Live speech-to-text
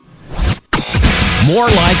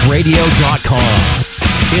morelikeradio.com.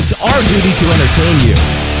 It's our duty to entertain you.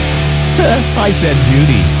 I said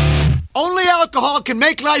duty. Only alcohol can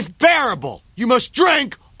make life bearable. You must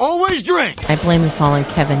drink, always drink. I blame this all on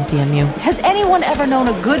Kevin, DMU. Has anyone ever known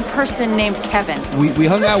a good person named Kevin? We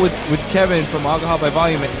hung out with Kevin from Alcohol by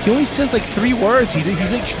Volume, and he only says like 3 words.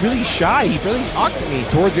 He's like really shy. He barely talked to me.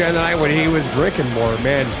 Towards the end of the night when he was drinking more,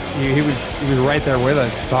 man, he was right there with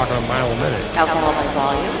us, talking a mile a minute. Alcohol by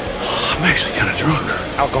Volume? I'm actually kind of drunk.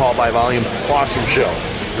 Alcohol by Volume, awesome show.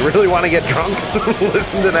 You really want to get drunk?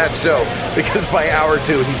 Listen to that show, because by hour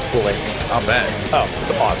 2 he's blitzed. I'll bet. Oh,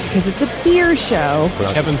 it's awesome. Because it's a beer show.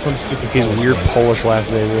 Kevin's some stupid. He's a weird Polish last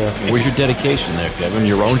name. Yeah. Where's your dedication there, Kevin?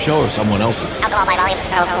 Your own show or someone else's? Alcohol by Volume.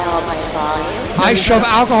 Alcohol by Volume. I shove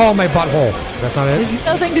alcohol in my butthole. That's not it. It's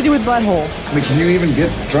nothing to do with butthole. I mean, can you even get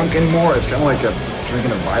drunk anymore? It's kind of like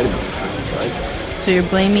drinking a vitamin food, right? So you're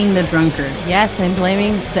blaming the drunkard. Yes, I'm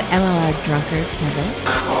blaming the MLR drunkard, Kevin.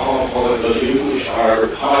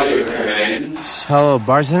 Hello,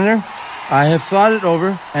 bartender. I have thought it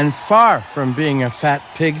over, and far from being a fat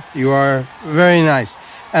pig, you are very nice.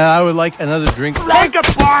 And I would like another drink. Take a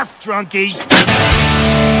barf, drunkie.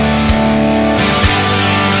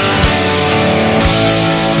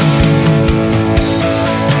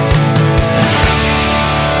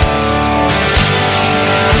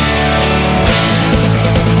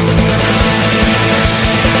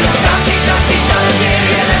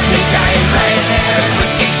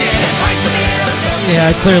 Yeah,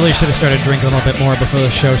 I clearly should have started drinking a little bit more before the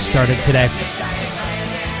show started today.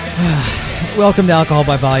 Welcome to Alcohol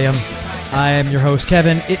by Volume. I am your host,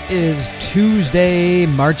 Kevin. It is Tuesday,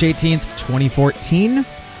 March 18th, 2014.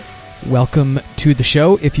 Welcome to the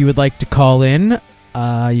show. If you would like to call in,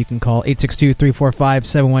 you can call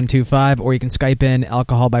 862-345-7125, or you can Skype in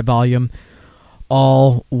Alcohol by Volume,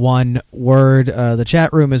 all one word. The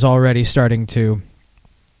chat room is already starting to,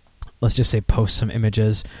 let's just say, post some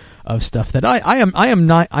images of stuff that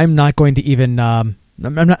I'm not going to even I'm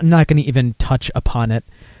not going to even touch upon it.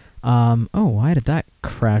 Oh, why did that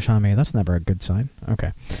crash on me? That's never a good sign.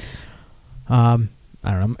 Okay. I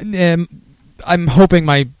don't know. I'm hoping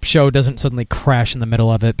my show doesn't suddenly crash in the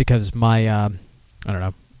middle of it because my I don't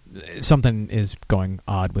know, something is going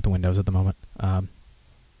odd with Windows at the moment.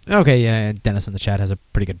 Okay, yeah, Dennis in the chat has a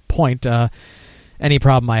pretty good point. Any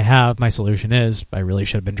problem I have, my solution is I really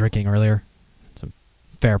should have been drinking earlier. It's a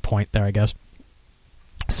fair point there, I guess.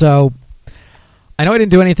 So, I know I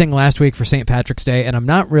didn't do anything last week for St. Patrick's Day, and I'm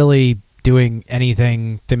not really doing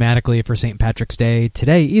anything thematically for St. Patrick's Day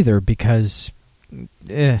today either, because,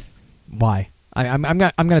 why? I'm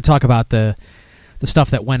going to talk about the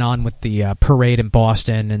stuff that went on with the parade in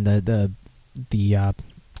Boston and the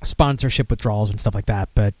sponsorship withdrawals and stuff like that,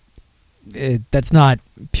 but that's not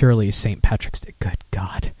purely St. Patrick's Day. Good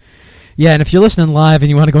God. Yeah, and if you're listening live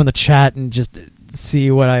and you want to go in the chat and just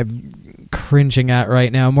see what I'm cringing at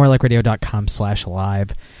right now,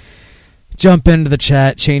 morelikeradio.com/live. Jump into the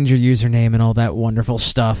chat, change your username and all that wonderful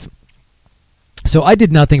stuff. So I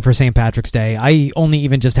did nothing for St. Patrick's Day. I only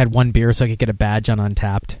even just had one beer so I could get a badge on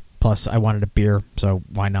Untapped. Plus, I wanted a beer, so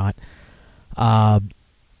why not?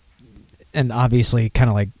 And obviously, kind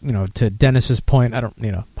of like, to Dennis's point, I don't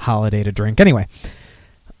need a holiday to drink. Anyway,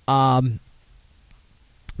 the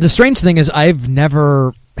strange thing is I've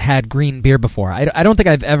never had green beer before. I don't think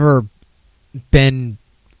I've ever been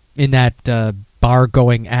in that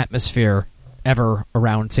bar-going atmosphere ever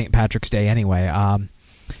around St. Patrick's Day anyway.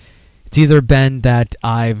 It's either been that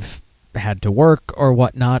I've had to work or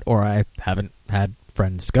whatnot, or I haven't had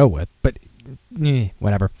friends to go with. But,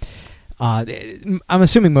 whatever. I'm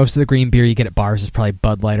assuming most of the green beer you get at bars is probably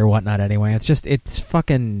Bud Light or whatnot anyway. It's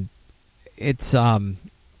food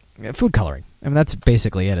coloring. I mean, that's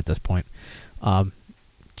basically it at this point.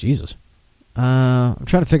 Jesus. I'm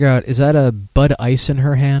trying to figure out, is that a Bud Ice in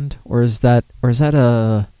her hand? Or is that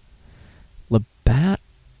a Labatt?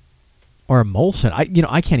 Or a Molson?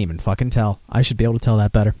 I can't even fucking tell. I should be able to tell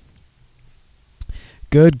that better.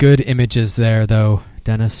 Good images there, though,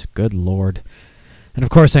 Dennis. Good Lord. And of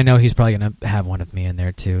course, I know he's probably going to have one of me in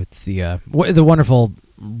there too. It's the wonderful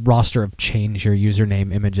roster of change your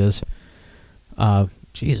username images.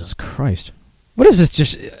 Jesus Christ, what is this?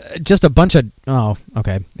 Just a bunch of? Oh,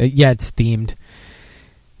 okay. Yeah, it's themed.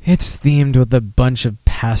 It's themed with a bunch of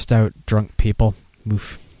passed out drunk people.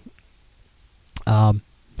 Oof.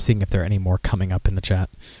 Seeing if there are any more coming up in the chat.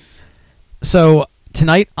 So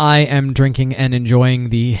tonight I am drinking and enjoying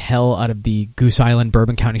the hell out of the Goose Island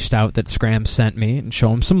Bourbon County Stout that Scram sent me, and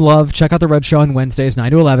show him some love. Check out the Red Show on Wednesdays 9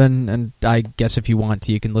 to 11, and I guess if you want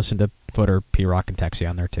to, you can listen to Foot or P-Rock and Texie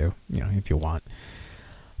on there too, if you want.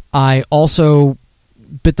 I also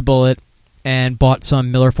bit the bullet and bought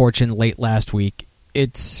some Miller Fortune late last week.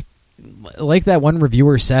 It's like that one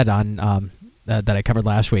reviewer said on that I covered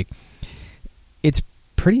last week. It's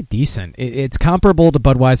pretty decent. It's comparable to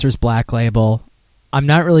Budweiser's Black Label. I'm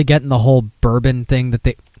not really getting the whole bourbon thing that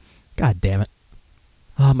they... God damn it.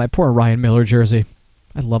 Oh, my poor Ryan Miller jersey.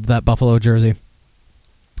 I love that Buffalo jersey.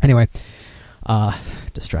 Anyway,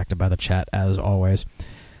 distracted by the chat as always.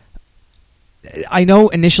 I know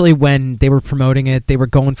initially when they were promoting it, they were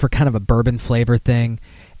going for kind of a bourbon flavor thing,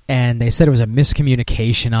 and they said it was a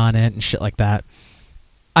miscommunication on it and shit like that.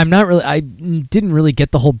 I didn't really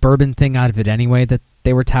get the whole bourbon thing out of it anyway that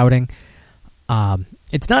they were touting.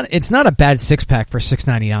 It's not a bad 6-pack for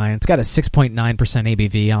 $6.99. It's got a 6.9%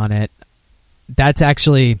 ABV on it. That's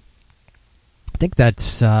actually, I think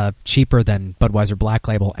that's cheaper than Budweiser Black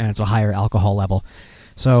Label, and it's a higher alcohol level.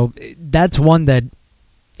 So that's one that,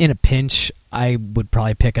 in a pinch, I would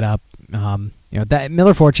probably pick it up. That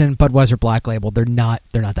Miller Fortune, Budweiser Black Label, they're not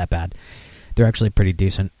that bad. They're actually pretty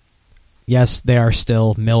decent. Yes, they are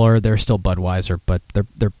still Miller, they're still Budweiser, but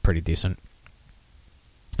they're pretty decent.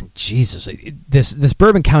 Jesus, this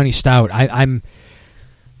Bourbon County Stout, I'm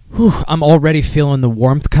already feeling the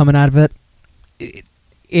warmth coming out of it.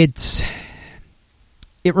 It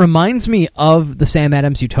reminds me of the Sam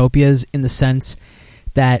Adams Utopias in the sense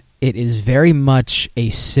that it is very much a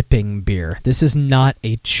sipping beer. This is not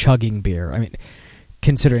a chugging beer. I mean,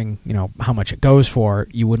 considering how much it goes for,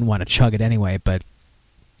 you wouldn't want to chug it anyway, but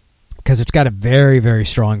because it's got a very, very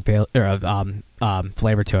strong flavor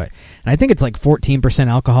to it. And I think it's like 14%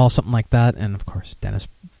 alcohol, something like that. And, of course, Dennis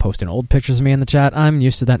posting old pictures of me in the chat. I'm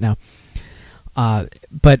used to that now.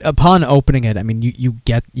 But upon opening it, I mean, you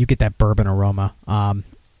get that bourbon aroma.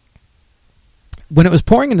 When it was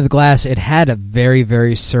pouring into the glass, it had a very,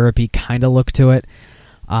 very syrupy kind of look to it.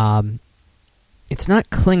 It's not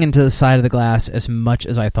clinging to the side of the glass as much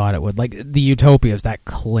as I thought it would. Like the Utopias, that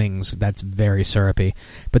clings. That's very syrupy.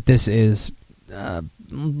 But this is a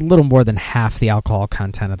little more than half the alcohol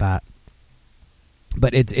content of that.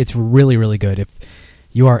 But it's really, really good. If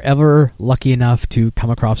you are ever lucky enough to come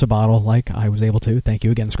across a bottle like I was able to, thank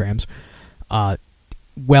you again, Scrams,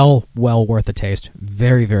 well worth the taste.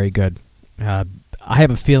 Very, very good. I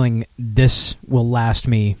have a feeling this will last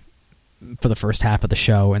me for the first half of the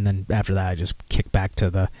show, and then after that I just kick back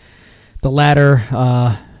to the latter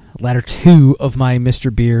two of my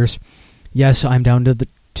Mr. Beers. Yes, I'm down to the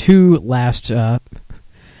two last...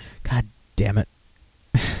 God damn it.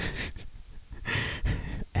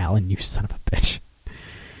 Alan, you son of a bitch.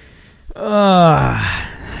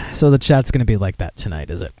 So the chat's going to be like that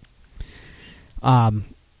tonight, is it?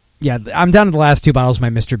 Yeah, I'm down to the last two bottles of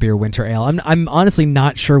my Mr. Beer Winter Ale. I'm honestly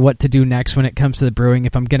not sure what to do next when it comes to the brewing.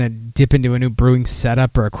 If I'm going to dip into a new brewing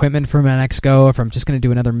setup or equipment for my next go, if I'm just going to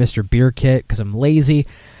do another Mr. Beer kit because I'm lazy.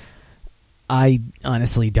 I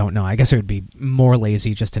honestly don't know. I guess it would be more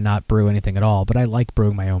lazy just to not brew anything at all, but I like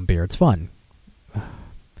brewing my own beer. It's fun.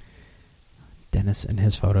 Dennis and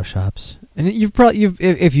his Photoshops. And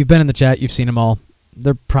if you've been in the chat, you've seen them all.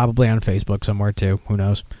 They're probably on Facebook somewhere too. Who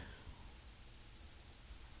knows?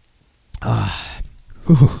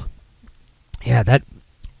 Yeah,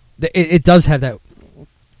 it does have that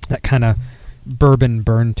kind of bourbon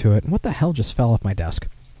burn to it. What the hell just fell off my desk?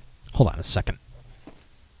 Hold on a second.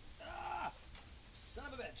 Son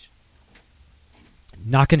of a bitch.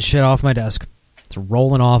 Knocking shit off my desk. It's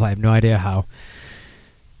rolling off. I have no idea how.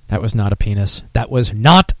 That was not a penis. That was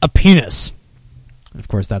not a penis. Of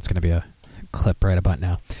course, that's going to be a clip right about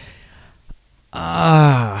now.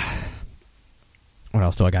 What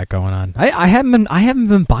else do I got going on? I haven't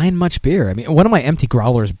been buying much beer. I mean, one of my empty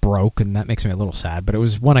growlers broke, and that makes me a little sad. But it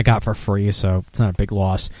was one I got for free, so it's not a big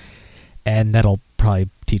loss. And that'll probably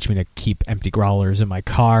teach me to keep empty growlers in my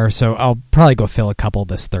car. So I'll probably go fill a couple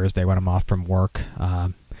this Thursday when I'm off from work.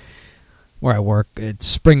 Where I work, it's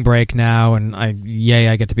spring break now, and I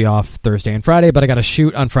get to be off Thursday and Friday. But I got to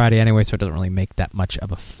shoot on Friday anyway, so it doesn't really make that much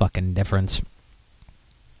of a fucking difference.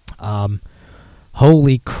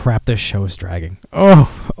 Holy crap, this show is dragging.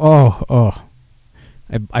 Oh.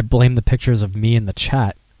 I blame the pictures of me in the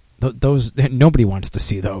chat. Those nobody wants to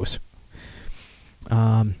see those.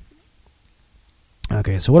 Okay,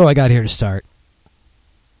 so what do I got here to start?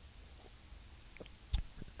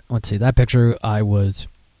 Let's see, that picture, I was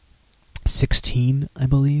 16, I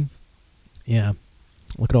believe. Yeah.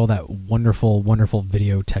 Look at all that wonderful, wonderful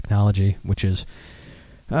video technology, which is,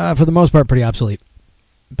 for the most part, pretty obsolete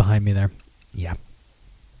behind me there. Yeah.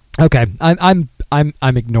 Okay. I'm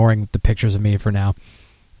ignoring the pictures of me for now.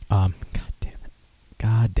 God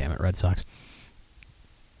damn it, Red Sox.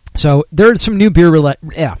 So there's some new beer.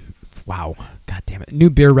 Wow. God damn it. New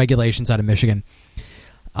beer regulations out of Michigan.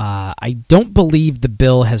 I don't believe the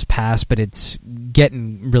bill has passed, but it's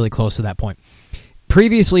getting really close to that point.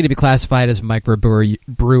 Previously, to be classified as a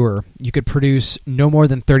microbrewer, you could produce no more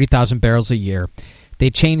than 30,000 barrels a year. They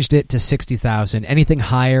changed it to 60,000. Anything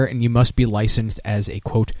higher, and you must be licensed as a,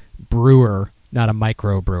 quote, brewer, not a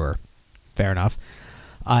microbrewer. Fair enough.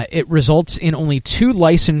 It results in only 2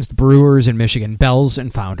 licensed brewers in Michigan, Bell's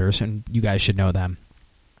and Founders, and you guys should know them.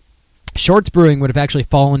 Shorts Brewing would have actually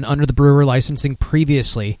fallen under the brewer licensing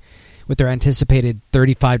previously, with their anticipated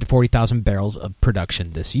 35 to 40,000 barrels of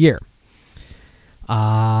production this year.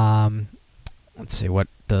 Let's see, what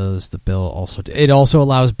does the bill also do? It also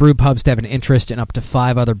allows brew pubs to have an interest in up to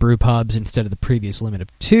 5 other brew pubs instead of the previous limit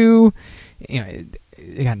of 2. You know,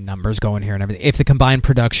 they got numbers going here and everything. If the combined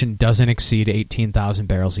production doesn't exceed 18,000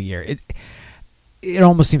 barrels a year, it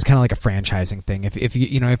almost seems kind of like a franchising thing. If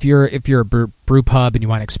you're a brew pub and you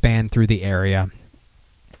want to expand through the area,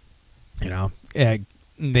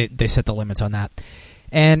 they set the limits on that.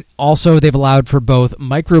 And also, they've allowed for both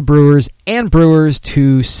microbrewers and brewers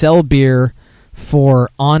to sell beer for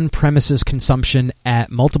on-premises consumption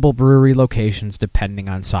at multiple brewery locations, depending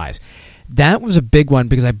on size. That was a big one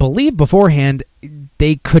because I believe beforehand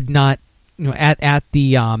they could not, at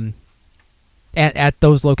the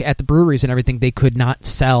breweries and everything, they could not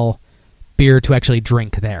sell beer to actually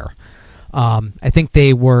drink there. I think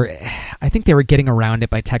they were getting around it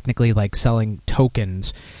by technically like selling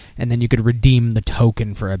tokens, and then you could redeem the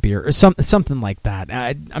token for a beer or something like that.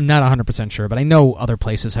 I'm not 100% sure, but I know other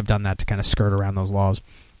places have done that to kind of skirt around those laws.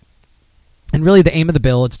 And really, the aim of the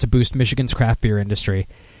bill is to boost Michigan's craft beer industry.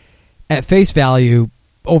 At face value,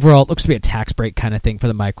 overall, it looks to be a tax break kind of thing for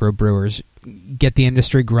the microbrewers. Get the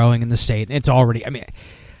industry growing in the state. It's already,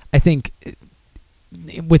 I think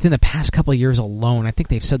within the past couple of years alone, I think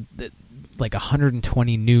they've said that like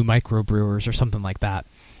 120 new microbrewers or something like that.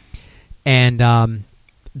 And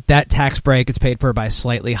that tax break is paid for by a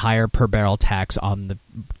slightly higher per barrel tax on the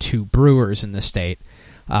 2 brewers in the state,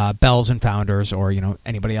 Bell's and Founders, or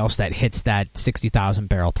anybody else that hits that 60,000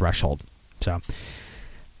 barrel threshold. So,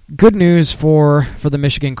 good news for the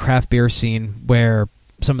Michigan craft beer scene, where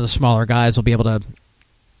some of the smaller guys will be able to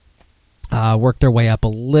work their way up a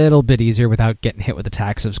little bit easier without getting hit with the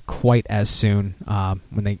taxes quite as soon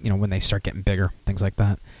when they start getting bigger, things like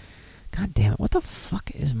that. God damn it! What the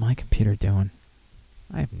fuck is my computer doing?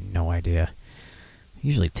 I have no idea. I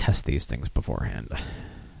usually test these things beforehand. I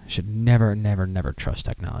should never trust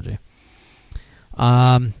technology.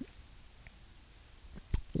 Last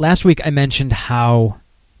week I mentioned how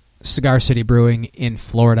Cigar City Brewing in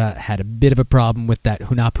Florida had a bit of a problem with that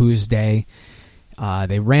Hunahpu's Day.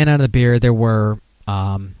 They ran out of the beer. There were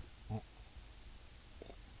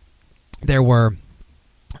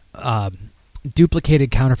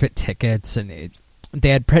duplicated counterfeit tickets, and they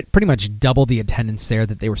had pretty much double the attendance there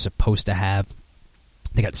that they were supposed to have.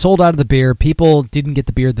 They got sold out of the beer. People didn't get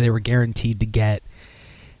the beer that they were guaranteed to get.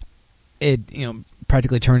 It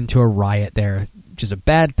practically turned into a riot there, which is a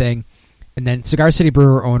bad thing. And then Cigar City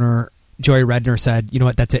Brewer owner Joey Redner said, "You know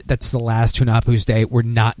what? That's it. That's the last Hunahpu's Day. We're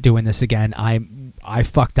not doing this again. I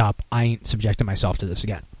fucked up. I ain't subjecting myself to this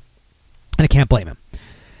again." And I can't blame him.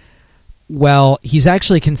 Well, he's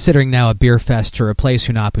actually considering now a beer fest to replace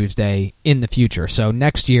Hunahpu's Day in the future. So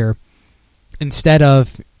next year, instead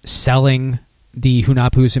of selling the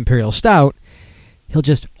Hunahpu's Imperial Stout, he'll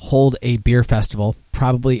just hold a beer festival,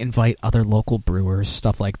 probably invite other local brewers,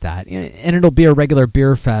 stuff like that. And it'll be a regular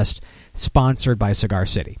beer fest sponsored by Cigar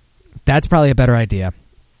City. That's probably a better idea.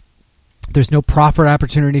 There's no profit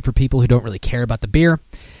opportunity for people who don't really care about the beer.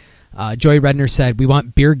 Joey Redner said, "We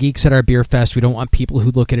want beer geeks at our beer fest. We don't want people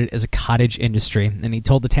who look at it as a cottage industry." And he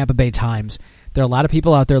told the Tampa Bay Times, "There are a lot of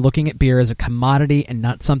people out there looking at beer as a commodity and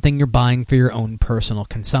not something you're buying for your own personal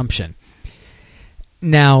consumption."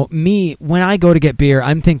 Now, when I go to get beer,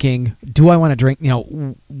 I'm thinking, do I want to drink,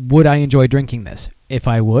 would I enjoy drinking this? If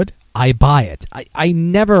I would, I buy it. I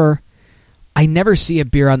never see a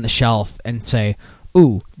beer on the shelf and say,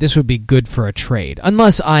 "Ooh, this would be good for a trade."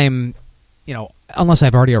 Unless unless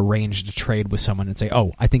I've already arranged a trade with someone and say,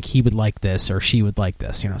 "Oh, I think he would like this or she would like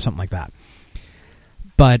this," something like that.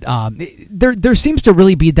 But there seems to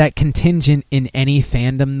really be that contingent in any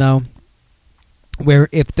fandom, though, where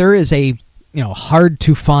if there is a hard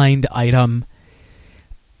to find item,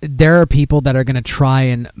 there are people that are going to try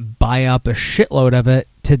and buy up a shitload of it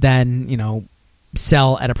to then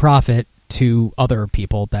sell at a profit to other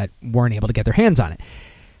people that weren't able to get their hands on it.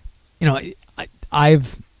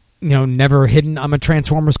 I've never hidden I'm a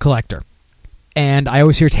Transformers collector, and I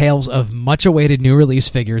always hear tales of much awaited new release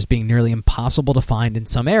figures being nearly impossible to find in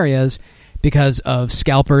some areas because of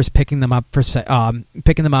scalpers picking them up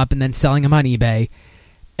and then selling them on eBay.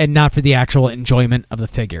 and not for the actual enjoyment of the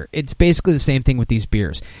figure. It's basically the same thing with these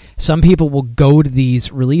beers. Some people will go to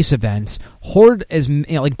these release events, hoard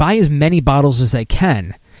buy as many bottles as they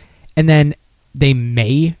can, and then they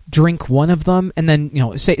may drink one of them, and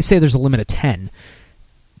then say there's a limit of 10.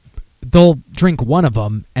 They'll drink one of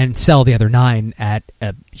them and sell the other 9 at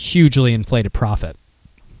a hugely inflated profit.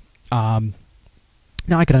 Now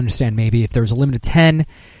I could understand maybe if there was a limit of 10,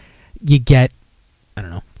 you get, I don't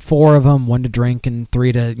know, 4 of them, 1 to drink and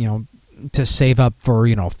 3 to, to save up for,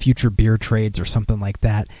 future beer trades or something like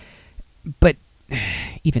that. But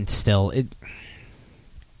even still,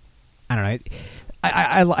 I don't know.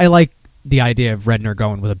 I like the idea of Redner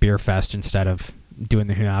going with a beer fest instead of doing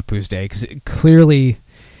the Hunapus Day, because clearly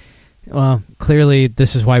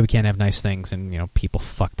this is why we can't have nice things, and, people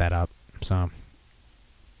fuck that up. So,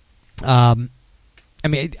 I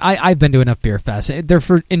mean, I've been to enough beer fests. They're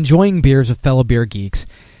for enjoying beers with fellow beer geeks.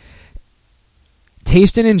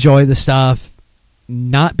 Taste and enjoy the stuff,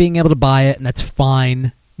 not being able to buy it, and that's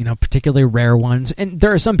fine, particularly rare ones. And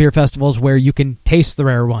there are some beer festivals where you can taste the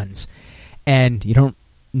rare ones, and you don't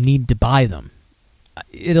need to buy them.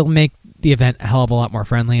 It'll make the event a hell of a lot more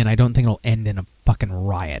friendly, and I don't think it'll end in a fucking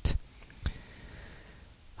riot.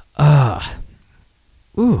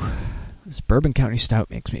 This Bourbon County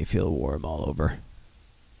Stout makes me feel warm all over.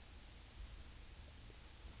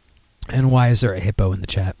 And why is there a hippo in the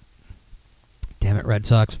chat? Damn it, Red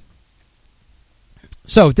Sox.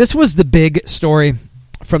 So, this was the big story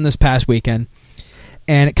from this past weekend.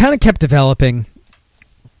 And it kind of kept developing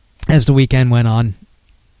as the weekend went on.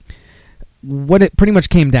 What it pretty much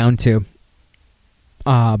came down to.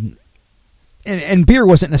 And beer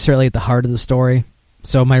wasn't necessarily at the heart of the story.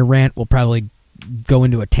 So, my rant will probably go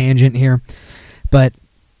into a tangent here. But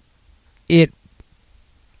it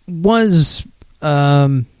was...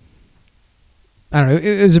 I don't know,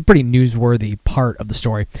 it was a pretty newsworthy part of the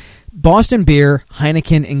story. Boston Beer,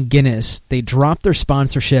 Heineken, and Guinness, they dropped their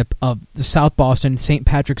sponsorship of the South Boston St.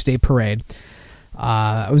 Patrick's Day Parade.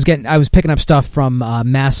 I was picking up stuff from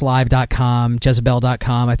masslive.com,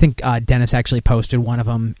 Jezebel.com. I think Dennis actually posted one of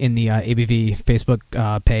them in the ABV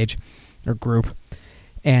Facebook page or group,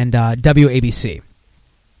 and WABC.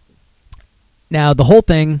 Now, the whole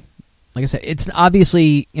thing, like I said, it's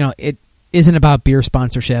obviously, it isn't about beer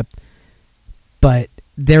sponsorship, but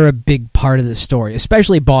they're a big part of the story,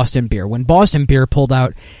 especially Boston Beer. When Boston Beer pulled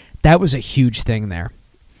out, that was a huge thing there.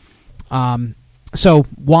 So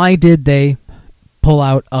why did they pull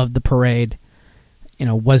out of the parade?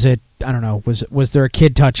 Was it, I don't know, was there a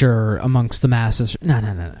kid toucher amongst the masses? No.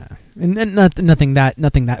 Nothing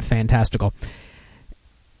that fantastical.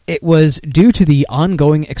 It was due to the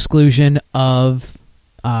ongoing exclusion of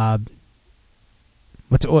what's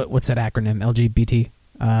that acronym? LGBT?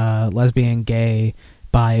 Lesbian, gay,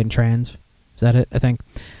 bi, and trans. Is that it? I think.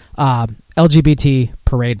 LGBT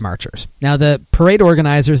parade marchers. Now, the parade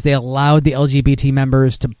organizers, they allowed the LGBT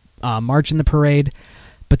members to march in the parade,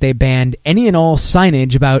 but they banned any and all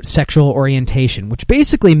signage about sexual orientation, which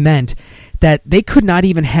basically meant that they could not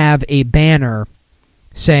even have a banner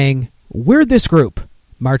saying, "We're this group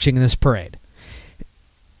marching in this parade,"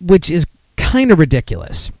 which is kind of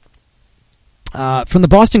ridiculous. From the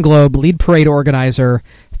Boston Globe, lead parade organizer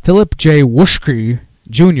Philip J. Wuschke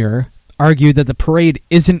Jr. argued that the parade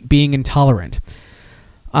isn't being intolerant.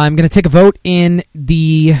 I'm going to take a vote in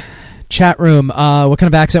the chat room. What kind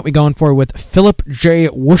of accent we going for with Philip J.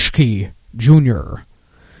 Wuschke Jr.?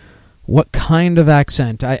 What kind of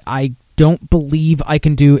accent? I don't believe I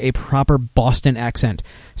can do a proper Boston accent,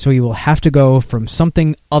 so you will have to go from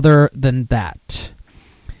something other than that.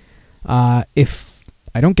 If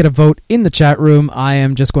I don't get a vote in the chat room, I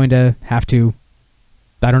am just going to have to,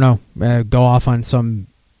 I don't know, go off on some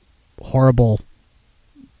horrible,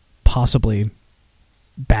 possibly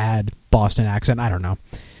bad Boston accent. I don't know.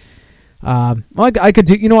 Well, I could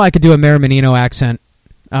do, I could do a Mayor Menino accent.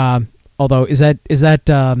 Although, is that I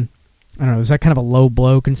don't know, is that kind of a low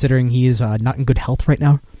blow considering he is not in good health right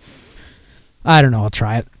now? I don't know. I'll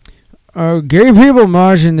try it. Gay people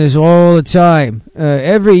marching this all the time,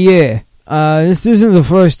 every year. This isn't the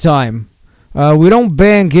first time. We don't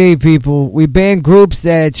ban gay people. We ban groups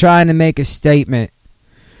that are trying to make a statement.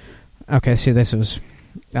 Okay, see, this was...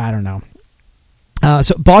 I don't know.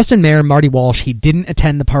 So Boston Mayor Marty Walsh, he didn't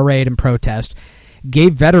attend the parade and protest. Gay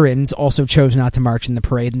veterans also chose not to march in the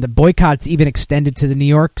parade, and the boycotts even extended to the New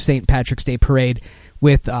York St. Patrick's Day Parade,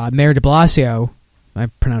 with Mayor de Blasio, I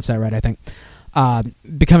pronounced that right, I think,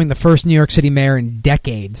 becoming the first New York City mayor in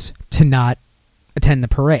decades to not attend the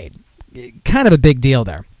parade. Kind of a big deal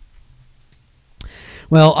there.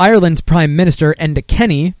 Well, Ireland's Prime Minister, Enda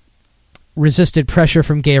Kenny, resisted pressure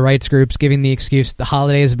from gay rights groups, giving the excuse the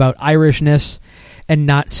holiday is about Irishness and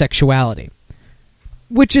not sexuality.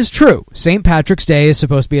 Which is true. St. Patrick's Day is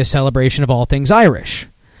supposed to be a celebration of all things Irish.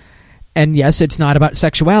 And yes, it's not about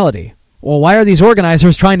sexuality. Well, why are these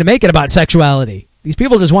organizers trying to make it about sexuality? These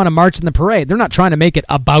people just want to march in the parade. They're not trying to make it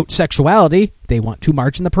about sexuality. They want to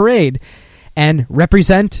march in the parade and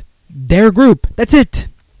represent their group. That's it.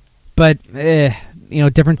 But,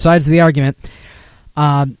 different sides of the argument.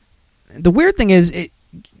 The weird thing is,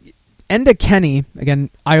 Enda Kenny, again,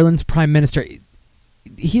 Ireland's Prime Minister,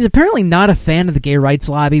 he's apparently not a fan of the gay rights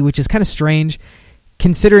lobby, which is kind of strange,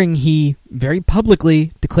 considering he very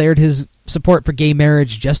publicly declared his support for gay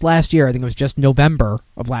marriage just last year. I think it was just November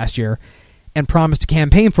of last year, and promised to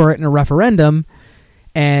campaign for it in a referendum,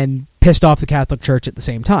 and pissed off the Catholic Church at the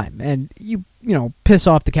same time. And you piss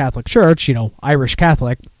off the Catholic Church, Irish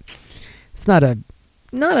Catholic. It's not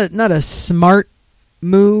a smart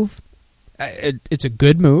move. It's a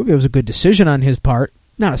good move. It was a good decision on his part.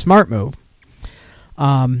 Not a smart move.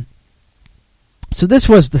 So this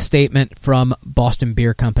was the statement from Boston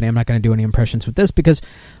Beer Company. I'm not going to do any impressions with this because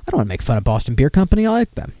I don't want to make fun of Boston Beer Company. I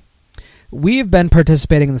like them. We have been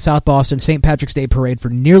participating in the South Boston St. Patrick's Day Parade for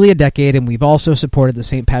nearly a decade, and we've also supported the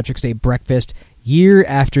St. Patrick's Day breakfast year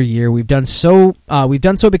after year. We've done so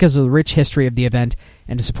because of the rich history of the event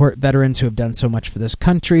and to support veterans who have done so much for this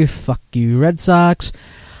country. Fuck you, Red Sox.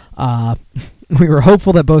 We were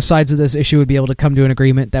hopeful that both sides of this issue would be able to come to an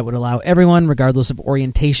agreement that would allow everyone, regardless of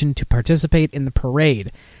orientation, to participate in the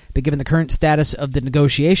parade. But given the current status of the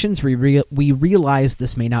negotiations, we realize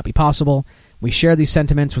this may not be possible. We share these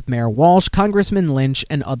sentiments with Mayor Walsh, Congressman Lynch,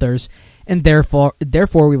 and others, and therefore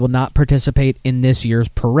we will not participate in this year's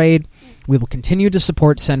parade. We will continue to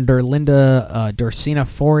support Senator Linda Dorsina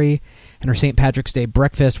Forey and her St. Patrick's Day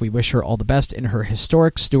breakfast. We wish her all the best in her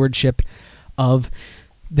historic stewardship of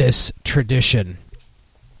this tradition.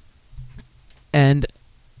 And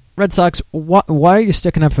Red Sox, why are you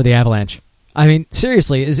sticking up for the Avalanche? I mean,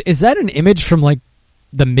 seriously, is that an image from like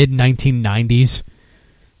the mid 1990s?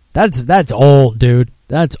 That's old, dude.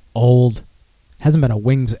 That's old. Hasn't been a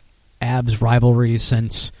Wings Abs rivalry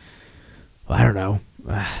since, I don't know,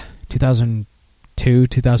 2002,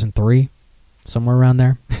 2003, somewhere around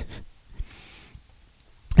there.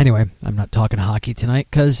 Anyway, I'm not talking hockey tonight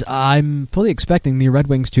because I'm fully expecting the Red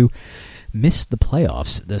Wings to miss the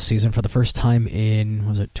playoffs this season for the first time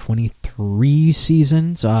in, 23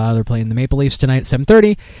 seasons. They're playing the Maple Leafs tonight at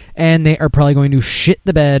 7:30, and they are probably going to shit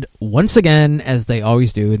the bed once again, as they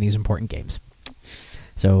always do in these important games.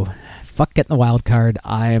 So, fuck getting the wild card.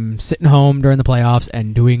 I'm sitting home during the playoffs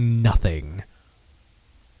and doing nothing.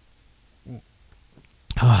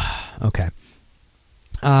 Okay.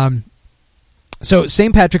 So,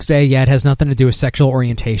 St. Patrick's Day, yeah, it has nothing to do with sexual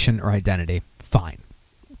orientation or identity. Fine.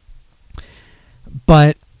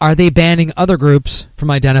 But are they banning other groups from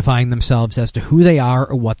identifying themselves as to who they are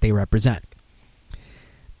or what they represent?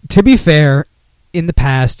 To be fair, in the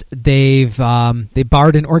past, they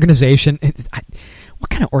barred an organization. What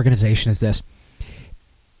kind of organization is this?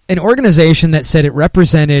 An organization that said it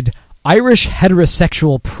represented Irish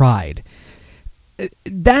heterosexual pride.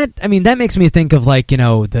 That makes me think of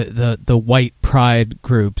the white pride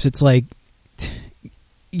groups. It's like,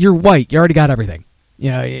 you're white, you already got everything.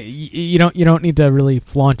 You don't need to really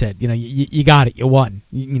flaunt it. You got it, you won.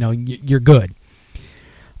 You're good.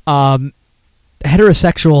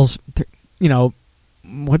 Heterosexuals,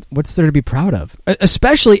 what's there to be proud of?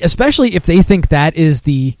 Especially if they think that is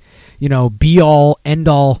the be all end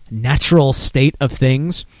all natural state of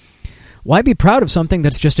things. Why be proud of something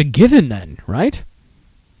that's just a given then, right?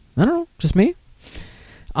 I don't know, just me.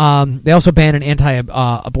 They also banned an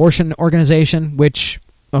anti-abortion organization, which,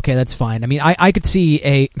 okay, that's fine. I mean, I could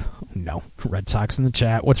see Red Sox in the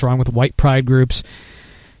chat. What's wrong with white pride groups?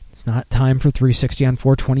 It's not time for 360 on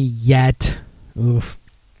 420 yet. Oof.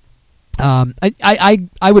 I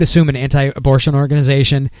would assume an anti-abortion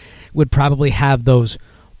organization would probably have those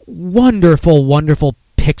wonderful, wonderful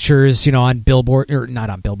pictures, on billboard, or not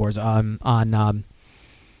on billboards, on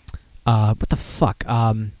what the fuck?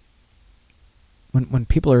 When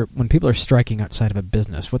people are striking outside of a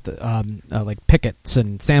business, what the like pickets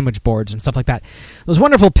and sandwich boards and stuff like that, those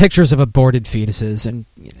wonderful pictures of aborted fetuses, and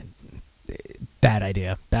bad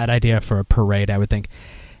idea for a parade, I would think.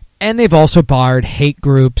 And they've also barred hate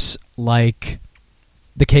groups like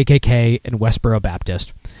the KKK and Westboro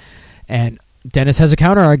Baptist. And Dennis has a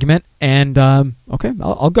counter argument, and okay,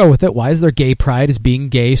 I'll go with it. Why is there gay pride? Is being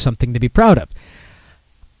gay something to be proud of?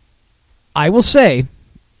 I will say,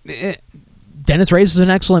 Dennis raises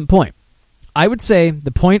an excellent point. I would say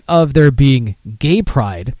the point of there being gay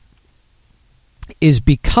pride is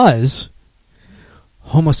because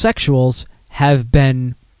homosexuals have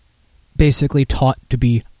been basically taught to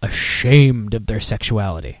be ashamed of their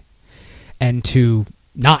sexuality and to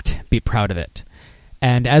not be proud of it.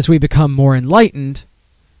 And as we become more enlightened,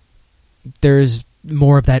 there's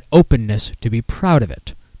more of that openness to be proud of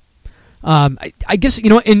it. I guess,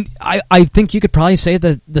 and I think you could probably say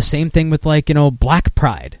the same thing with, Black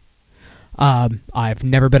Pride. I've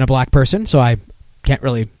never been a black person, so I can't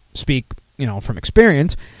really speak, from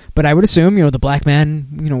experience, but I would assume, the black man,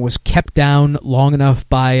 was kept down long enough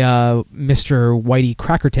by Mr. Whitey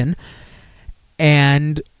Crackerton,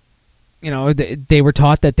 and, they were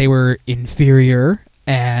taught that they were inferior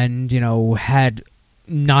and, had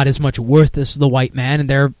not as much worth as the white man, and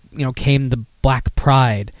there, came the Black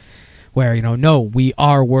Pride, where, no, we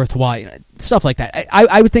are worthwhile, stuff like that.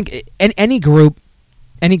 I would think any group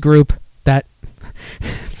that...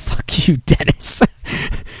 Fuck you, Dennis.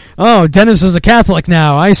 Oh, Dennis is a Catholic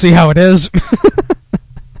now. I see how it is.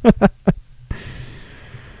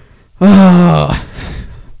 Oh.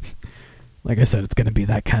 Like I said, it's going to be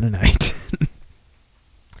that kind of night.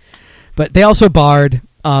 But they also barred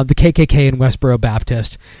the KKK and Westboro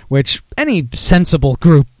Baptist, which any sensible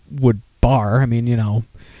group would bar. I mean,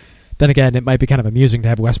 then again, it might be kind of amusing to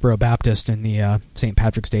have Westboro Baptist in the St.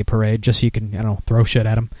 Patrick's Day parade, just so you can, throw shit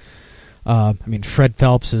at them. Fred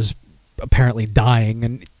Phelps is apparently dying,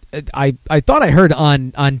 and I thought I heard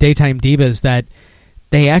on Daytime Divas that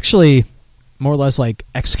they actually more or less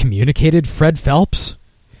excommunicated Fred Phelps.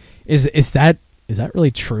 Is that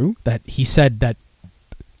really true? That he said that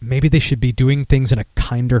maybe they should be doing things in a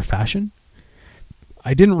kinder fashion?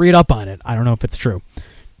 I didn't read up on it. I don't know if it's true.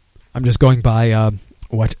 I'm just going by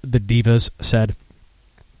what the Divas said.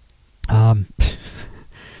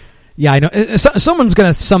 Yeah, I know. Someone's going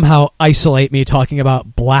to somehow isolate me talking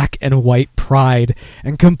about black and white pride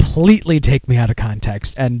and completely take me out of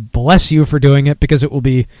context. And bless you for doing it, because it will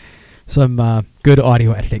be some good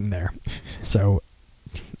audio editing there. So,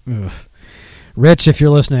 Rich, if you're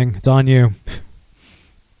listening, it's on you.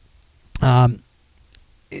 The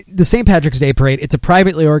St. Patrick's Day Parade, it's a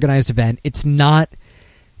privately organized event. It's not,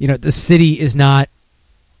 the city is not,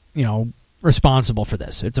 responsible for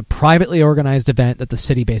this. It's a privately organized event that the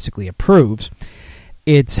city basically approves.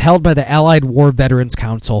 It's held by the Allied War Veterans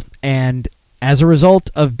Council, and as a result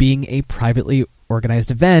of being a privately organized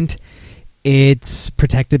event, it's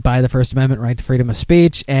protected by the First Amendment right to freedom of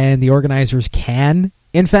speech, and the organizers can,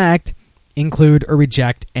 in fact, include or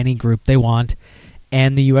reject any group they want,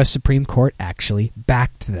 and the U.S. Supreme Court actually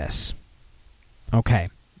backed this. Okay,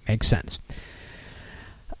 makes sense.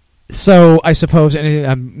 So I suppose, and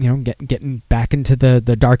I'm getting back into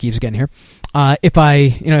the darkies again here.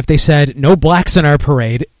 If they said no blacks in our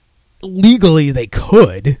parade, legally they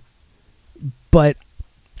could, but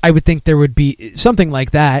I would think there would be something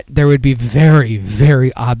like that. There would be very,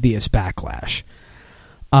 very obvious backlash.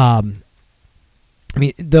 Those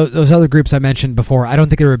other groups I mentioned before, I don't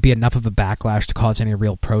think there would be enough of a backlash to cause any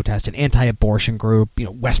real protest. An anti-abortion group,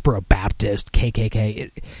 Westboro Baptist, KKK.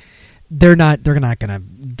 They're not going to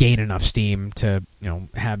gain enough steam to,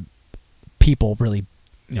 have people really,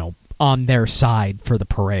 on their side for the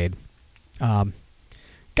parade. God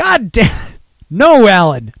damn. No,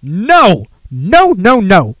 Alan. No.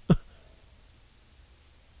 No. I'm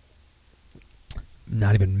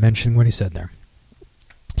not even mentioning what he said there.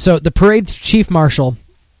 So the parade's chief marshal,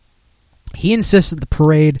 he insisted the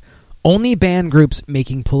parade only ban groups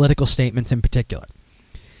making political statements in particular.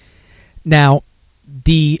 Now,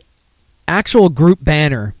 the actual group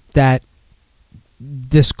banner that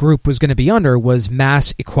this group was going to be under was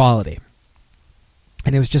Mass Equality,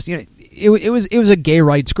 and it was just it was a gay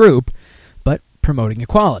rights group, but promoting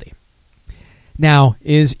equality. Now,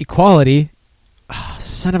 is equality? Oh,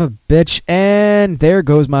 son of a bitch! And there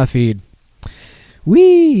goes my feed.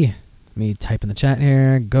 Wee! Let me type in the chat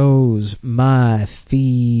here. Goes my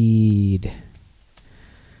feed.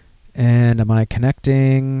 And am I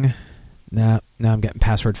connecting? No, I'm getting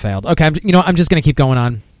password failed. Okay, I'm just going to keep going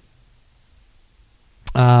on.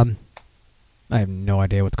 I have no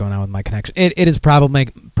idea what's going on with my connection. It is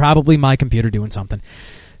probably my computer doing something.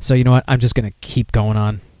 So you know what? I'm just going to keep going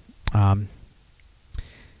on.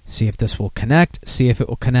 See if this will connect. See if it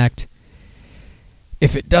will connect.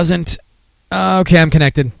 If it doesn't, okay, I'm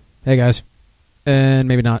connected. Hey guys, and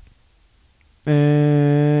maybe not.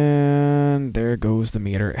 And there goes the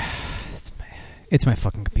meter. It's my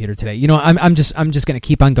fucking computer today. I'm just going to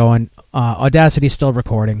keep on going. Audacity's still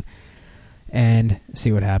recording, and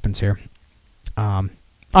see what happens here.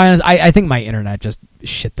 I think my internet just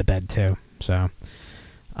shit the bed too. So,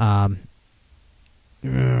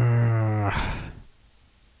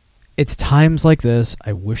 it's times like this.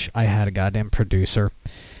 I wish I had a goddamn producer.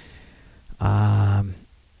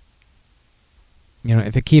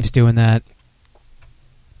 If it keeps doing that,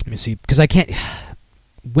 let me see, because I can't.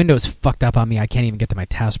 Windows fucked up on me. I can't even get to my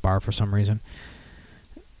taskbar for some reason.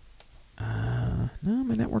 No,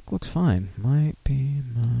 my network looks fine. Might be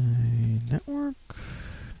my network.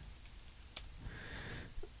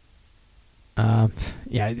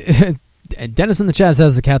 Yeah. Dennis in the chat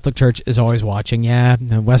says the Catholic Church is always watching. Yeah,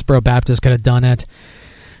 Westboro Baptist could have done it.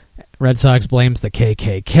 Red Sox blames the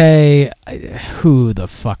KKK. Who the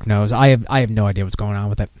fuck knows? I have no idea what's going on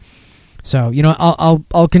with it. So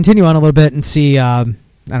I'll continue on a little bit and see. I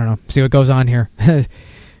don't know. See what goes on here.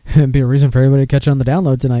 Be a reason for everybody to catch on the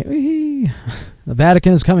download tonight. Whee! The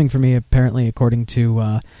Vatican is coming for me, apparently, according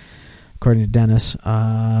to Dennis.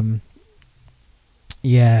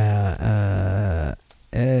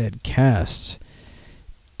 Ed Cast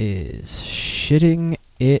is shitting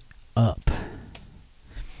it up.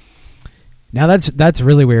 Now that's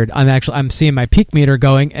really weird. I'm seeing my peak meter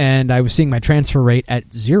going, and I was seeing my transfer rate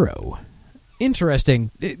at 0.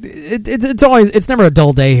 Interesting. It's never a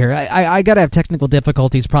dull day here. I gotta have technical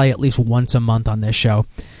difficulties probably at least once a month on this show.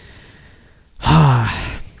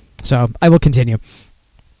 So I will continue.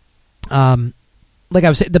 Like I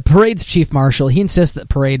was saying, the parade's chief marshal, he insists that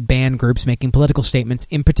the parade ban groups making political statements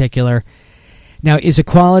in particular. Now, is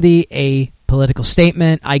equality a political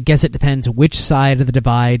statement? I guess it depends which side of the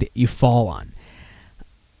divide you fall on.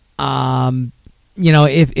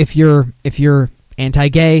 If you're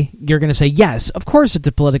anti-gay, you're going to say, yes, of course it's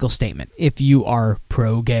a political statement. If you are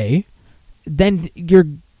pro-gay, then you're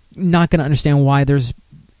not going to understand why there's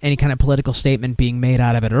any kind of political statement being made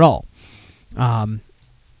out of it at all.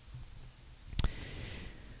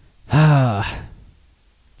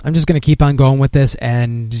 I'm just going to keep on going with this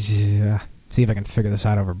and see if I can figure this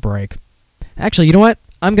out over break. Actually, you know what?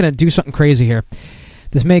 I'm going to do something crazy here.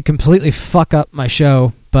 This may completely fuck up my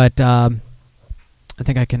show, but I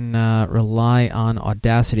think I can rely on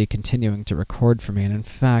Audacity continuing to record for me. And in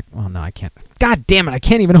fact, well, no, I can't. God damn it, I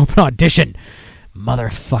can't even open Audition.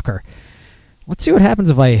 Motherfucker. Let's see what happens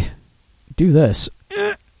if I do this.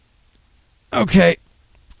 Okay.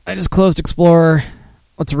 I just closed Explorer.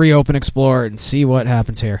 Let's reopen Explorer and see what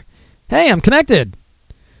happens here. Hey, I'm connected.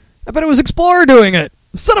 I bet it was Explorer doing it.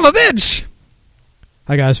 Son of a bitch.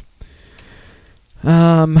 Hi, guys.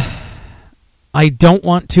 I don't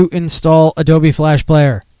want to install Adobe Flash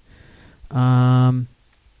Player. What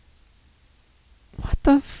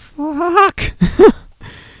the fuck?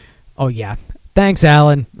 Oh, yeah. Thanks,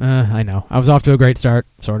 Alan. I know. I was off to a great start.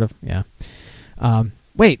 Sort of, yeah.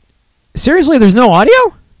 Wait. Seriously, there's no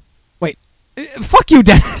audio? Wait. Fuck you,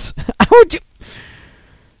 Dennis. How would you...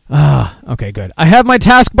 okay, good. I have my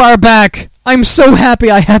taskbar back. I'm so happy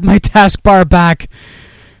I have my taskbar back.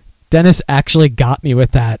 Dennis actually got me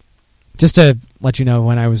with that. Just to let you know,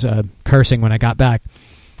 when I was cursing when I got back,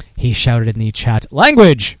 he shouted in the chat,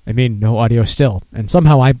 language! I mean, no audio still. And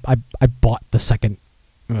somehow I bought the second...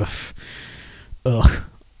 Ugh.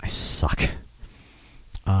 I suck.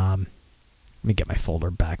 Let me get my folder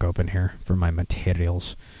back open here for my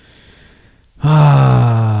materials.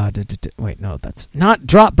 Wait, no, that's not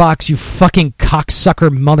Dropbox, you fucking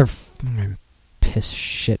cocksucker mother... Piss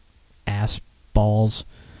shit ass balls.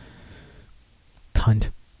 Cunt.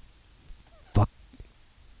 Fuck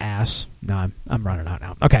ass. No, I'm running out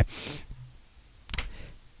now. Okay.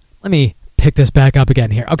 Let me pick this back up again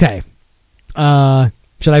here. Okay.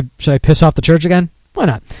 Should I piss off the church again? Why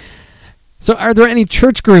not? So are there any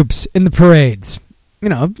church groups in the parades?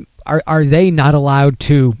 Are they not allowed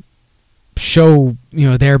to show,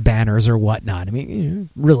 their banners or whatnot? I mean,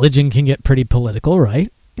 religion can get pretty political,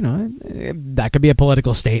 right? That could be a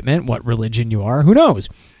political statement, what religion you are. Who knows?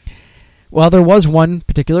 Well, there was one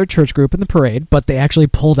particular church group in the parade, but they actually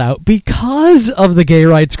pulled out because of the gay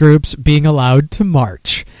rights groups being allowed to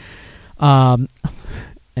march. And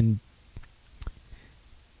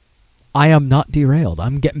I am not derailed.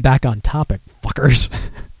 I'm getting back on topic, fuckers.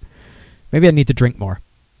 Maybe I need to drink more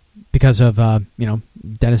because of,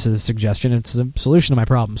 Dennis's suggestion. It's a solution to my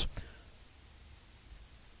problems.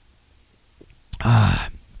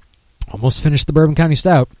 Almost finished the Bourbon County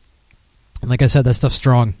Stout. And like I said, that stuff's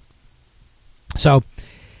strong. So,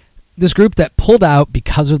 this group that pulled out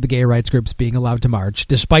because of the gay rights groups being allowed to march,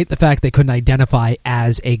 despite the fact they couldn't identify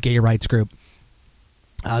as a gay rights group.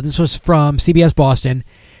 This was from CBS Boston.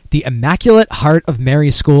 The Immaculate Heart of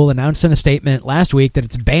Mary School announced in a statement last week that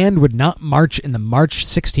its band would not march in the March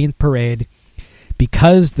 16th parade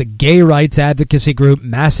because the gay rights advocacy group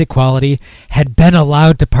Mass Equality had been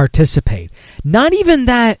allowed to participate. Not even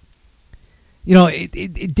that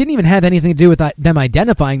It didn't even have anything to do with them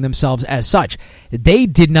identifying themselves as such. They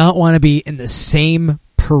did not want to be in the same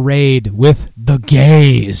parade with the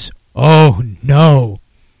gays. Oh, no.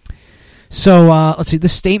 So, let's see.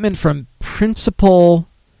 This statement from Principal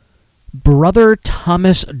Brother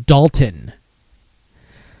Thomas Dalton.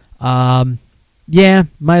 Yeah,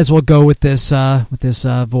 might as well go with this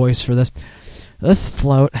voice for this. This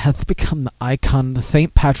float hath become the icon of the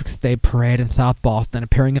St. Patrick's Day parade in South Boston,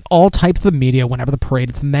 appearing in all types of media whenever the parade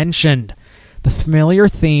is mentioned. The familiar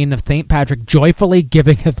theme of St. Patrick joyfully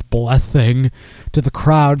giving his blessing to the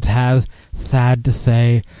crowd has, sad to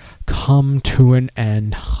say, come to an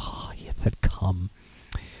end. Oh, he said come.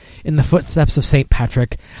 In the footsteps of St.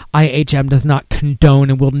 Patrick, IHM does not condone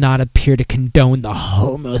and will not appear to condone the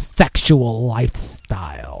homosexual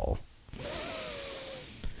lifestyle.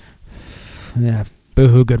 Yeah,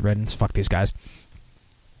 boo-hoo, good riddance. Fuck these guys.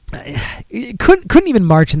 Couldn't even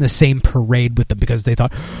march in the same parade with them because they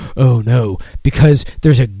thought, oh no, because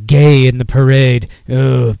there's a gay in the parade,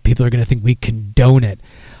 oh, people are going to think we condone it.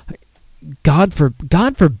 God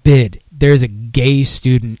forbid there's a gay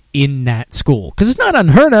student in that school, because it's not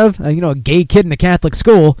unheard of, a gay kid in a Catholic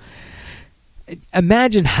school.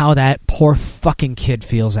 Imagine how that poor fucking kid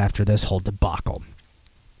feels after this whole debacle.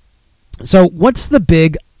 So what's the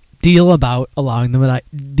big deal about allowing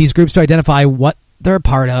these groups to identify what they're a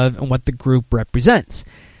part of and what the group represents?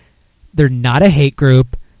 They're not a hate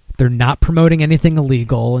group. They're not promoting anything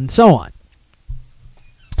illegal, and so on.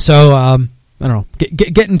 So, I don't know.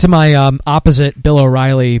 Get into my opposite Bill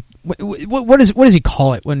O'Reilly. What does he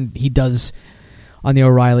call it when he does on the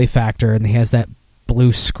O'Reilly Factor and he has that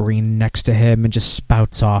blue screen next to him and just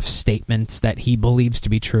spouts off statements that he believes to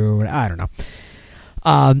be true? I don't know.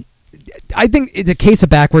 I think it's a case of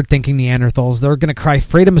backward thinking Neanderthals. They're going to cry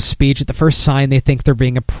freedom of speech at the first sign they think they're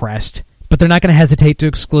being oppressed, but they're not going to hesitate to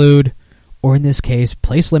exclude, or in this case,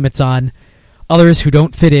 place limits on others who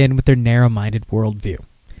don't fit in with their narrow-minded worldview.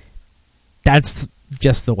 That's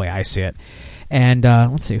just the way I see it. And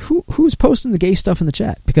let's see, who's posting the gay stuff in the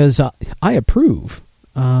chat? Because I approve.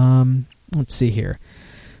 Let's see here.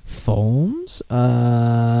 Foams.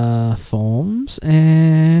 Wow.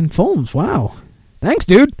 Thanks,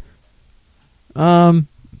 dude.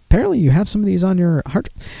 Apparently you have some of these on your heart.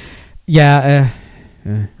 Yeah,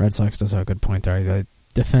 Red Sox does have a good point there. I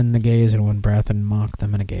defend the gays in one breath and mock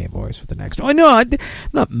them in a gay voice with the next. Oh, no, I'm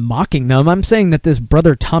not mocking them. I'm saying that this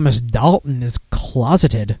brother Thomas Dalton is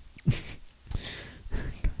closeted. God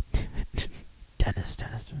damn it. Dennis.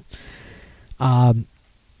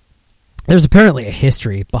 There's apparently a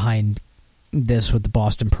history behind this with the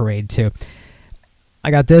Boston Parade, too. I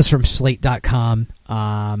got this from Slate.com.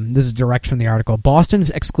 This is direct from the article.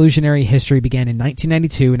 Boston's exclusionary history began in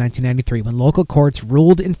 1992 and 1993 when local courts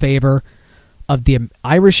ruled in favor of the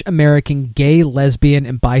Irish-American gay, lesbian,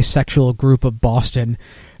 and bisexual group of Boston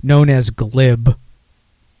known as GLIB.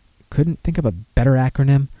 Couldn't think of a better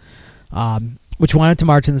acronym. Which wanted to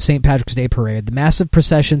march in the St. Patrick's Day Parade. The massive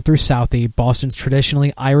procession through Southie, Boston's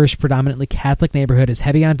traditionally Irish, predominantly Catholic neighborhood, is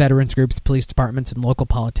heavy on veterans groups, police departments, and local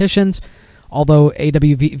politicians. Although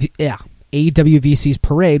AWVC's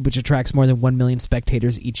parade, which attracts more than 1 million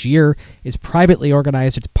spectators each year, is privately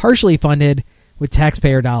organized. It's partially funded with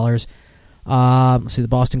taxpayer dollars. Let's see, the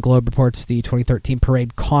Boston Globe reports the 2013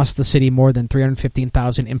 parade cost the city more than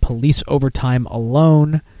 $315,000 in police overtime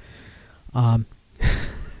alone.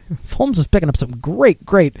 Holmes is picking up some great,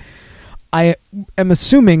 I am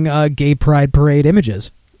assuming gay pride parade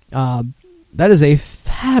images. That is a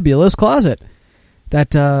fabulous closet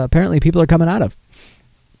that apparently people are coming out of.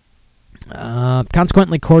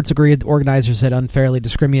 Consequently, courts agreed the organizers had unfairly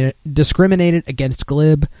discriminated against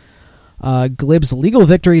GLIB. GLIB's legal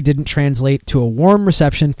victory didn't translate to a warm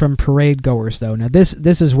reception from parade goers, though. Now,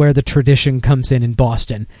 this is where the tradition comes in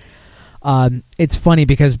Boston. It's funny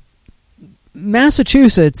because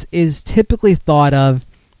Massachusetts is typically thought of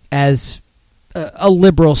as a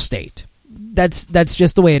liberal state. That's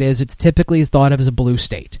just the way it is. It's typically thought of as a blue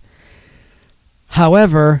state.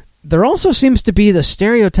 However, there also seems to be the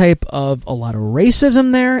stereotype of a lot of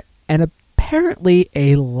racism there, and apparently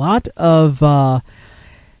a lot of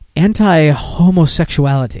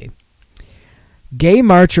anti-homosexuality. Gay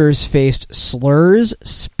marchers faced slurs,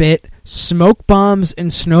 spit, smoke bombs,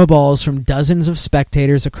 and snowballs from dozens of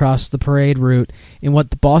spectators across the parade route in what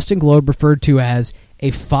the Boston Globe referred to as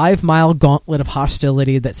a 5-mile gauntlet of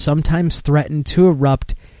hostility that sometimes threatened to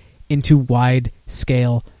erupt into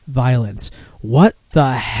wide-scale violence. What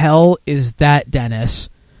the hell is that, Dennis?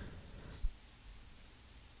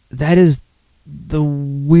 That is the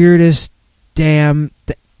weirdest damn...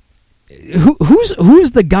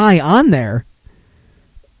 Who's the guy on there?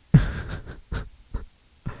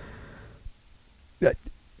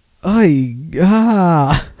 Okay.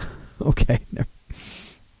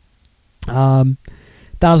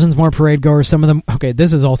 Thousands more parade goers, some of them... Okay,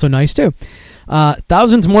 this is also nice, too.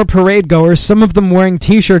 Thousands more parade goers, some of them wearing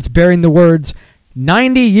T-shirts bearing the words,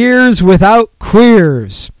 90 years without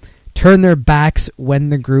queers, turned their backs when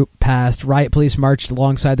the group passed. Riot police marched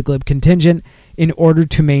alongside the Glib contingent in order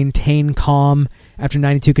to maintain calm. After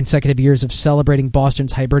 92 consecutive years of celebrating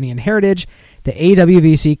Boston's Hibernian heritage, the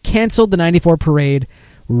AWVC canceled the 94 parade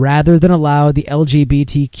rather than allow the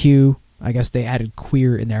LGBTQ, I guess they added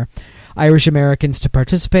queer in there, Irish Americans to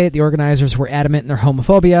participate. The organizers were adamant in their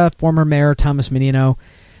homophobia. Former Mayor Thomas Menino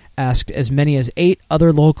asked as many as 8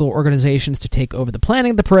 other local organizations to take over the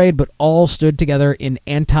planning of the parade, but all stood together in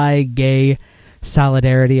anti-gay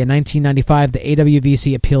solidarity. In 1995, the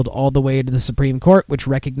AWVC appealed all the way to the Supreme Court, which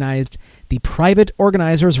recognized the private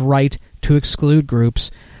organizer's right to exclude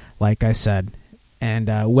groups, like I said. And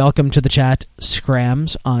welcome to the chat,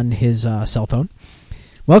 Scrams, on his cell phone.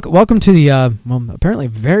 Welcome to the, apparently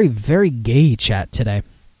very, very gay chat today.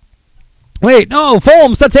 Wait, no,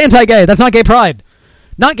 Folms, that's anti-gay. That's not gay pride.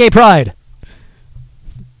 Not gay pride.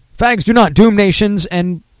 Fags do not doom nations,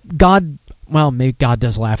 and God, well, maybe God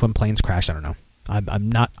does laugh when planes crash. I don't know.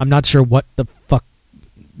 I'm not sure what the fuck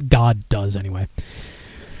God does anyway.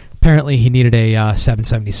 Apparently he needed a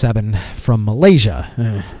 777 from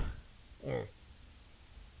Malaysia.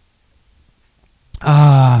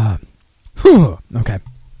 Okay.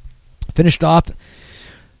 Finished off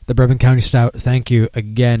the Bourbon County Stout. Thank you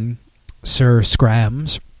again, Sir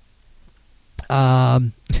Scrams.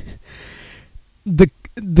 The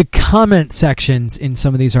comment sections in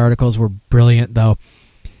some of these articles were brilliant, though.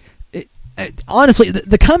 Honestly,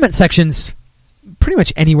 the comment sections, pretty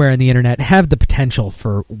much anywhere on the internet, have the potential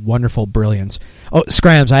for wonderful brilliance. Oh,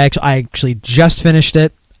 Scrams, I actually just finished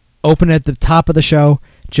it. Opened at the top of the show.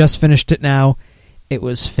 Just finished it now. It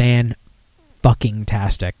was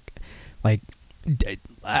fan-fucking-tastic. Like,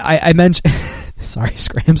 I mentioned... Sorry,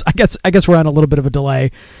 Scrams. I guess we're on a little bit of a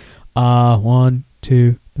delay. 1,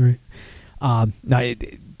 2, 3. No,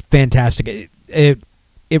 fantastic. It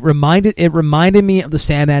reminded me of the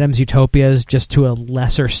Sam Adams Utopias, just to a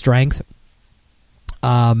lesser strength.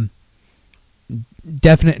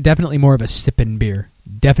 Definitely more of a sippin' beer.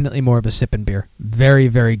 Very,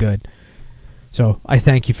 very good. So I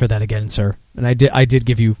thank you for that again, sir. And I did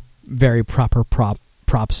give you very proper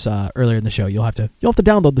props earlier in the show. You'll have to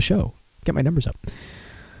download the show. Get my numbers up.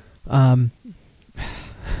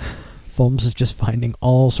 Fulms is just finding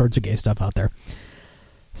all sorts of gay stuff out there.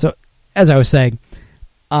 So, as I was saying,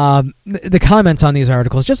 the comments on these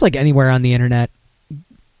articles, just like anywhere on the internet,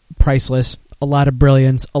 priceless. A lot of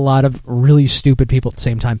brilliance, a lot of really stupid people at the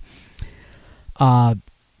same time.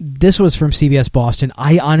 This was from CBS Boston.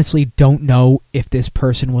 I honestly don't know if this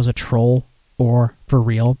person was a troll or for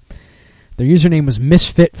real. Their username was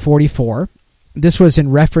Misfit44. This was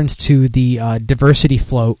in reference to the diversity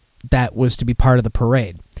float that was to be part of the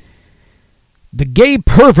parade. The gay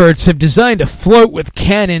perverts have designed a float with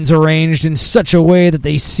cannons arranged in such a way that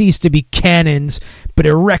they cease to be cannons, but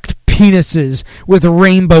erect penises with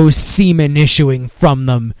rainbow semen issuing from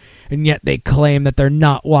them. And yet they claim that they're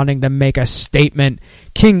not wanting to make a statement.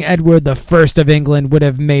 King Edward I of England would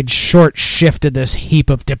have made short shift of this heap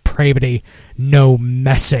of depravity. No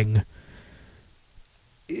messing.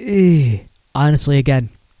 Honestly, again,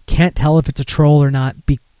 can't tell if it's a troll or not,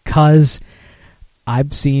 because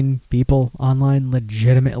I've seen people online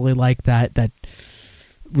legitimately like that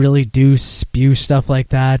really do spew stuff like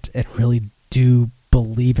that and really do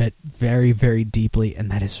believe it very, very deeply,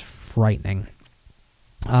 and that is frightening.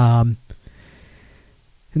 And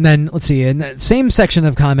then, let's see, in that same section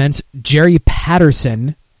of comments, Jerry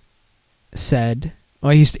Patterson said,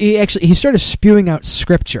 well, he started spewing out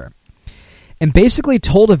scripture and basically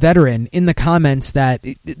told a veteran in the comments that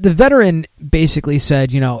the veteran basically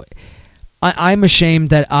said, I'm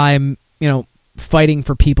ashamed that I'm, fighting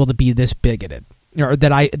for people to be this bigoted, or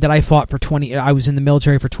that I fought for I was in the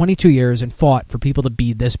military for 22 years and fought for people to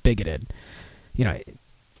be this bigoted. The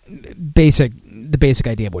basic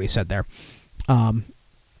idea of what he said there.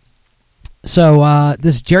 So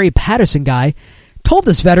this Jerry Patterson guy told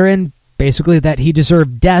this veteran basically that he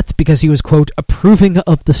deserved death because he was, quote, approving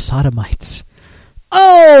of the sodomites.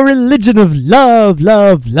 Oh, religion of love,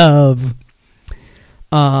 love, love.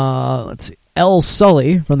 Let's see. L.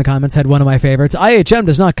 Sully from the comments had one of my favorites. IHM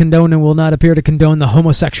does not condone and will not appear to condone the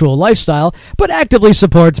homosexual lifestyle, but actively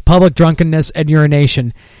supports public drunkenness and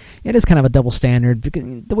urination. It is kind of a double standard,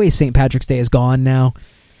 because the way St. Patrick's Day is gone now.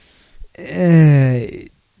 The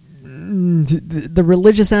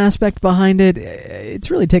religious aspect behind it,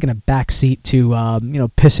 it's really taken a back seat to,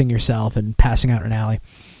 pissing yourself and passing out in an alley.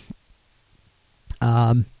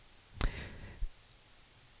 And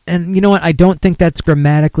you know what? I don't think that's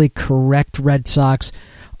grammatically correct, Red Sox.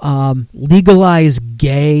 Legalize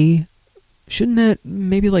gay. Shouldn't that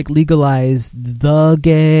maybe like legalize the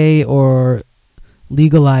gay or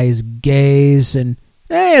legalize gays? And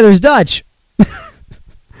hey, there's Dutch.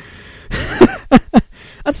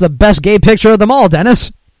 That's the best gay picture of them all,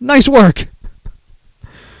 Dennis. Nice work.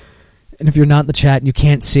 And if you're not in the chat and you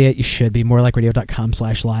can't see it, you should be.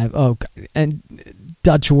 morelikeradio.com/live. Oh, and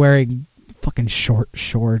Dutch wearing fucking short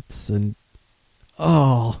shorts and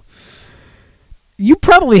you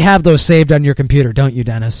probably have those saved on your computer, don't you,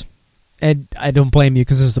 Dennis? And I don't blame you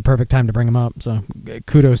because this is the perfect time to bring them up. So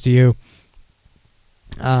kudos to you.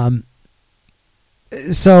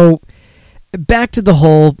 So back to the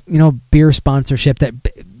whole, beer sponsorship that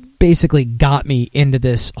basically got me into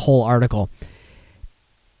this whole article.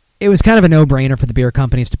 It was kind of a no-brainer for the beer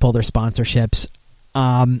companies to pull their sponsorships.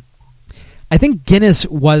 I think Guinness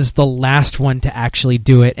was the last one to actually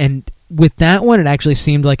do it, and with that one, it actually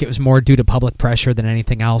seemed like it was more due to public pressure than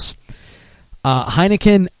anything else.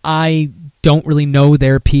 Heineken, I don't really know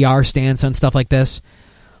their PR stance on stuff like this.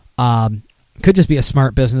 Could just be a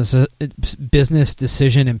smart business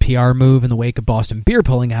decision and PR move in the wake of Boston Beer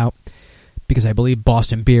pulling out, because I believe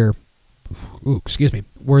Boston Beer,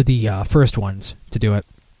 were the first ones to do it.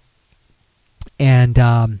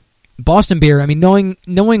 And Boston Beer, I mean,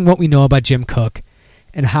 knowing what we know about Jim Koch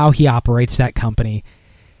and how he operates that company,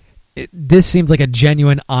 this seemed like a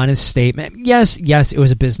genuine, honest statement. Yes, it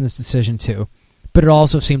was a business decision too, but it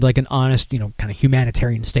also seemed like an honest, kind of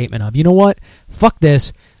humanitarian statement of, you know what, fuck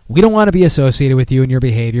this. We don't want to be associated with you and your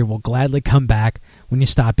behavior. We'll gladly come back when you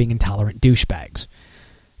stop being intolerant douchebags.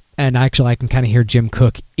 And actually, I can kind of hear Jim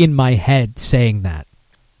Koch in my head saying that.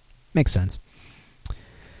 Makes sense.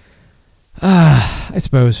 I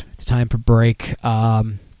suppose it's time for break. I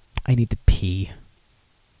need to pee.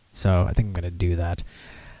 So I think I'm going to do that.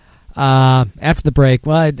 After the break,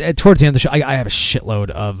 towards the end of the show, I have a shitload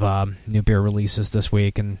of new beer releases this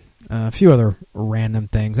week and a few other random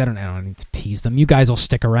things. I don't need to tease them. You guys will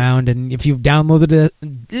stick around, and if you've downloaded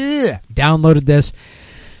this,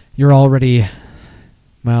 you're already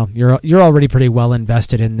pretty well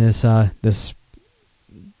invested in this this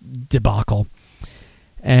debacle.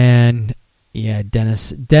 And yeah,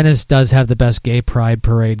 Dennis does have the best gay pride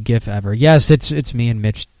parade gif ever. Yes, it's me and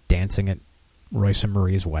Mitch dancing at Royce and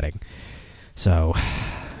Marie's wedding. So,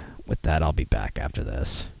 with that, I'll be back after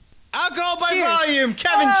this. Alcohol by Volume,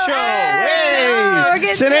 Kevin Show. Hey,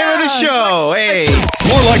 it's the name of the show. Hey,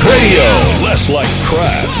 more like radio, less like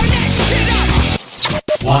crap.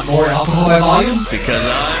 Want more Alcohol by Volume? Because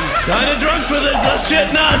I'm kind of drunk for this. Let's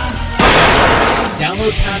shit nuts.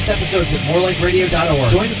 Download past episodes at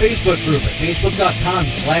morelikeradio.org. Join the Facebook group at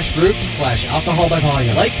facebook.com/group/alcohol by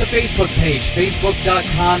volume. Like the Facebook page,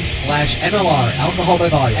 facebook.com/MLR alcohol by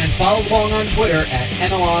volume. And follow along on Twitter at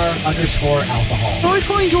MLR_alcohol. I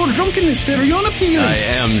find your drunkenness very unappealing. I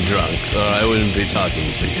am drunk, or I wouldn't be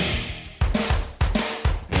talking to you.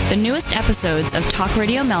 The newest episodes of Talk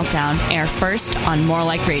Radio Meltdown air first on More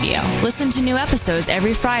Like Radio. Listen to new episodes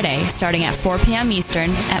every Friday, starting at 4 p.m.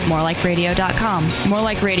 Eastern at morelikeradio.com. More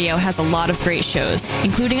Like Radio has a lot of great shows,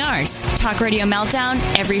 including ours. Talk Radio Meltdown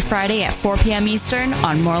every Friday at 4 p.m. Eastern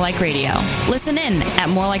on More Like Radio. Listen in at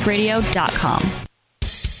morelikeradio.com.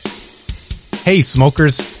 Hey,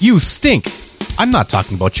 smokers, you stink. I'm not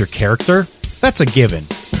talking about your character. That's a given.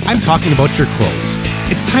 I'm talking about your clothes.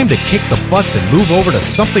 It's time to kick the butts and move over to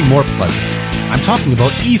something more pleasant. I'm talking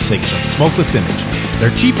about e-cigs from Smokeless Image.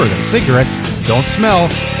 They're cheaper than cigarettes, don't smell,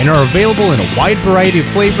 and are available in a wide variety of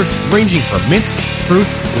flavors ranging from mints,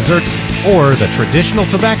 fruits, desserts, or the traditional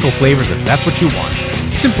tobacco flavors if that's what you want.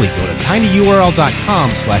 Simply go to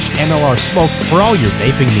tinyurl.com/MLRsmoke for all your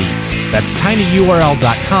vaping needs. That's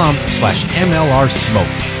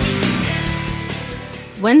tinyurl.com/MLRsmoke.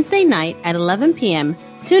 Wednesday night at 11 p.m.,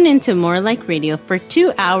 tune into More Like Radio for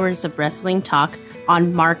 2 hours of wrestling talk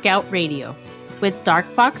on Markout Radio with Dark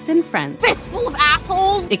Fox and friends. Fistful of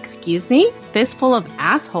assholes? Excuse me? Fistful of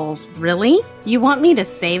assholes? Really? You want me to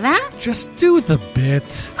say that? Just do the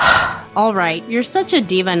bit. All right, you're such a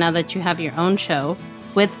diva now that you have your own show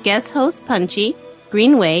with guest host Punchy,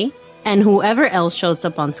 Greenway, and whoever else shows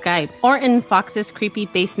up on Skype or in Fox's creepy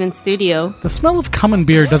basement studio. The smell of cum and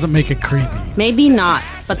beer doesn't make it creepy. Maybe not,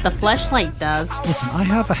 but the fleshlight does. Listen, I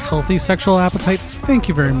have a healthy sexual appetite. Thank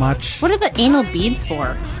you very much. What are the anal beads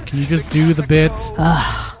for? Can you just do the bit?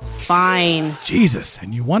 Ugh, fine. Jesus,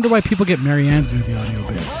 and you wonder why people get Marianne to do the audio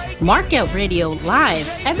bits. Markout Radio live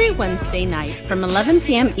every Wednesday night from 11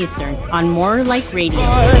 p.m. Eastern on More Like Radio.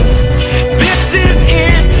 This is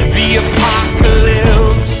it, the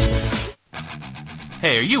apocalypse.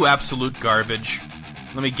 Hey, are you absolute garbage?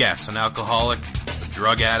 Let me guess, an alcoholic? A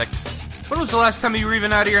drug addict? When was the last time you were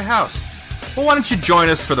even out of your house? Well, why don't you join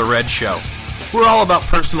us for The Red Show? We're all about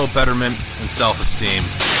personal betterment and self-esteem.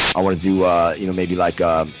 I want to do, maybe like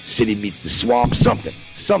City Meets the Swamp, something.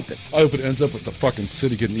 I hope it ends up with the fucking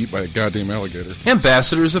city getting eaten by a goddamn alligator.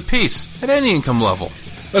 Ambassadors of peace, at any income level.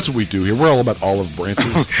 That's what we do here. We're all about olive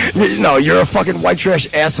branches. No, you're a fucking white trash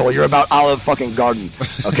asshole. You're about Olive fucking Garden,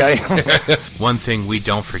 okay? One thing we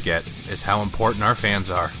don't forget is how important our fans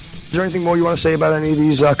are. Is there anything more you want to say about any of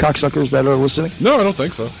these cocksuckers that are listening? No, I don't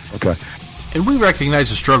think so. Okay. And we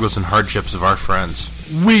recognize the struggles and hardships of our friends.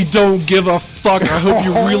 We don't give a fuck. I hope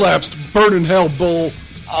you relapsed. Burn in hell, bull.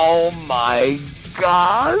 Oh, my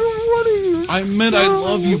God. What are you I meant I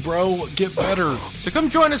love you, bro. Get better. So come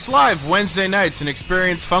join us live Wednesday nights and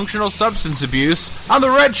experience functional substance abuse on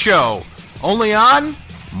The Red Show. Only on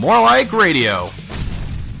More Like Radio.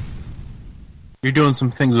 You're doing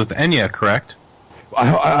some things with Enya, correct?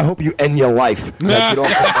 I hope you end your life. Now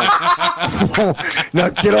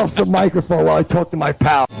get off the microphone while I talk to my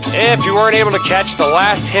pal. If you weren't able to catch the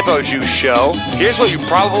last Hippo Juice show, here's what you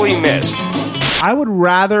probably missed. I would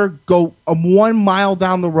rather go 1 mile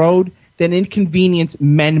down the road than inconvenience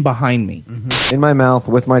men behind me. In my mouth,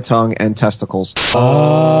 with my tongue, and testicles.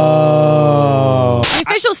 Oh. The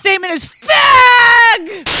official statement is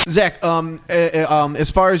fag! Zach, as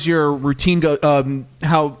far as your routine goes,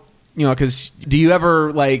 how... because do you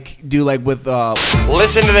ever, with...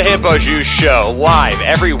 Listen to the Hippo Juice Show live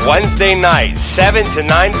every Wednesday night, 7 to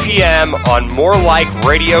 9 p.m. on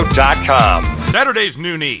morelikeradio.com. Saturdays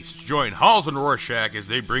noon East. Join Halls and Rorschach as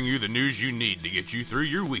they bring you the news you need to get you through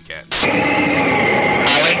your weekend. Ollie,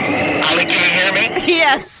 can you hear me?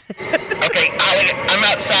 Yes. Okay, Ollie, I'm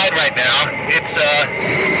outside right now. It's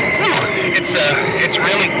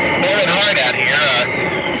really blowing hard out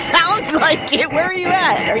here. Sounds like it. Where are you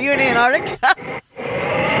at? Are you in Antarctica? Wait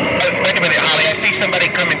a minute, Holly. I see somebody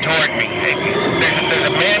coming toward me. There's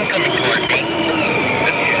a man coming toward me.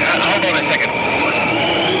 Hold on a second.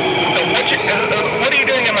 What are you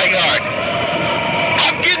doing in my yard?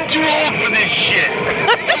 I'm getting too old for this shit. Oh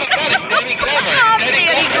my God, it's Danny Glover. Danny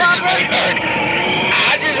Glover's in my yard.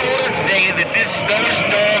 I just want to say that this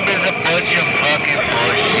snowstorm is a bunch of fucking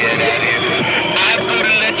bullshit out here. I'm going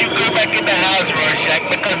to let you go back in the house, Rorschach,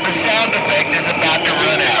 because the sound effect is about to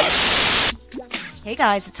run out. Hey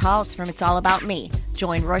guys, it's Hollis from It's All About Me.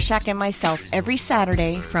 Join Rorschach and myself every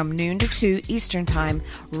Saturday from noon to 2 Eastern Time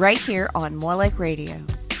right here on More Like Radio.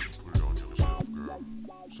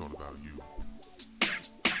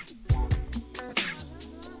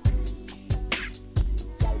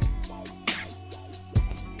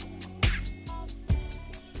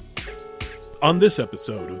 On this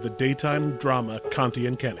episode of the daytime drama Conti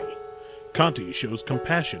and Kenny, Conti shows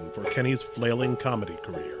compassion for Kenny's flailing comedy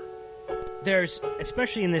career. There's,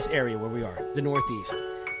 especially in this area where we are, the Northeast,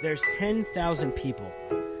 there's 10,000 people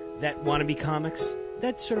that want to be comics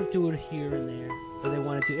that sort of do it here and there, or they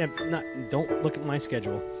want to do. Don't look at my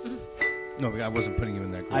schedule. No, I wasn't putting you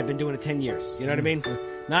in that group. I've been doing it 10 years. You know what I mean?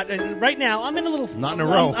 Not right now. I'm in a little. Not in a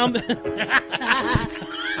row.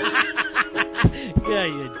 Yeah,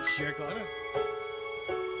 you jerk off.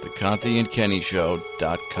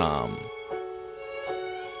 TheContiandKennyShow.com.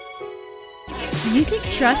 You think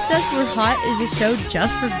Trust Us We're Hot is a show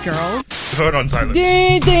just for girls? Vote on silence.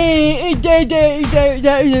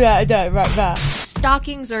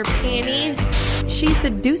 Stockings or panties? She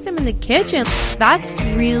seduced him in the kitchen. That's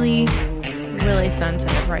really, really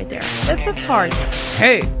sensitive right there. That's hard.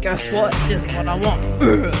 Hey, guess what? This is what I want.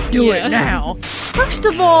 Do it now. First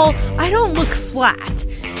of all, I don't look flat.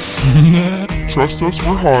 Trust Us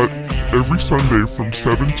We're Hot, every Sunday from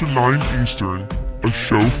 7 to 9 Eastern, a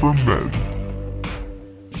show for men.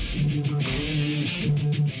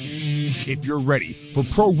 If you're ready for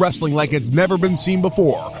pro wrestling like it's never been seen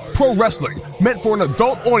before, pro wrestling meant for an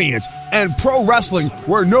adult audience, and pro wrestling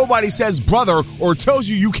where nobody says brother or tells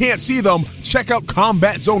you can't see them, check out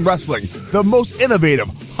Combat Zone Wrestling, the most innovative,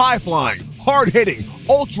 high-flying, hard-hitting,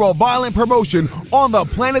 ultra-violent promotion on the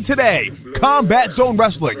planet today. Combat Zone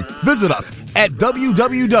Wrestling. Visit us at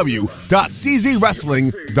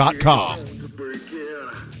www.czwrestling.com.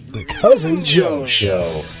 The Cousin Joe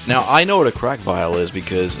Show. Now, I know what a crack vial is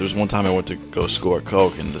because there was one time I went to go score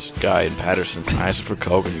Coke, and this guy in Patterson, I asked for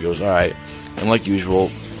Coke, and he goes, all right. And like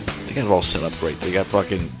usual, they got it all set up great. They got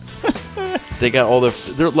fucking...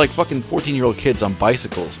 they're like fucking 14-year-old kids on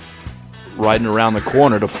bicycles riding around the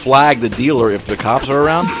corner to flag the dealer if the cops are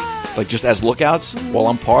around, like just as lookouts while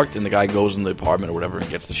I'm parked, and the guy goes in the apartment or whatever and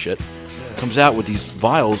gets the shit. Comes out with these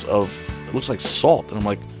vials of, it looks like salt, and I'm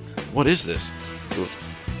like, what is this? He goes,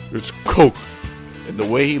 it's Coke. And the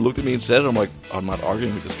way he looked at me and said it, I'm like, I'm not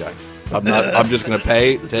arguing with this guy. I'm just going to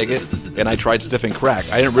pay, take it. And I tried sniffing crack.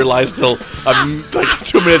 I didn't realize till like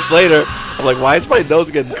 2 minutes later, I'm like, why is my nose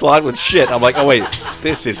getting clogged with shit? I'm like, oh, wait,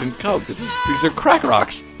 this isn't Coke. These are crack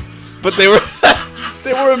rocks. But they look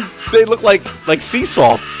like sea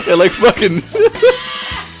salt. They're like fucking.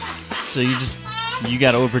 So you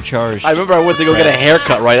got overcharged. I remember I went to go get a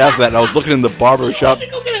haircut right after that, and I was looking in the barber shop. You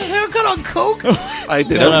go get a haircut on Coke? I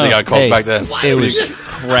did everything on Coke back then. It was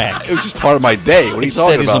crack. It was just part of my day. What are you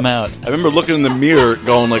talking about? Them out. I remember looking in the mirror,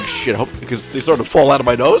 going like, "Shit," because they started to fall out of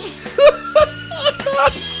my nose.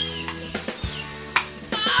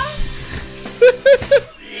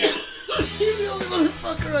 You're the only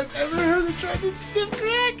motherfucker I've ever heard that tried to sniff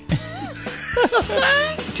crack.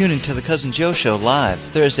 Tune into the Cousin Joe Show live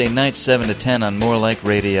Thursday night 7 to 10 on More Like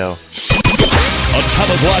Radio. A top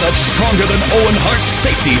of lineup stronger than Owen Hart's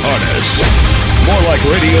safety harness.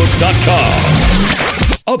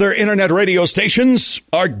 MoreLikeRadio.com. Other internet radio stations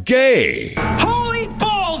are gay. Holy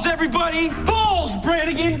balls, everybody! Balls,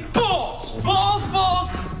 Brannigan! Balls! Balls,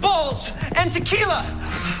 balls, balls! And tequila!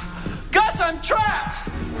 Gus, I'm trapped!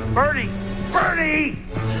 Bernie!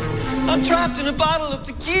 I'm trapped in a bottle of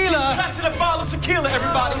tequila! He's trapped in a bottle of tequila,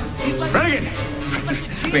 everybody! He's like Brannigan!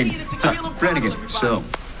 Brannigan, so,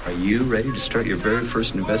 are you ready to start your very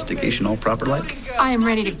first investigation all proper-like? I am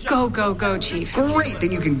ready to go, Chief. Great!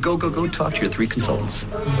 Then you can go talk to your 3 consultants.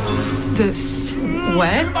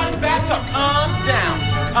 What? Everybody back up! Calm down!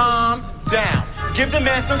 Give the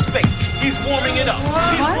man some space. He's warming it up.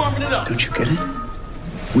 Warming it up. Don't you get it?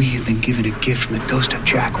 We have been given a gift from the ghost of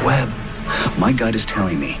Jack Webb. My guide is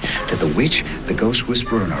telling me that the witch, the ghost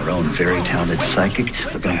whisperer, and our own very talented psychic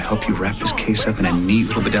are going to help you wrap this case up in a neat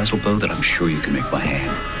little bedazzled bow that I'm sure you can make by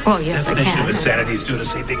hand. Well, yes, I Definition can. of insanity is doing the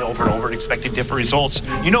same thing over and over and expecting different results.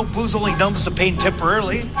 You know, booze only numbs the pain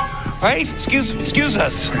temporarily, right? Excuse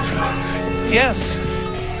us. Yes.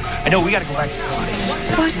 I know, we got to go back to the bodies.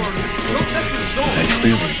 What?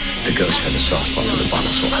 Clearly, the ghost has a soft spot for the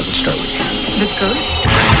bottle, so I would start with you. The ghost?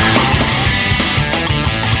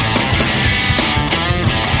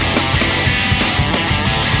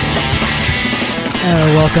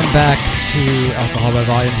 Welcome back to Alcohol by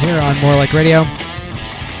Volume here on More Like Radio.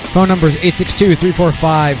 Phone number is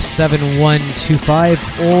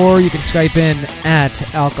 862-345-7125, or you can Skype in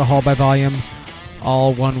at Alcohol by Volume,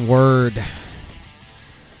 all one word.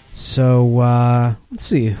 So, let's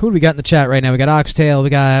see. Who do we got in the chat right now? We got Oxtail, we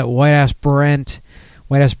got White Ass Brent.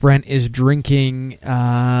 White Ass Brent is drinking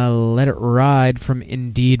Let It Ride from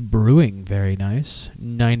Indeed Brewing. Very nice.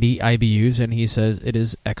 90 IBUs, and he says it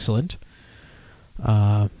is excellent.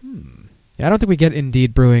 Yeah, I don't think we get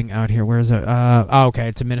Indeed Brewing out here. Where is it? Okay,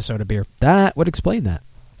 it's a Minnesota beer. That would explain that.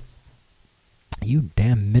 You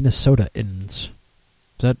damn Minnesotans. Is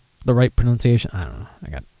that the right pronunciation? I don't know.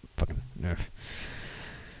 I got fucking nerve.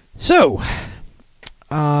 So,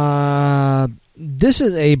 this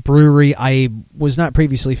is a brewery I was not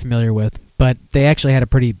previously familiar with, but they actually had a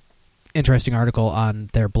pretty interesting article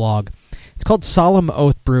on their blog. It's called Solemn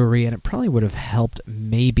Oath Brewery, and it probably would have helped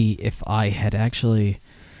maybe if I had actually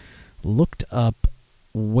looked up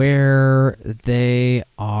where they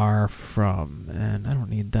are from. And I don't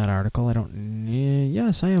need that article.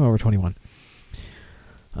 Yes, I am over 21.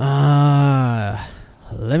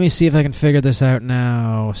 Let me see if I can figure this out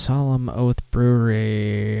now. Solemn Oath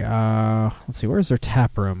Brewery. Let's see, where's their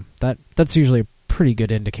tap room? That's usually a pretty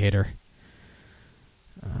good indicator.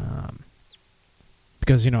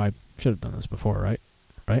 Because, I should have done this before, right?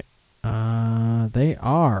 Right? They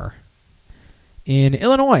are in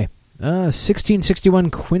Illinois. 1661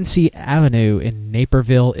 Quincy Avenue in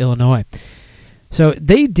Naperville, Illinois. So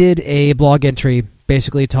they did a blog entry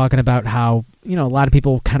basically talking about how, a lot of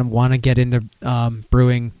people kind of want to get into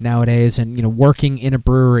brewing nowadays and, working in a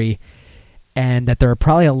brewery, and that there are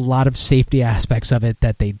probably a lot of safety aspects of it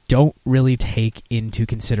that they don't really take into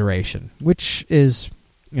consideration, which is,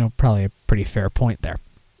 probably a pretty fair point there.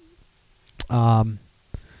 And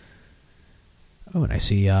I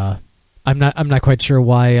see, I'm not quite sure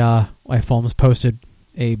why Fulms posted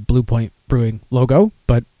a Blue Point Brewing logo,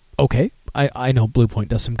 but okay. I know Blue Point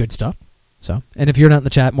does some good stuff. So, and if you're not in the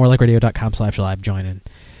chat, morelikeradio.com/live, join in,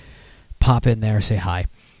 pop in there, say hi.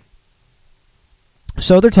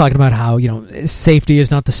 So they're talking about how, safety is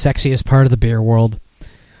not the sexiest part of the beer world,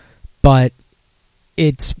 but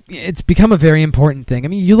it's become a very important thing. I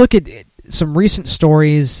mean, you look at some recent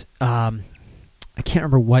stories. I can't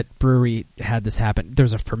remember what brewery had this happen. There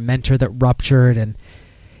was a fermenter that ruptured, and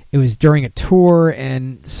it was during a tour,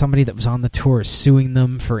 and somebody that was on the tour is suing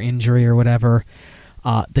them for injury or whatever.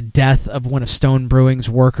 The death of one of Stone Brewing's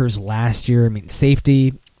workers last year. I mean,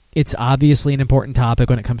 safety It's obviously an important topic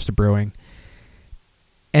when it comes to brewing.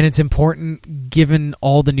 And it's important given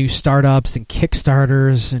all the new startups and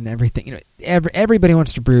Kickstarters and everything. You know, everybody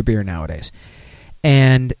wants to brew beer nowadays.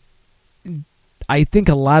 And I think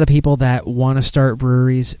a lot of people that want to start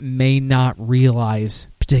breweries may not realize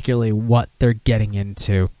particularly what they're getting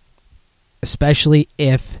into, especially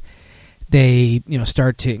if they, you know,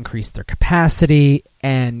 start to increase their capacity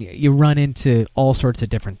and you run into all sorts of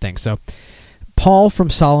different things. So Paul from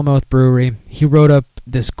Solomoth Brewery, he wrote up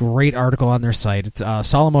this great article on their site. It's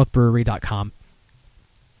solomothbrewery.com,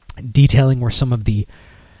 detailing where some of the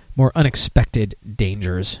more unexpected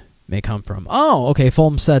dangers may come from. Oh, okay,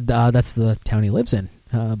 Fulham said that's the town he lives in,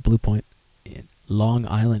 Blue Point, Long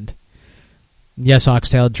Island. Yes,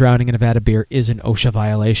 Oxtail, drowning in Nevada beer is an OSHA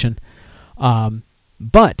violation.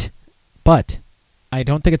 But I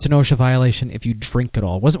don't think it's an OSHA violation if you drink it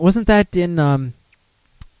all. Wasn't that in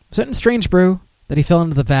Strange Brew that he fell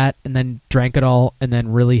into the vat and then drank it all and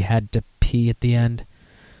then really had to pee at the end? I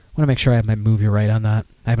want to make sure I have my movie right on that.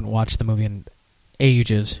 I haven't watched the movie in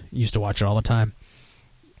ages. Used to watch it all the time.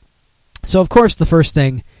 So, of course, the first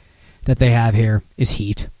thing that they have here is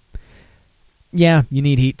heat. Yeah, you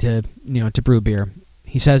need heat to brew beer.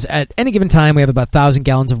 He says, at any given time, we have about 1,000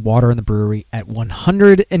 gallons of water in the brewery at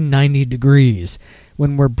 190 degrees.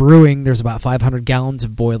 When we're brewing, there's about 500 gallons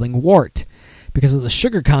of boiling wort. Because of the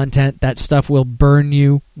sugar content, that stuff will burn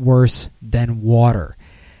you worse than water.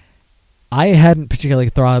 I hadn't particularly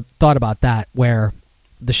thought about that, where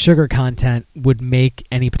the sugar content would make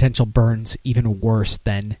any potential burns even worse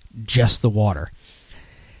than just the water.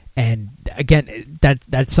 And again,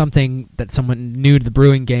 that's something that someone new to the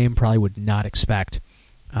brewing game probably would not expect.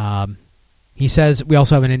 He says, we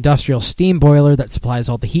also have an industrial steam boiler that supplies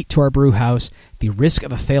all the heat to our brew house. The risk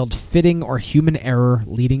of a failed fitting or human error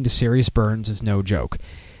leading to serious burns is no joke.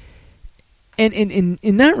 And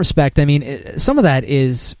in that respect, I mean, some of that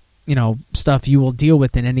is, you know, stuff you will deal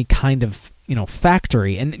with in any kind of, you know,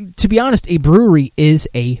 factory. And to be honest, a brewery is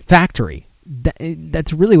a factory.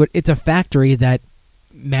 That's really what it's a factory that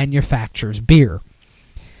manufactures beer.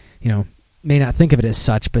 You know, may not think of it as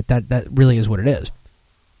such, but that really is what it is.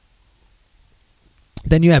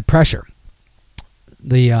 Then you have pressure.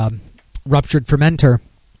 The ruptured fermenter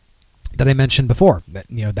that I mentioned before,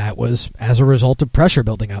 that was as a result of pressure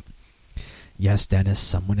building up. Yes, Dennis,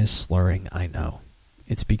 someone is slurring, I know.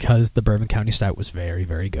 It's because the Bourbon County Stout was very,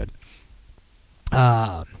 very good.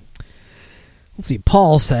 Let's see,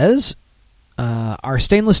 Paul says, our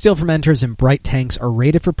stainless steel fermenters and bright tanks are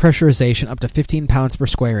rated for pressurization up to 15 pounds per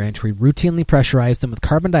square inch. We routinely pressurize them with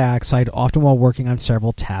carbon dioxide, often while working on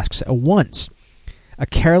several tasks at once. A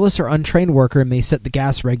careless or untrained worker may set the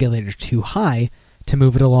gas regulator too high to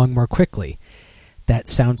move it along more quickly. That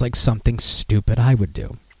sounds like something stupid I would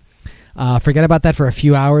do. Forget about that for a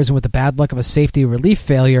few hours, and with the bad luck of a safety relief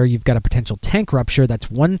failure, you've got a potential tank rupture. That's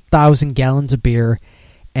 1,000 gallons of beer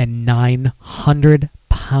and 900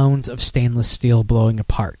 pounds of stainless steel blowing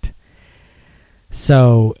apart.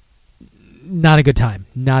 So, not a good time.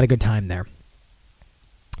 Not a good time there.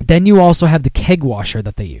 Then you also have the keg washer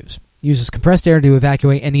that they use. Uses compressed air to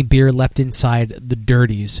evacuate any beer left inside the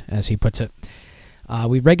dirties, as he puts it.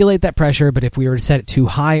 We regulate that pressure, but if we were to set it too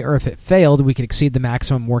high or if it failed, we could exceed the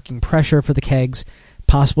maximum working pressure for the kegs,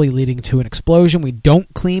 possibly leading to an explosion. We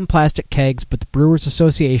don't clean plastic kegs, but the Brewers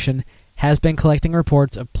Association has been collecting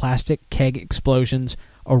reports of plastic keg explosions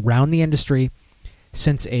around the industry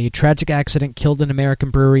since a tragic accident killed an American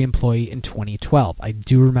brewery employee in 2012. I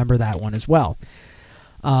do remember that one as well.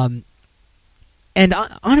 And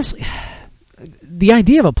honestly, the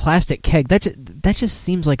idea of a plastic keg, that just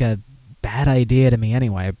seems like a bad idea to me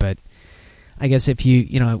anyway, but I guess if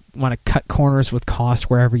you want to cut corners with cost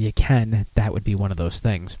wherever you can, that would be one of those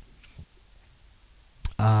things.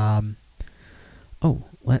 Let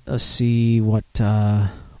us see what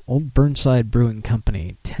Old Burnside Brewing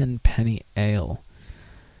Company, 10 Penny Ale.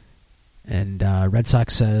 And Red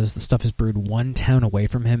Sox says the stuff is brewed one town away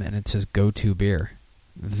from him, and it's his go-to beer.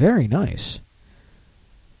 Very nice.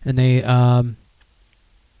 And they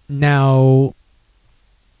now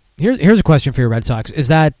here's a question for your Red Sox: is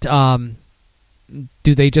that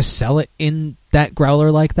do they just sell it in that growler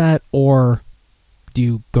like that, or do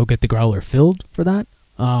you go get the growler filled for that?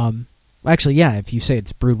 Actually, yeah. If you say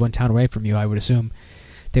it's brewed one town away from you, I would assume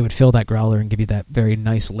they would fill that growler and give you that very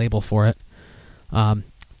nice label for it. Damn,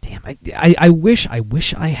 I wish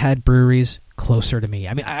I had breweries closer to me.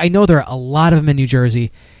 I mean, I know there are a lot of them in New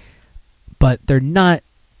Jersey, but they're not.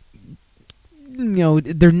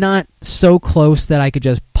 They're not so close that I could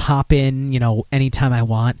just pop in, anytime I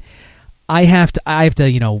want. I have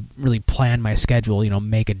to, really plan my schedule,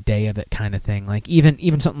 make a day of it kind of thing. Like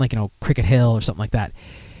even something like, Cricket Hill or something like that.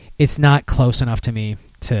 It's not close enough to me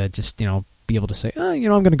to just, be able to say, I'm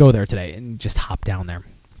going to go there today and just hop down there.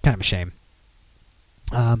 It's kind of a shame.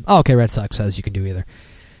 Okay, Red Sox says you can do either.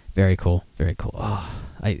 Very cool, very cool. Oh,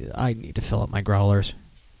 I need to fill up my growlers.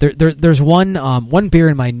 There's one beer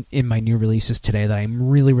in my new releases today that I'm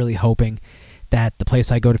really, really hoping that the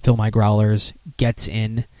place I go to fill my growlers gets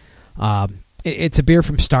in. It's a beer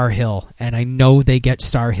from Star Hill, and I know they get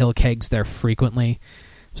Star Hill kegs there frequently,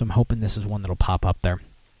 so I'm hoping this is one that'll pop up there.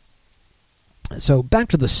 So back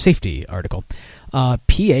to the safety article.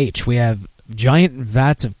 pH, we have giant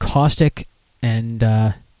vats of caustic and...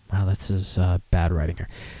 wow, this is bad writing here.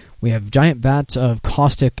 We have giant vats of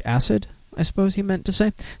caustic acid, I suppose he meant to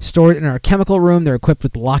say, stored in our chemical room. They're equipped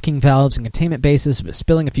with locking valves and containment bases, but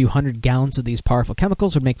spilling a few hundred gallons of these powerful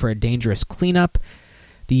chemicals would make for a dangerous cleanup.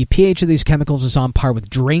 The pH of these chemicals is on par with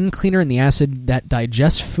drain cleaner and the acid that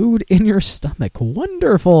digests food in your stomach.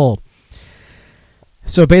 Wonderful!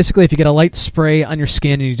 So basically, if you get a light spray on your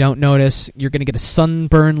skin and you don't notice, you're going to get a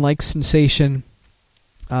sunburn-like sensation,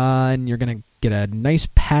 and you're going to get a nice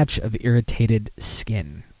patch of irritated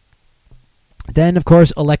skin. Then, of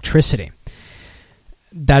course, electricity.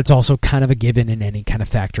 That's also kind of a given in any kind of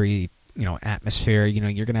factory, atmosphere.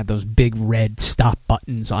 You're going to have those big red stop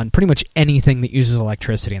buttons on pretty much anything that uses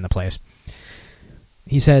electricity in the place.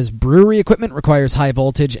 He says, brewery equipment requires high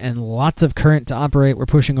voltage and lots of current to operate. We're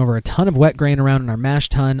pushing over a ton of wet grain around in our mash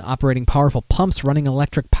tun, operating powerful pumps, running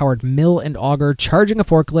electric-powered mill and auger, charging a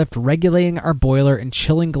forklift, regulating our boiler, and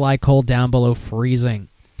chilling glycol down below freezing.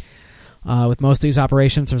 With most of these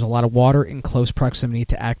operations, there's a lot of water in close proximity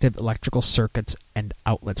to active electrical circuits and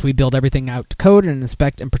outlets. We build everything out to code and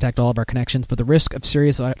inspect and protect all of our connections, but the risk of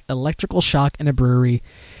serious electrical shock in a brewery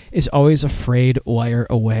is always a frayed wire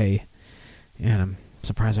away. And I'm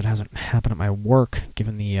surprised it hasn't happened at my work,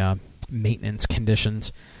 given the maintenance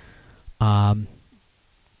conditions. Let's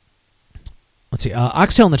see.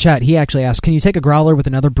 Oxtail in the chat, he actually asked, can you take a growler with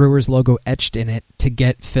another brewer's logo etched in it to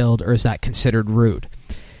get filled, or is that considered rude?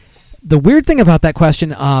 The weird thing about that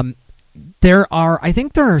question, I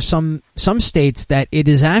think there are some states that it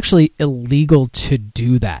is actually illegal to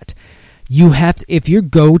do that. You have to, if you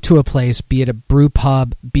go to a place, be it a brew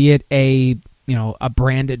pub, be it a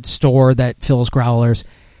branded store that fills growlers,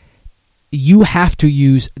 you have to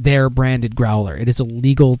use their branded growler. It is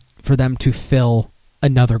illegal for them to fill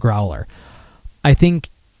another growler. I think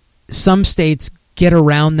some states get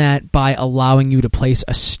around that by allowing you to place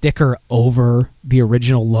a sticker over the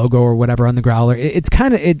original logo or whatever on the growler.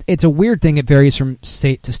 It's a weird thing. It varies from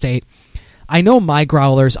state to state. I know my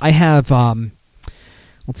growlers, I have, I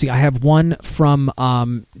have one from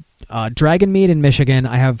Dragon Mead in Michigan.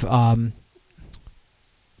 I have, I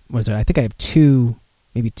think I have two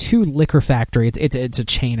Liquor Factory. It's a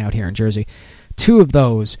chain out here in Jersey. Two of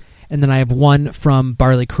those, and then I have one from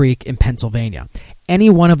Barley Creek in Pennsylvania. Any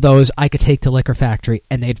one of those I could take to Liquor Factory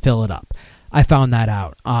and they'd fill it up. I found that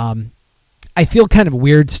out. I feel kind of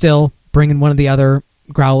weird still bringing one of the other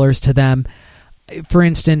growlers to them. For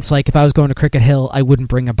instance, like if I was going to Cricket Hill, I wouldn't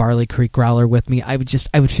bring a Barley Creek growler with me. I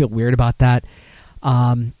would feel weird about that.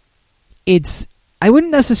 I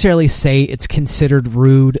wouldn't necessarily say it's considered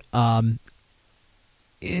rude.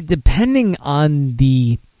 Depending on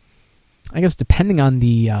the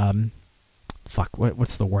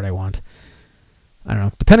what's the word I want? I don't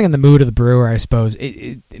know. Depending on the mood of the brewer, I suppose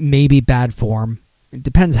it may be bad form. It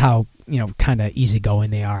depends how kind of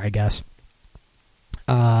easygoing they are, I guess.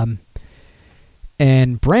 And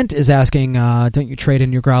Brent is asking, don't you trade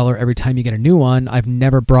in your growler every time you get a new one? I've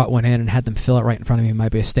never brought one in and had them fill it right in front of me. It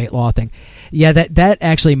might be a state law thing. Yeah, that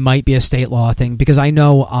actually might be a state law thing, because I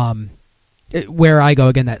know where I go,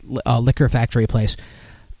 again, that Liquor Factory place,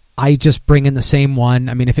 I just bring in the same one.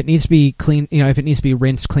 I mean, if it needs to be clean, if it needs to be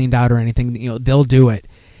rinsed, cleaned out or anything, they'll do it.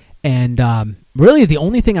 And really the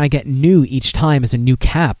only thing I get new each time is a new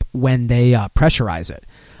cap when they pressurize it.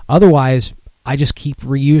 Otherwise, I just keep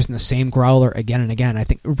reusing the same growler again and again. I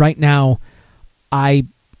think right now I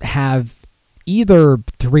have either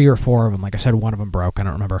 3 or 4 of them. Like I said, one of them broke. I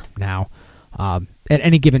don't remember now. At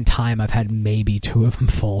any given time, I've had maybe 2 of them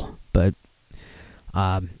full. But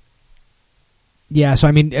yeah, so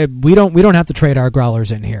I mean, we don't have to trade our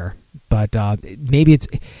growlers in here. But maybe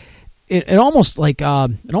it almost like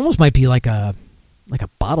it almost might be like a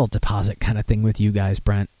bottle deposit kind of thing with you guys,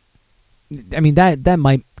 Brent. I mean, that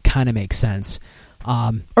might kind of make sense.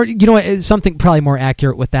 Or something probably more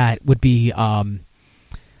accurate with that would be filling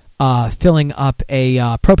up a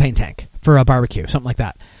propane tank for a barbecue, something like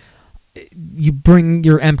that. You bring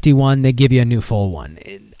your empty one, they give you a new full one.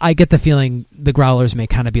 I get the feeling the growlers may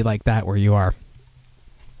kind of be like that where you are.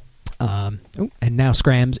 And now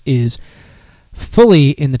Scrams is fully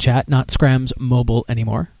in the chat, not Scrams Mobile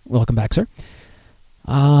anymore. Welcome back, sir.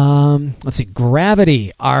 Let's see.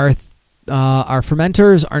 Gravity. Our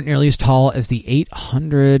fermenters aren't nearly as tall as the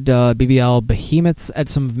 800 BBL behemoths at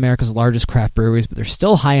some of America's largest craft breweries, but they're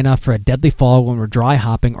still high enough for a deadly fall when we're dry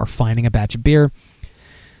hopping or finding a batch of beer.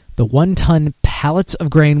 The 1-ton pallets of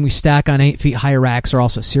grain we stack on 8 feet high racks are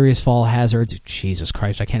also serious fall hazards. Jesus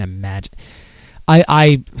Christ, I can't imagine.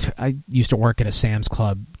 I used to work at a Sam's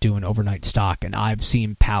Club doing overnight stock, and I've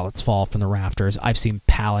seen pallets fall from the rafters. I've seen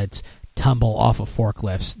pallets tumble off of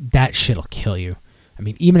forklifts. That shit'll kill you. I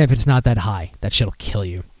mean, even if it's not that high, that shit'll kill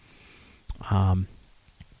you.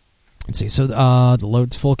 Let's see. So the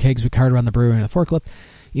loads full kegs we cart around the brewery in a forklift.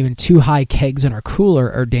 Even 2 high kegs in our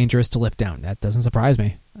cooler are dangerous to lift down. That doesn't surprise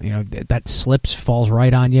me. You know, that slips, falls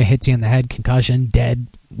right on you, hits you in the head, concussion, dead,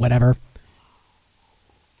 whatever.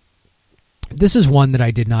 This is one that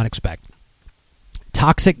I did not expect.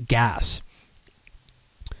 Toxic gas.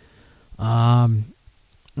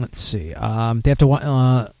 Let's see. They have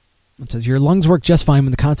to. It says your lungs work just fine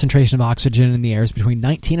when the concentration of oxygen in the air is between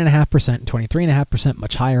 19.5% and 23.5%,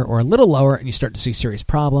 much higher or a little lower, and you start to see serious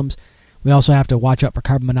problems. We also have to watch out for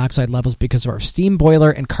carbon monoxide levels because of our steam boiler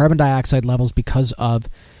and carbon dioxide levels because of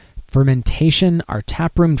fermentation, our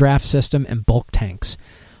taproom draft system, and bulk tanks.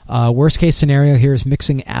 Worst case scenario here is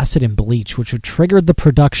mixing acid and bleach, which would trigger the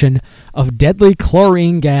production of deadly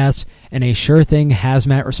chlorine gas and a sure thing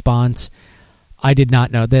hazmat response. I did not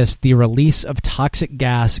know this. The release of toxic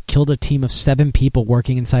gas killed a team of 7 people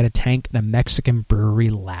working inside a tank in a Mexican brewery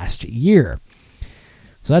last year.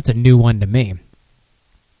 So that's a new one to me.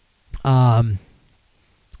 Let's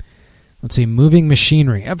see, moving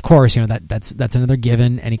machinery. Of course, you know that's another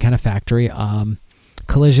given. Any kind of factory.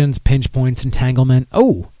 Collisions, pinch points, entanglement.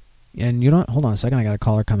 Oh, and you know what? Hold on a second. I got a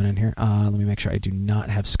caller coming in here. Let me make sure I do not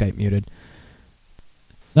have Skype muted.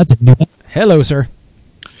 That's a new one. Hello, sir.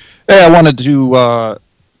 Hey, I wanted to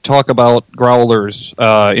talk about growlers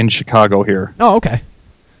in Chicago here. Oh, okay.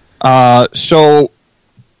 So,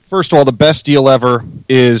 first of all, the best deal ever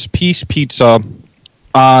is Peace Pizza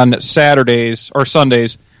on Saturdays or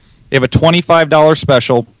Sundays. They have a $25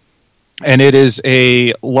 special, and it is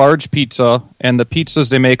a large pizza, and the pizzas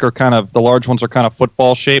they make are the large ones are kind of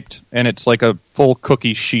football-shaped, and it's like a full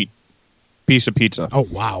cookie sheet piece of pizza. Oh,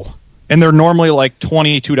 wow. And they're normally like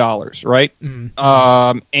 $22, right?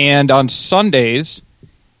 Mm. And on Sundays,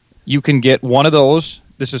 you can get one of those.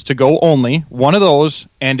 This is to go only. One of those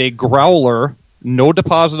and a growler, no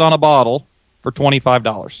deposit on a bottle, for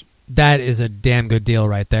 $25. That is a damn good deal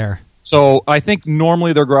right there. So I think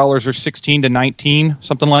normally their growlers are $16 to $19,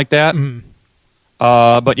 something like that. Mm.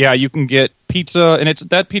 But yeah, you can get pizza, and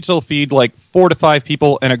that pizza will feed like 4 to 5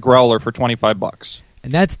 people, and a growler for $25.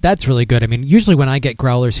 And that's really good. I mean, usually when I get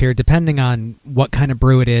growlers here, depending on what kind of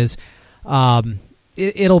brew it is,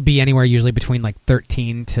 it'll be anywhere usually between like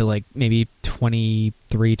 13 to like maybe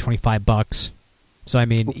 23, $25. So I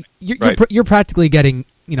mean, you're practically getting,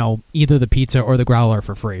 you know, either the pizza or the growler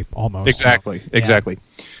for free almost. Exactly. So, yeah. Exactly.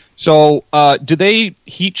 So, do they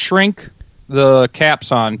heat shrink the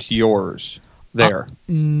caps onto yours there?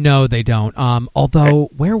 No, they don't. Although,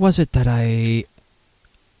 where was it that I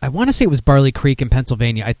want to say it was Barley Creek in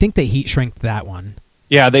Pennsylvania. I think they heat shrink that one.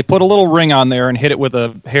 Yeah, they put a little ring on there and hit it with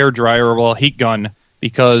a hairdryer or a heat gun,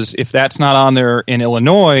 because if that's not on there in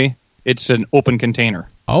Illinois, it's an open container.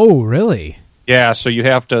 Oh, really? Yeah, so you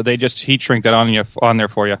have to. They just heat shrink that on there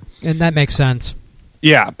for you, and that makes sense.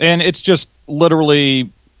 Yeah, and it's just literally.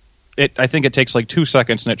 I think it takes like 2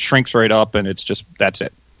 seconds, and it shrinks right up, and it's just that's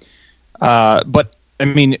it. But I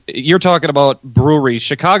mean, you're talking about breweries.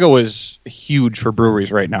 Chicago is huge for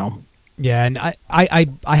breweries right now. Yeah, and I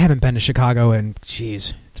haven't been to Chicago in,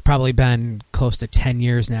 it's probably been close to 10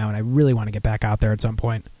 years now, and I really want to get back out there at some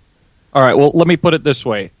point. All right, well, let me put it this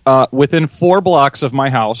way. Within 4 blocks of my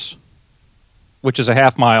house, which is a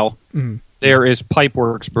half mile, there is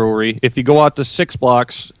Pipeworks Brewery. If you go out to 6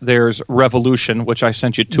 blocks, there's Revolution, which I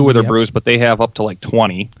sent you 2 of their brews, but they have up to like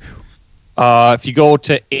 20. If you go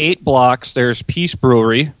to 8 blocks, there's Peace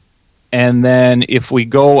Brewery. And then if we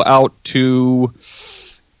go out to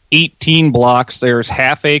 18 blocks, there's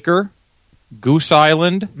Half Acre, Goose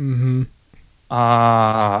Island,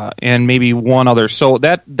 and maybe one other. So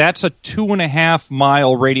that's a 2.5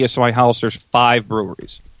 mile radius of my house. There's 5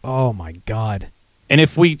 breweries. Oh, my God. And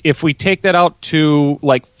if we take that out to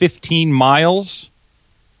like 15 miles,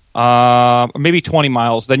 maybe 20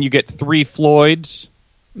 miles, then you get 3 Floyds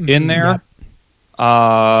in there.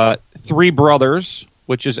 Yep. 3 Brothers,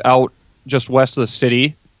 which is out just west of the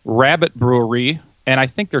city. Rabbit Brewery, and I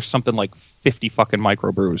think there's something like 50 fucking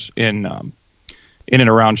microbrews in and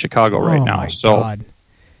around Chicago right now. My so, God.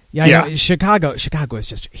 Yeah, I know, Chicago is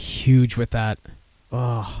just huge with that.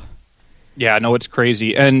 Oh. Yeah, no, it's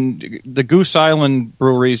crazy. And the Goose Island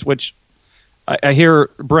breweries, which I hear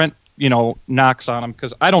Brent, knocks on them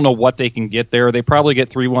because I don't know what they can get there. They probably get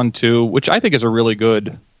 312, which I think is a really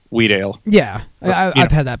good wheat ale. Yeah,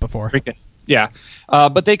 I've had that before. Yeah,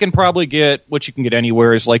 but they can probably get what you can get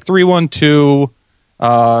anywhere is like 312,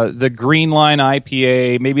 the Green Line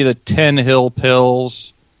IPA, maybe the 10 Hill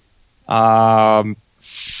Pills.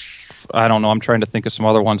 I don't know. I'm trying to think of some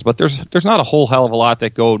other ones, but there's not a whole hell of a lot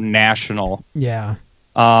that go national. Yeah.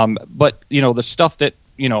 But the stuff that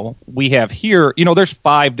we have here, there's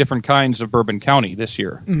 5 different kinds of Bourbon County this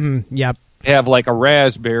year. Mm-hmm. Yep. They have like a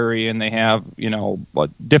raspberry, and they have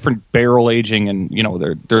different barrel aging, and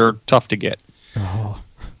they're tough to get. Oh.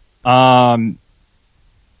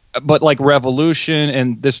 But like Revolution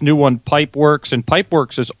and this new one, Pipeworks, and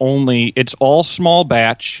Pipeworks it's all small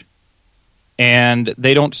batch, and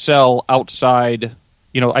they don't sell outside.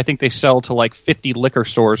 I think they sell to like 50 liquor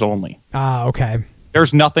stores only. Ah, okay.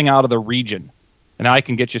 There's nothing out of the region, and I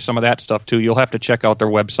can get you some of that stuff too. You'll have to check out their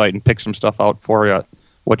website and pick some stuff out for you,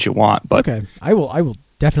 what you want. But okay, I will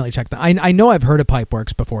definitely check that. I know I've heard of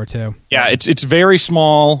Pipeworks before too. Yeah, it's very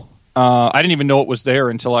small. I didn't even know it was there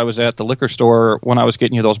until I was at the liquor store when I was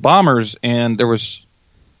getting you those bombers, and there was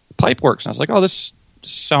Pipeworks, and I was like, oh, this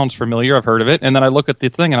sounds familiar. I've heard of it. And then I look at the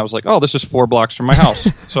thing, and I was like, oh, this is 4 blocks from my house.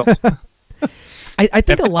 So I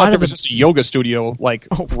think a lot of there was just a yoga studio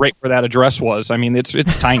right where that address was. I mean, it's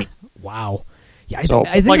tiny. Wow. Yeah,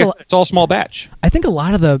 I think it's all small batch. I think a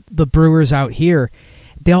lot of the brewers out here,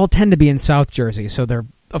 they all tend to be in South Jersey, so they're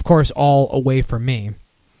of course all away from me.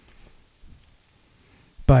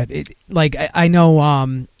 But I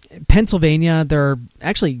know Pennsylvania, they're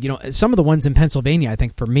actually, some of the ones in Pennsylvania, I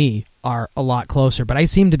think for me are a lot closer, but I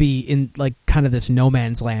seem to be in like kind of this no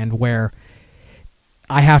man's land where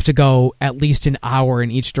I have to go at least an hour in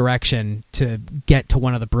each direction to get to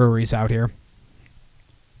one of the breweries out here.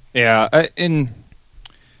 Yeah,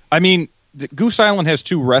 Goose Island has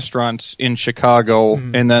 2 restaurants in Chicago,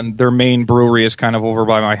 and then their main brewery is kind of over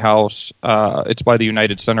by my house. It's by the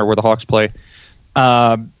United Center where the Hawks play.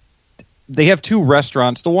 They have 2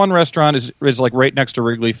 restaurants. The one restaurant is like right next to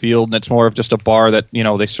Wrigley Field, and it's more of just a bar that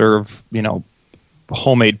they serve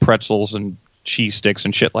homemade pretzels and cheese sticks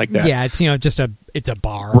and shit like that. Yeah, it's a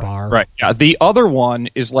bar. Right. Yeah. The other one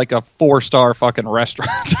is like a 4-star fucking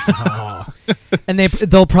restaurant. Oh. And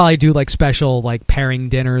they'll probably do like special like pairing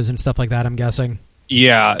dinners and stuff like that, I'm guessing.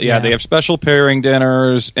 Yeah. They have special pairing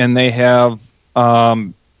dinners, and they have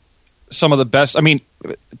some of the best. I mean,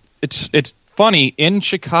 it's funny, in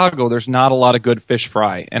Chicago there's not a lot of good fish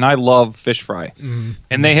fry, and I love fish fry. Mm-hmm.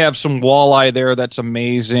 And they have some walleye there that's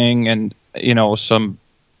amazing, and some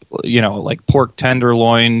like pork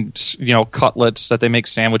tenderloin, cutlets that they make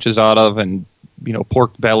sandwiches out of, and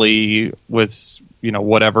pork belly with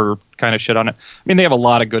whatever kind of shit on it. I mean, they have a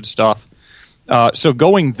lot of good stuff. So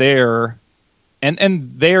going there,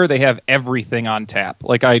 and there they have everything on tap.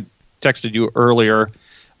 Like I texted you earlier,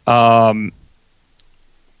 that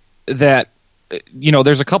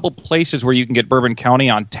there's a couple places where you can get Bourbon County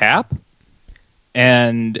on tap,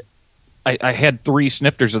 and I had 3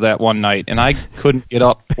 snifters of that one night, and I couldn't get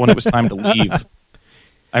up when it was time to leave.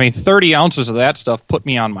 I mean, 30 ounces of that stuff put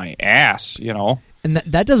me on my ass, And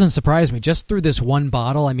that doesn't surprise me. Just through this one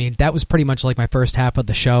bottle, I mean, that was pretty much like my first half of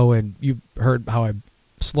the show, and you heard how I'm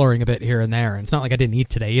slurring a bit here and there. And it's not like I didn't eat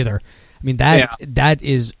today either. I mean, that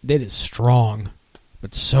is strong,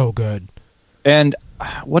 but so good. And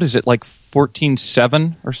what is it, like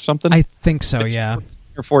 14.7 or something? I think so, yeah.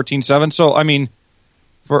 Or 14.7. So, I mean,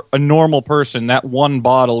 for a normal person, that one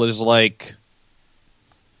bottle is like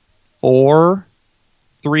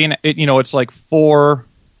 3, and it's like 4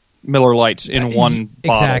 Miller Lights in one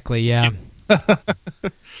bottle. Exactly, yeah.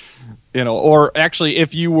 Or actually,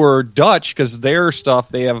 if you were Dutch, because their stuff,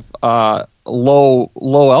 they have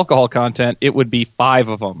low alcohol content, it would be 5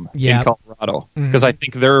 of them in Colorado. Because I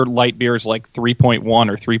think their light beer is like 3.1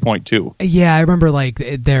 or 3.2. Yeah, I remember like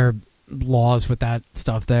their laws with that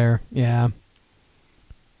stuff there. Yeah.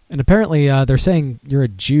 And apparently they're saying you're a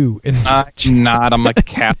Jew. I'm not. I'm a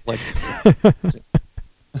Catholic.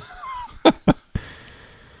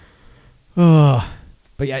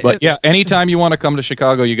 But yeah, anytime you want to come to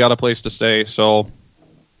Chicago, you got a place to stay. So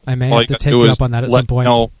I may have to take you up on that at some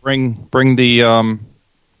point. Bring the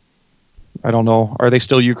I don't know. Are they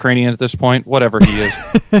still Ukrainian at this point? Whatever he is,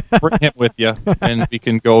 bring him with you, and we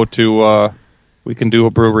can go to we can do a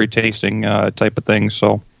brewery tasting type of thing.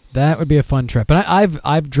 So That would be a fun trip. And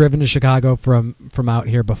I've driven to Chicago from out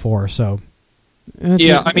here before, so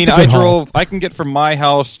I can get from my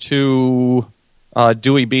house to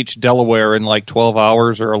Dewey Beach, Delaware in like 12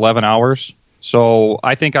 hours or 11 hours. So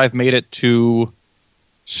I think I've made it to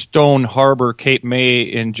Stone Harbor, Cape May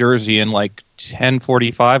in Jersey in like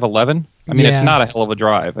 10:45, 11. I mean, it's not a hell of a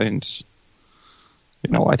drive. I mean,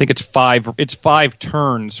 I think it's five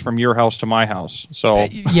turns from your house to my house. So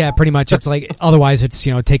yeah, pretty much. It's like otherwise it's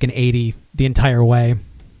taking 80 the entire way.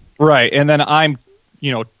 Right, and then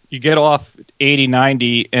you get off 80,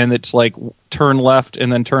 90, and it's like turn left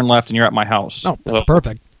and then turn left, and you're at my house. Oh, that's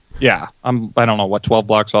perfect. Yeah, I don't know, 12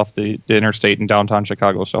 blocks off the interstate in downtown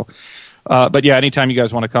Chicago. So, but yeah, anytime you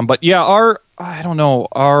guys want to come. But yeah, our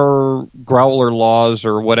growler laws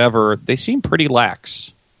or whatever, they seem pretty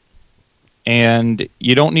lax. And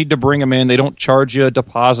you don't need to bring them in. They don't charge you a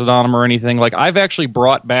deposit on them or anything. Like, I've actually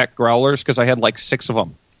brought back growlers because I had like 6 of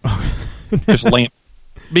them. Just laying.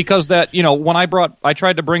 Because when I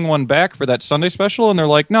tried to bring one back for that Sunday special, and they're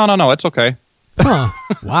like, no, it's okay. Huh.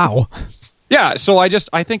 Wow. Yeah, so I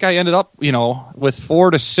think I ended up, with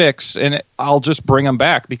 4 to 6, and I'll just bring them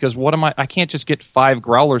back because I can't just get 5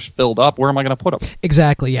 growlers filled up. Where am I going to put them?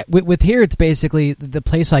 Exactly, yeah. With here, it's basically the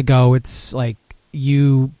place I go, it's like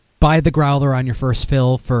you buy the growler on your first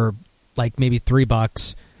fill for like maybe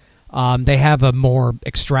 $3. They have a more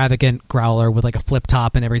extravagant growler with like a flip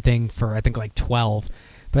top and everything for I think like $12.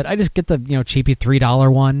 But I just get the cheapy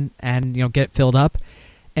 $3 one and get it filled up.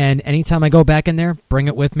 And anytime I go back in there, bring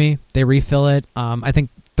it with me. They refill it. I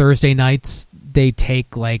think Thursday nights they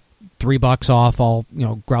take like $3 off all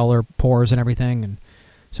growler pours and everything, and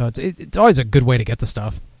so it's always a good way to get the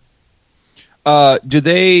stuff.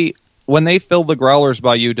 When they fill the growlers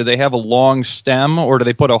by you, do they have a long stem or do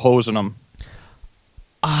they put a hose in them?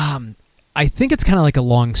 I think it's kind of like a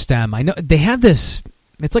long stem. I know they have this.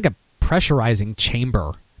 It's like a pressurizing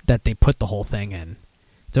chamber that they put the whole thing in.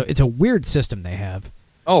 So it's a weird system they have.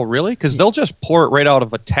 Oh, really? Because they'll just pour it right out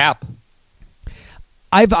of a tap.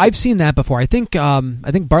 I've seen that before. I think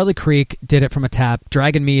Barley Creek did it from a tap.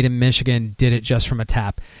 Dragon Mead in Michigan did it just from a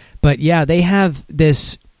tap. But yeah, they have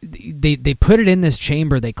this. They put it in this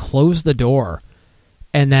chamber. They close the door,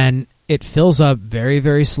 and then it fills up very,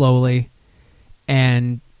 very slowly,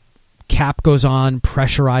 and cap goes on,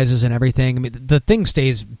 pressurizes and everything. I mean, the thing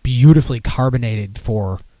stays beautifully carbonated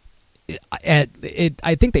for. I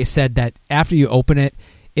think they said that after you open it,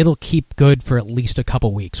 it'll keep good for at least a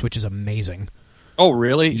couple weeks, which is amazing. Oh,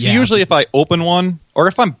 really? Yeah. So usually if I open one, or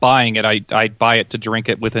if I'm buying it, I buy it to drink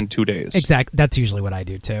it within 2 days. Exactly. That's usually what I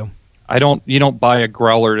do, too. You don't buy a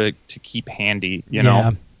growler to keep handy,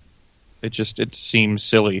 know? It seems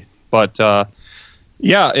silly. But,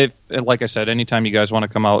 yeah, like I said, anytime you guys want to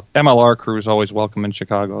come out, MLR crew is always welcome in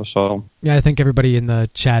Chicago. So yeah, I think everybody in the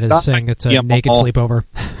chat is saying it's a naked sleepover.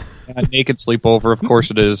 A naked sleepover, of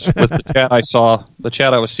course it is. With the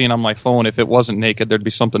chat I was seeing on my phone, if it wasn't naked, there'd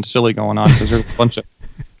be something silly going on because there's a bunch of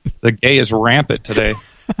the gay is rampant today.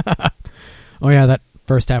 Oh yeah, that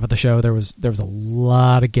first half of the show there was a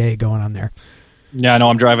lot of gay going on there. Yeah, I know.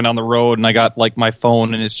 I'm driving down the road and I got like my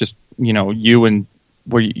phone and it's just you and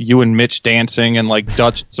Mitch dancing and like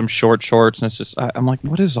Dutch some short shorts and it's just I'm like,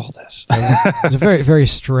 what is all this? It's a very, very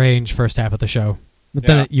strange first half of the show, but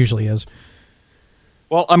then it usually is.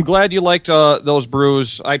 Well, I'm glad you liked those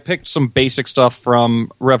brews. I picked some basic stuff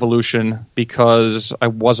from Revolution because I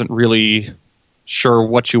wasn't really sure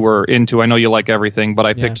what you were into. I know you like everything, but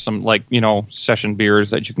I picked some session beers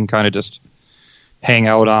that you can kind of just hang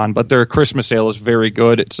out on. But their Christmas ale is very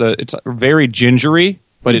good. It's very gingery,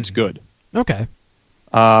 but it's good. Okay.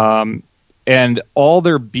 And all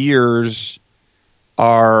their beers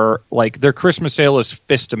are like their Christmas ale is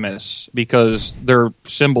Fistimus because their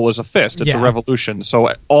symbol is a fist. It's a revolution.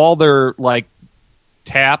 So all their like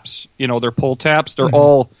taps, their pull taps, they're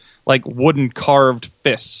all like wooden carved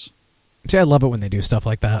fists. See, I love it when they do stuff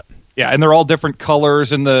like that. Yeah, and they're all different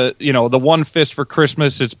colors. And the one fist for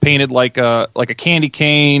Christmas, it's painted like a candy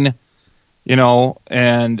cane,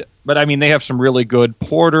 but I mean they have some really good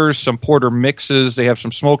porters, some porter mixes. They have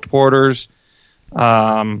some smoked porters.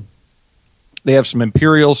 They have some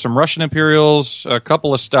Imperials, some Russian Imperials, a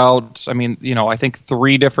couple of stouts. I mean, I think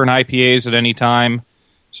 3 different IPAs at any time.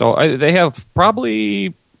 So they have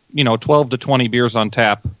probably, 12 to 20 beers on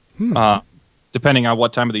tap, depending on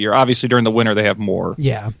what time of the year. Obviously, during the winter, they have more.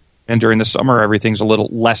 Yeah. And during the summer, everything's a little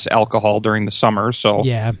less alcohol during the summer. So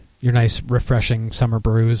yeah, your nice, refreshing summer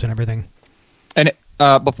brews and everything. And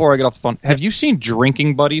before I get off the phone, have you seen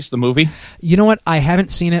Drinking Buddies, the movie? You know what? I haven't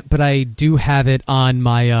seen it, but I do have it on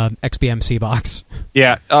my XBMC box.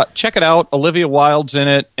 Yeah, check it out. Olivia Wilde's in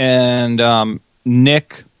it, and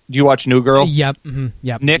Nick Do you watch New Girl? Yep.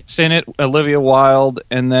 Yep. Nick's in it, Olivia Wilde,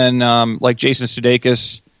 and then like Jason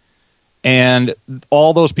Sudeikis. And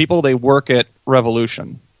all those people, they work at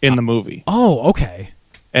Revolution in the movie. Oh, okay.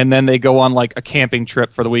 And then they go on like a camping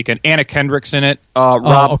trip for the weekend. Anna Kendrick's in it.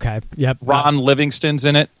 Okay. Yep. Ron Livingston's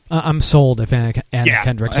in it. I'm sold if Anna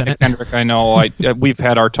Kendrick's in it. Kendrick, I know. We've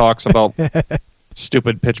had our talks about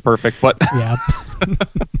stupid Pitch Perfect, but yeah.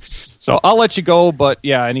 So I'll let you go. But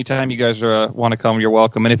yeah, anytime you guys want to come, you're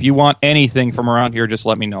welcome. And if you want anything from around here, just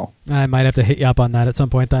let me know. I might have to hit you up on that at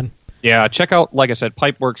some point then. Yeah, check out, like I said,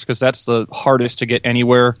 Pipeworks, because that's the hardest to get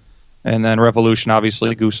anywhere. And then Revolution,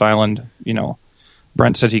 obviously, Goose Island. You know,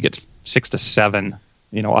 Brent says he gets 6 to 7,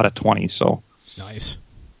 out of 20. So nice.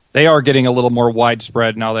 They are getting a little more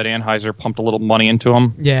widespread now that Anheuser pumped a little money into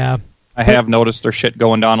them. Yeah, I have noticed their shit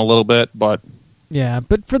going down a little bit, but yeah,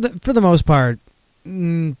 but for the most part,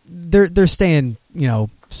 they're staying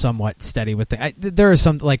somewhat steady with things. There are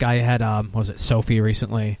some, like I had what was it, Sophie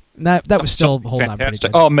recently. That was still holding on pretty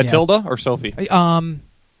good. Oh, Matilda or Sophie?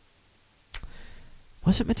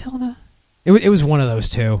 Was it Matilda? It was one of those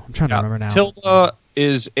two. I'm trying to remember now. Matilda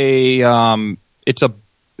is it's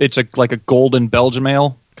like a golden Belgian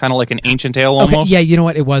ale, kind of like an ancient ale almost. Yeah, you know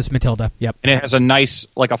what? It was Matilda. Yep. And it has a nice,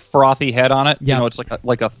 like a frothy head on it. Yep. It's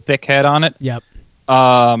like a thick head on it. Yep.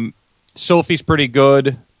 Sophie's pretty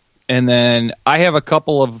good. And then I have a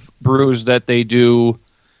couple of brews that they do.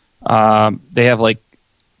 They have like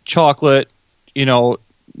chocolate,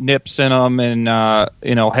 nips in them, and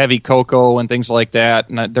heavy cocoa and things like that.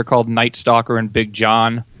 And they're called Night Stalker and Big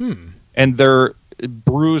John. And they're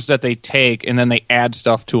brews that they take and then they add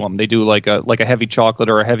stuff to them. They do like a heavy chocolate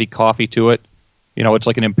or a heavy coffee to it. It's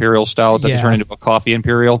like an imperial stout that they turn into a coffee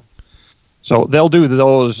imperial. So they'll do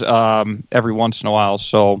those every once in a while.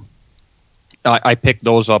 So I pick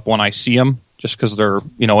those up when I see them, just because they're,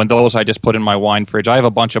 and those I just put in my wine fridge. I have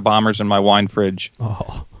a bunch of Bombers in my wine fridge.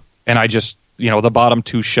 Oh. And I just, the bottom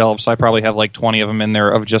 2 shelves, I probably have like 20 of them in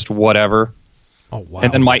there of just whatever. Oh, wow.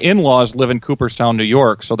 And then my in-laws live in Cooperstown, New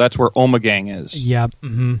York, so that's where Omegang is. Yeah.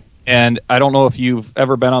 Mm-hmm. And I don't know if you've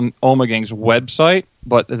ever been on Omegang's website,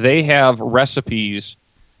 but they have recipes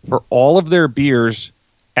for all of their beers,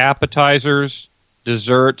 appetizers,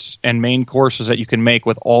 desserts, and main courses that you can make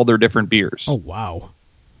with all their different beers. Oh, wow.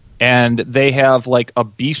 And they have like a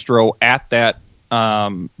bistro at that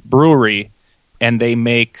brewery, and they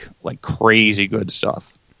make like crazy good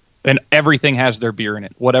stuff. And everything has their beer in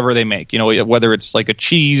it, whatever they make. Whether it's like a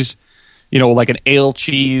cheese, like an ale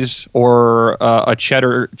cheese, or a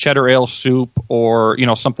cheddar ale soup, or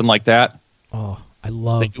something like that. Oh, I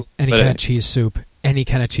love any kind of cheese soup. Any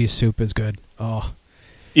kind of cheese soup is good. Oh,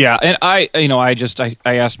 yeah. And I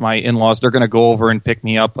asked my in-laws, they're going to go over and pick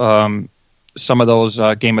me up some of those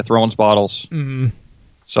Game of Thrones bottles. Mm-hmm.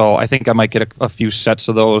 So I think I might get a few sets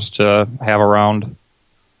of those to have around.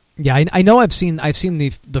 Yeah, I know. I've seen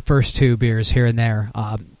the first 2 beers here and there,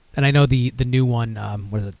 and I know the new one.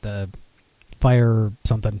 What is it? The Fire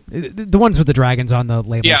something. The ones with the dragons on the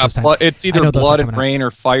labels. Yeah, this time. it's either Blood and Rain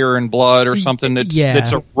or Fire and Blood or something.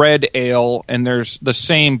 It's a red ale, and there's the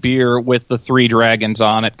same beer with the 3 dragons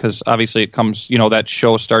on it, because obviously it comes. That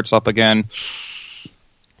show starts up again.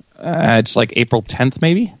 It's like April 10th,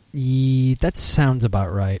 maybe. That sounds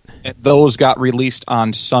about right. And those got released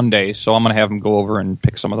on Sunday, so I'm going to have them go over and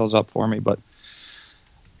pick some of those up for me. But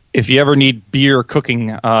if you ever need beer cooking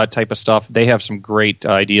type of stuff, they have some great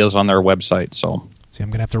ideas on their website. So, see, I'm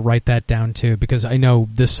going to have to write that down too, because I know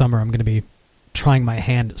this summer I'm going to be trying my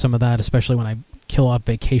hand at some of that, especially when I kill off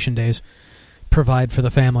vacation days, provide for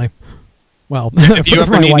the family. Well, if you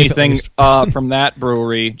ever need anything from that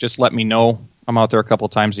brewery, just let me know. I'm out there a couple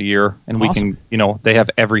times a year, and awesome. We can, they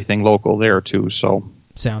have everything local there too. So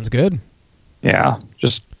sounds good. Yeah,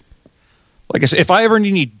 just like I said, if I ever need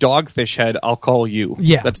any Dogfish Head, I'll call you.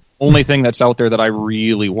 Yeah, that's the only thing that's out there that I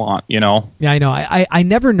really want. Yeah, I know. I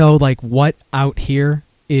never know like what out here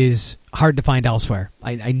is hard to find elsewhere.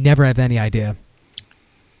 I never have any idea.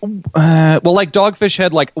 Well, like Dogfish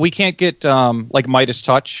Head, like we can't get like Midas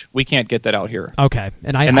Touch. We can't get that out here. Okay,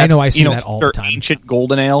 and I know I see that all the time. Ancient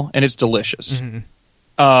golden ale, and it's delicious.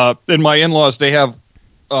 Mm-hmm. And my in-laws, they have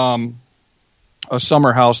a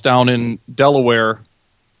summer house down in Delaware,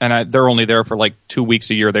 and they're only there for like 2 weeks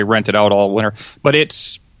a year. They rent it out all winter, but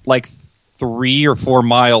it's like 3 or 4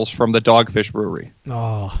 miles from the Dogfish Brewery.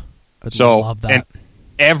 Oh, I love that. And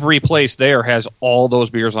every place there has all those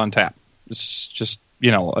beers on tap. It's just.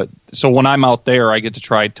 So when I'm out there, I get to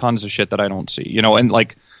try tons of shit that I don't see. And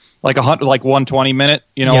like 120 minute,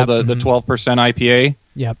 the 12% IPA.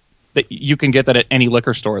 Yep. That you can get that at any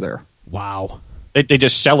liquor store there. Wow. They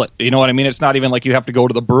just sell it. You know what I mean? It's not even like you have to go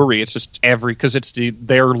to the brewery. It's just because it's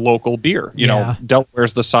their local beer. You know,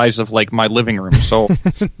 Delaware's the size of like my living room. So,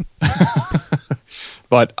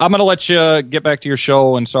 but I'm going to let you get back to your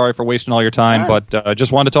show, and sorry for wasting all your time, but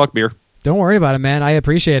just wanted to talk beer. Don't worry about it, man. I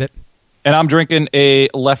appreciate it. And I'm drinking a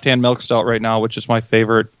left-hand milk stout right now, which is my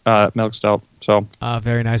favorite milk stout. So,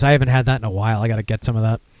 very nice. I haven't had that in a while. I got to get some of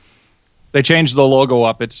that. They changed the logo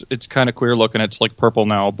up. It's kind of queer looking. It's like purple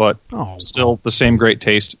now, but still the same great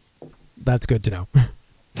taste. That's good to know.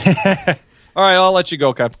 All right, I'll let you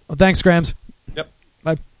go, Kev. Well, thanks, Grams. Yep.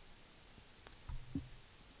 Bye.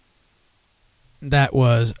 That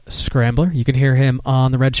was Scrambler. You can hear him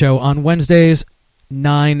on The Red Show on Wednesdays,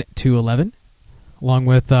 9 to 11, along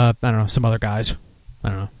with, I don't know, some other guys.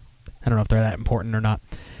 I don't know if they're that important or not.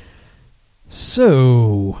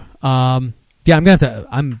 So, yeah, I'm going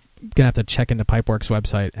to have to check into Pipeworks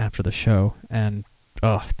website after the show, and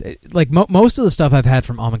most of the stuff I've had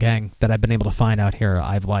from Ommegang that I've been able to find out here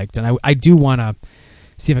I've liked, and I do want to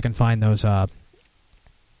see if I can find those. I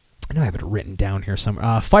know I have it written down here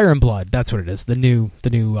somewhere. Fire and Blood, that's what it is. The new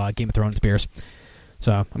Game of Thrones beers.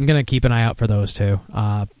 So I'm gonna keep an eye out for those too.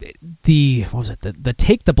 What was it? The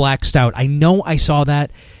Take the Black Stout. I know I saw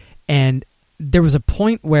that, and there was a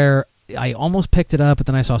point where I almost picked it up, but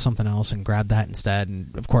then I saw something else and grabbed that instead.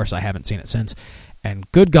 And of course, I haven't seen it since.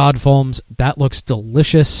 And good God, Fulms, that looks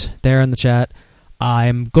delicious there in the chat.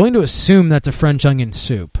 I'm going to assume that's a French onion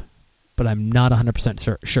soup, but I'm not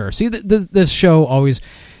 100% sure. See, this show always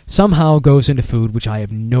somehow goes into food, which I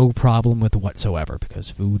have no problem with whatsoever,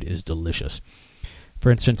 because food is delicious.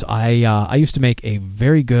 For instance, I used to make a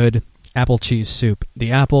very good apple cheese soup.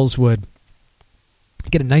 The apples would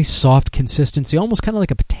get a nice soft consistency, almost kind of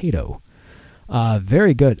like a potato.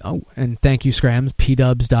 Very good. Oh, and thank you, Scrams,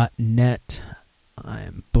 pdubs.net.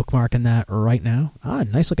 I'm bookmarking that right now.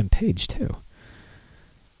 Nice looking page, too.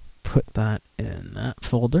 Put that in that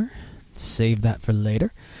folder. Save that for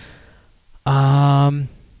later. So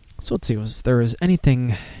let's see if there was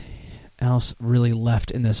anything else really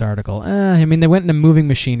left in this article. I mean, they went into moving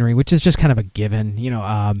machinery, which is just kind of a given.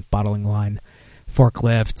 Bottling line,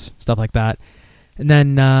 forklifts, stuff like that. And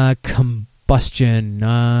then combustion.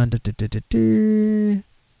 Talking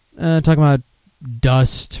about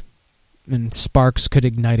dust and sparks could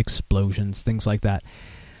ignite explosions, things like that.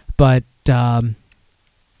 But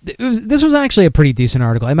this was actually a pretty decent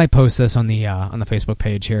article. I might post this on the Facebook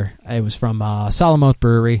page here. It was from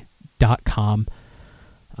SolomonthBrewery.com.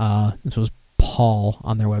 This was Paul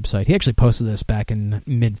on their website. He actually posted this back in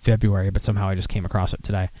mid-February, but somehow I just came across it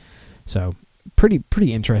today. So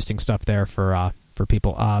pretty interesting stuff there for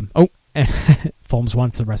people. And Fulms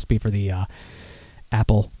wants the recipe for the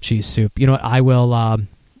apple cheese soup. You know what?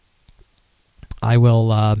 I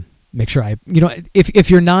will make sure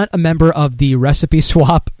if you're not a member of the Recipe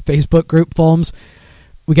Swap Facebook group, Fulms,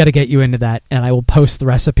 we got to get you into that, and I will post the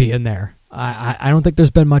recipe in there. I don't think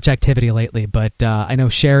there's been much activity lately, but I know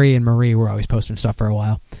Sherry and Marie were always posting stuff for a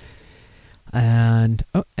while. And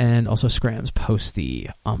also Scrams posts the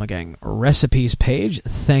Ommegang recipes page.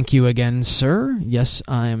 Thank you again, sir. Yes,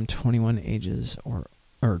 I am 21 ages or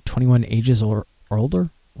 21 ages or older.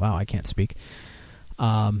 Wow, I can't speak.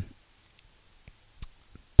 And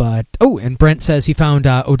Brent says he found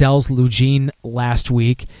Odell's Lugine last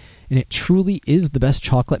week, and it truly is the best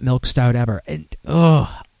chocolate milk stout ever. And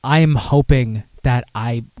I am hoping that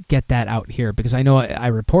I get that out here, because I know I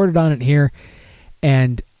reported on it here,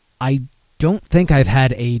 and I don't think I've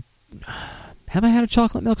had have I had a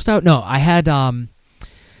chocolate milk stout? No, I had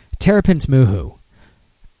Terrapin's Moohoo,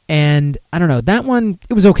 and I don't know, that one,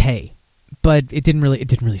 it was okay, but it didn't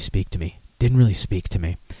really speak to me.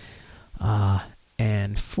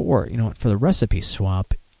 And for the recipe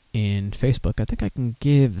swap in Facebook, I think I can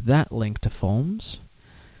give that link to Fulms,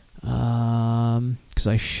 because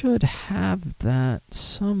I should have that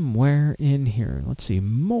somewhere in here. Let's see,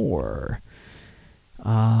 more.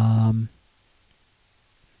 Here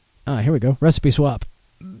we go. Recipe swap.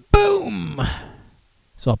 Boom!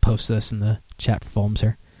 So I'll post this in the chat for Fulms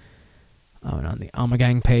here. And on the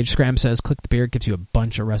Ommegang page, Scram says, click the beer, it gives you a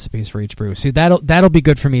bunch of recipes for each brew. See, that'll be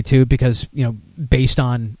good for me too, because, based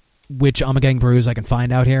on which Ommegang brews I can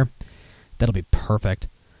find out here, that'll be perfect.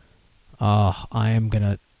 I am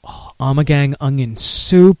gonna Ommegang onion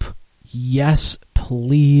soup. Yes,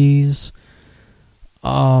 please.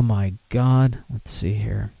 Oh my God. Let's see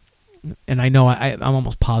here. And I know I'm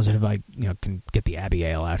almost positive I can get the Abbey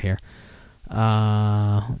Ale out here.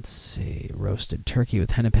 Let's see. Roasted turkey with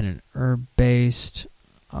hennepin and herb based.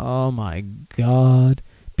 Oh my God.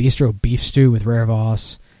 Bistro beef stew with rare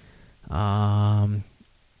Voss. 3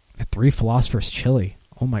 Philosophers chili.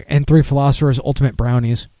 Oh my! And 3 Philosophers Ultimate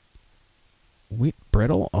Brownies. Wheat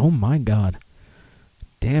brittle. Oh my God!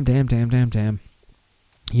 Damn!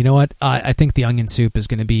 You know what? I think the onion soup is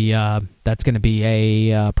going to be that's going to be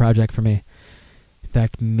a project for me. In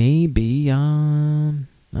fact, maybe I don't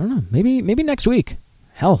know. Maybe next week.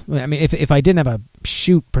 Hell, I mean, if I didn't have a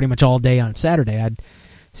shoot pretty much all day on Saturday, I'd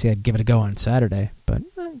give it a go on Saturday. But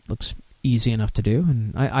it looks easy enough to do,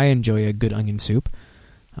 and I enjoy a good onion soup.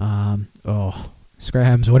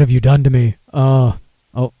 Scrams, what have you done to me? Oh,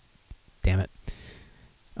 damn it.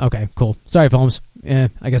 Okay, cool. Sorry, Films.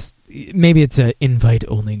 I guess maybe it's an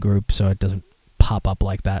invite-only group, so it doesn't pop up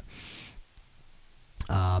like that.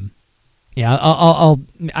 Yeah,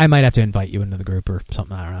 I might have to invite you into the group or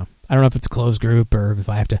something. I don't know. I don't know if it's a closed group or if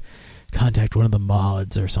I have to contact one of the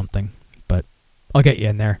mods or something. But I'll get you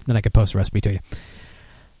in there. Then I can post the recipe to you.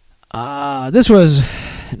 This was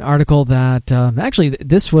an article that actually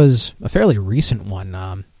this was a fairly recent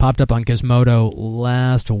one. Popped up on Gizmodo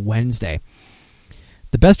last Wednesday.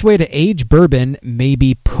 The best way to age bourbon may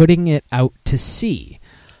be putting it out to sea.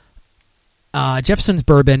 Jefferson's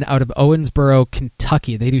Bourbon out of Owensboro,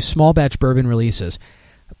 Kentucky. They do small batch bourbon releases,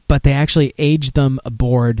 but they actually age them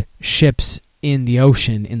aboard ships in the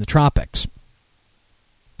ocean in the tropics.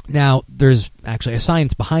 Now, there's actually a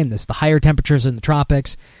science behind this. The higher temperatures in the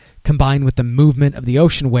tropics, combined with the movement of the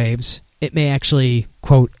ocean waves, it may actually,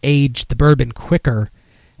 quote, age the bourbon quicker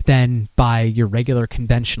than by your regular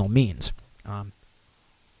conventional means.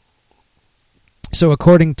 So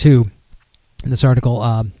according to this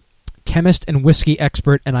article, chemist and whiskey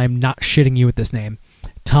expert, and I'm not shitting you with this name,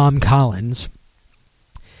 Tom Collins,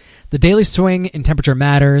 the daily swing in temperature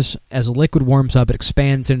matters. As a liquid warms up, it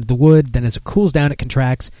expands into the wood. Then as it cools down, it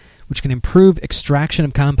contracts, which can improve extraction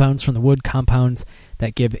of compounds from the wood, compounds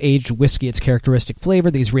that give aged whiskey its characteristic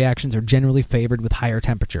flavor. These reactions are generally favored with higher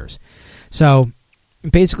temperatures. So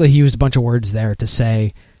basically he used a bunch of words there to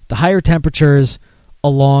say the higher temperatures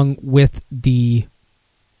along with the,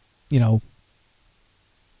 well,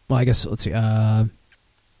 I guess, let's see, what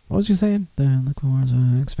was he saying? The liquid warms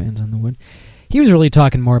expands on the wood. He was really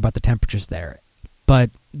talking more about the temperatures there. But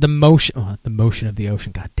the motion of the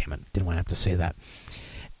ocean, god damn it, didn't want to have to say that.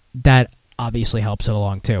 That obviously helps it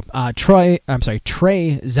along too. Trey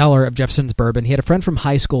Zeller of Jefferson's Bourbon, he had a friend from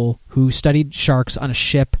high school who studied sharks on a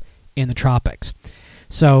ship in the tropics.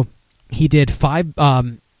 So he did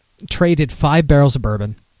Trey did 5 barrels of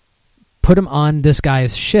bourbon, put them on this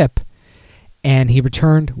guy's ship, and he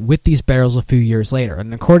returned with these barrels a few years later.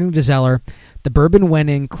 And according to Zeller, the bourbon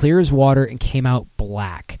went in clear as water and came out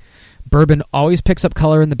black. Bourbon always picks up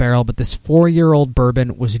color in the barrel, but this 4-year-old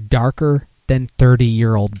bourbon was darker than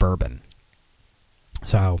 30-year-old bourbon.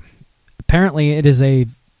 So apparently it's a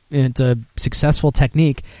successful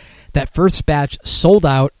technique. That first batch sold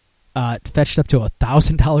out, fetched up to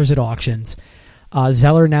 $1,000 at auctions.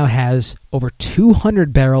 Zeller now has over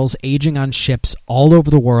 200 barrels aging on ships all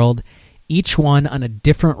over the world, each one on a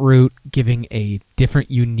different route, giving a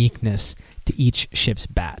different uniqueness to each ship's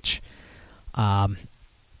batch.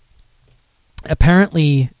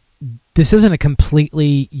 Apparently, this isn't a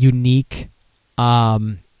completely unique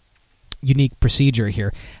procedure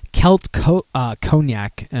here. Celt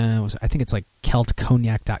Cognac, I think it's like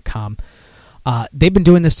keltcognac.com. They've been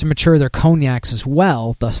doing this to mature their cognacs as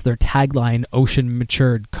well, thus their tagline, Ocean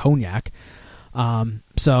Matured Cognac.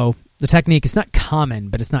 So the technique is not common,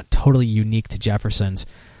 but it's not totally unique to Jefferson's.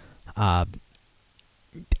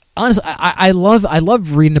 Honestly, I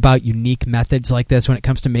love reading about unique methods like this when it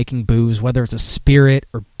comes to making booze, whether it's a spirit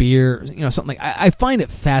or beer, something like. I find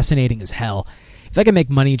it fascinating as hell. If I could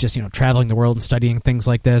make money just traveling the world and studying things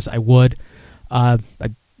like this, I would. I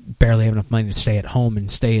barely have enough money to stay at home and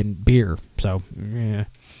stay in beer, so yeah.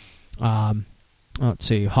 Let's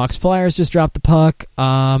see. Hawks Flyers just dropped the puck.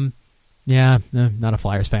 Yeah, not a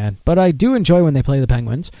Flyers fan, but I do enjoy when they play the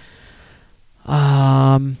Penguins.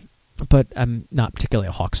 But I'm not particularly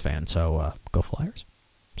a Hawks fan, so go Flyers.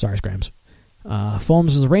 Sorry, Scrams. Fulms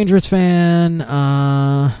is a Rangers fan.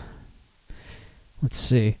 Let's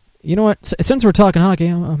see. You know what? Since we're talking hockey,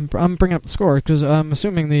 I'm bringing up the score because I'm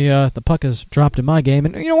assuming the puck has dropped in my game,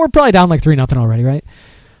 and we're probably down like 3-0 already, right?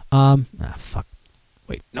 Fuck.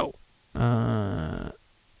 Wait, no. I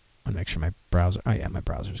want to make sure my browser. Oh yeah, my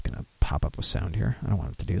browser's gonna pop up with sound here. I don't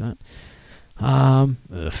want it to do that.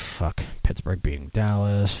 Fuck. Pittsburgh beating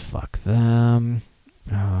Dallas. Fuck them.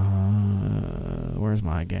 Where's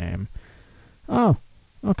my game? Oh,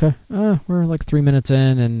 okay. We're like 3 minutes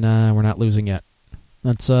in, and we're not losing yet.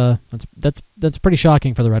 That's pretty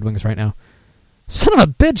shocking for the Red Wings right now. Son of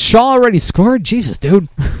a bitch, Shaw already scored? Jesus, dude.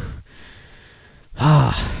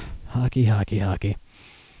 Hockey.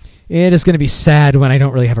 It is going to be sad when I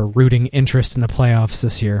don't really have a rooting interest in the playoffs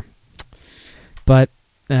this year. But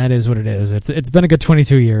that is what it is. It's been a good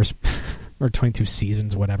 22 years. Or 22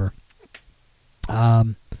 seasons, whatever.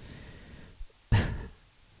 Let's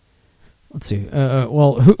see.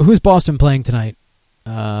 Well, who's Boston playing tonight,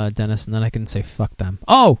 Dennis? And then I can say fuck them.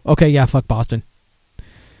 Oh, okay, yeah, fuck Boston.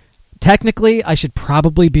 Technically, I should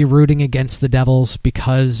probably be rooting against the Devils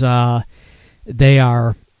because they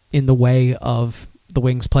are in the way of the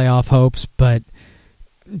Wings' playoff hopes, but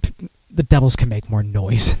the Devils can make more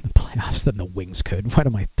noise in the playoffs than the Wings could. What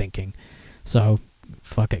am I thinking? So,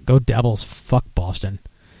 fuck it. Go Devils. Fuck Boston.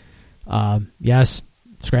 Yes,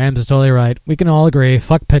 Scrams is totally right. We can all agree.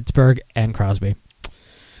 Fuck Pittsburgh and Crosby.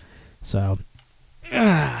 So,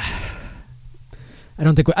 I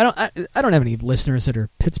don't think I don't have any listeners that are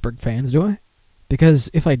Pittsburgh fans, do I? Because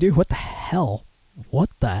if I do, what the hell? What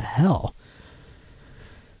the hell?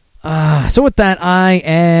 So with that, I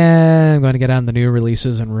am going to get on the new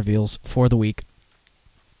releases and reveals for the week.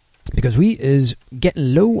 Because we is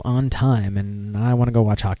getting low on time, and I want to go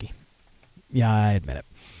watch hockey. Yeah, I admit it.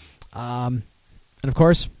 And of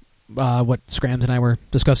course, what Scrams and I were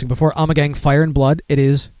discussing before, Armagang Fire and Blood. It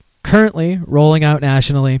is currently rolling out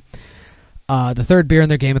nationally. The third beer in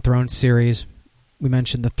their Game of Thrones series. We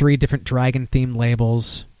mentioned the 3 different dragon-themed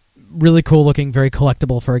labels. Really cool looking, very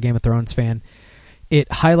collectible for a Game of Thrones fan. It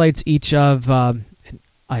highlights each of...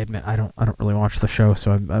 I admit, I don't really watch the show,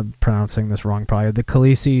 so I'm pronouncing this wrong probably. The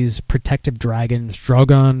Khaleesi's protective dragons,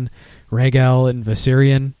 Drogon, Rhaegal, and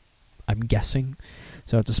Viserion, I'm guessing.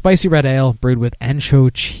 So it's a spicy red ale brewed with ancho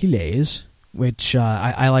chiles, which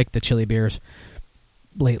I like the chili beers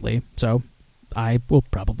lately, so I will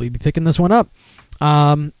probably be picking this one up.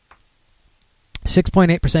 6.8%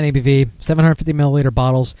 ABV, 750 milliliter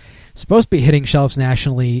bottles. Supposed to be hitting shelves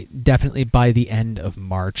nationally definitely by the end of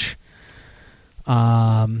March.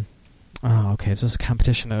 Okay, so this is a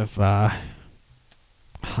competition of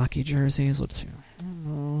hockey jerseys. Let's see.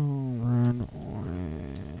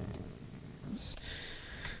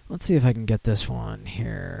 Let's see if I can get this one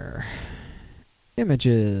here.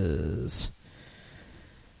 Images.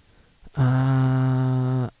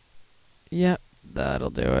 Yep, that'll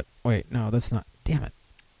do it. Wait, no, that's not. Damn it.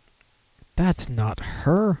 That's not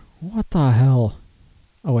her. What the hell?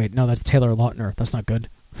 Oh, wait, no, that's Taylor Lautner. That's not good.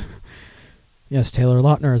 Yes, Taylor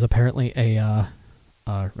Lautner is apparently a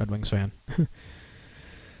Red Wings fan.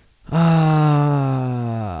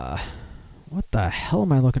 What the hell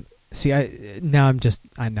am I looking? See, now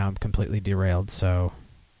I'm completely derailed. So,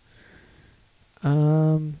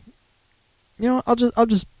 I'll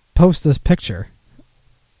just post this picture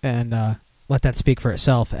and let that speak for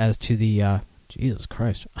itself as to the Jesus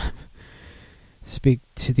Christ. Speak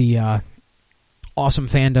to the awesome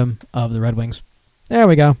fandom of the Red Wings. There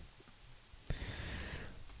we go.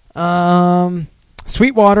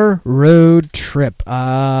 Sweetwater Road Trip.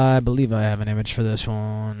 I believe I have an image for this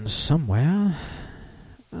one somewhere.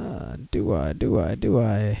 Do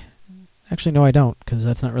I? Actually, no, I don't, because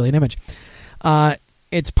that's not really an image.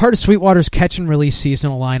 It's part of Sweetwater's catch and release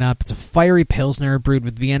seasonal lineup. It's a fiery Pilsner brewed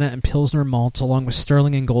with Vienna and Pilsner malts along with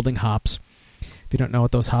Sterling and Golding hops. If you don't know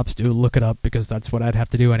what those hops do, look it up, because that's what I'd have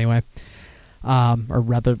to do anyway. Or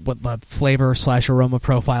rather, what the flavor/aroma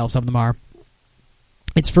profiles of them are.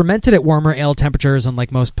 It's fermented at warmer ale temperatures,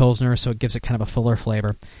 unlike most Pilsner, so it gives it kind of a fuller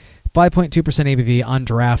flavor. 5.2% ABV on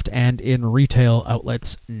draft and in retail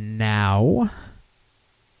outlets now.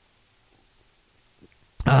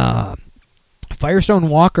 Firestone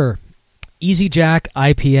Walker Easy Jack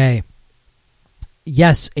IPA.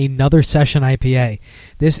 Yes, another session IPA.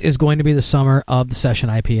 This is going to be the summer of the session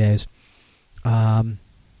IPAs. And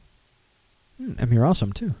you're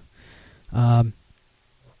awesome, too. Not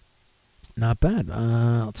bad.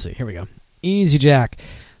 Let's see. Here we go. Easy Jack.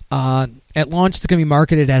 At launch, it's going to be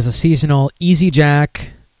marketed as a seasonal Easy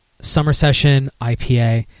Jack Summer Session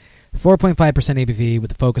IPA. 4.5% ABV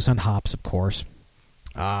with a focus on hops, of course.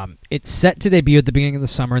 It's set to debut at the beginning of the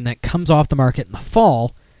summer, and that comes off the market in the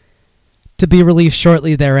fall to be released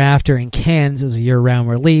shortly thereafter in cans as a year-round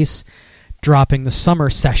release, dropping the Summer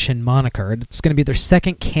Session moniker. It's going to be their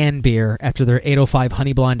second can beer after their 805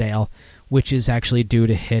 Honey Blonde Ale, which is actually due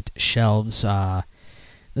to hit shelves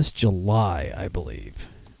this July, I believe.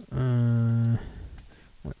 Let's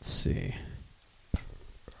see.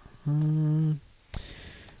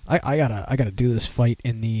 I gotta do this fight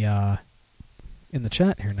in the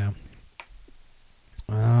chat here now.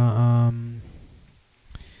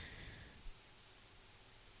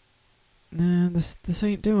 Nah, this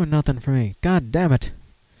ain't doing nothing for me. God damn it.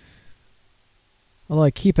 Although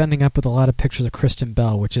I keep ending up with a lot of pictures of Kristen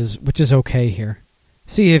Bell, which is okay here.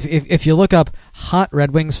 See, if you look up hot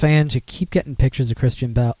Red Wings fans, you keep getting pictures of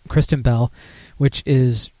Kristen Bell, which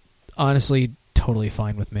is honestly totally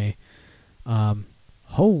fine with me.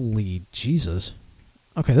 Holy Jesus.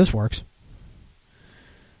 Okay, this works.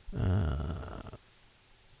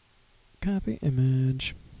 Copy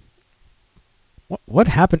image. What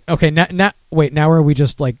happened? Okay, now are we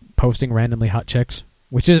just like posting randomly hot chicks?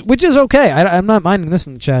 Which is okay. I'm not minding this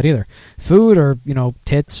in the chat either. Food or,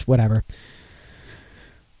 tits, whatever.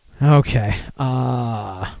 Okay.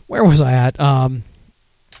 Where was I at?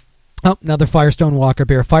 Another Firestone Walker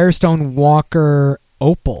beer. Firestone Walker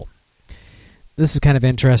Opal. This is kind of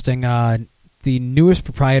interesting. The newest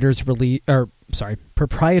Proprietor's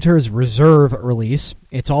Reserve release.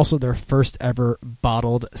 It's also their first ever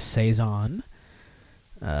bottled Saison.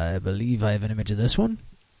 I believe I have an image of this one.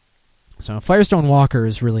 So Firestone Walker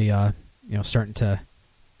is really, starting to...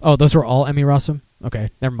 Oh, those were all Emmy Rossum?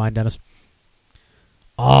 Okay, never mind, Dennis.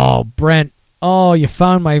 Oh, Brent. Oh, you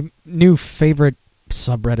found my new favorite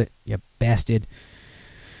subreddit, you bastard.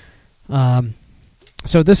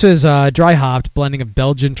 So this is dry hopped, blending of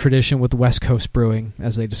Belgian tradition with West Coast brewing,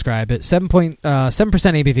 as they describe it. 7%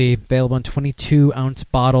 ABV, available in 22-ounce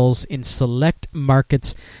bottles in select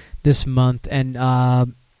markets this month. And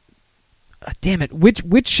damn it,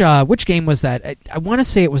 which game was that? I want to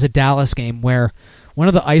say it was a Dallas game where one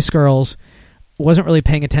of the Ice Girls wasn't really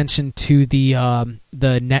paying attention to the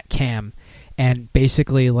net cam and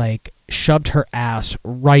basically like shoved her ass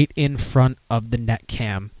right in front of the net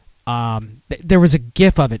cam. There was a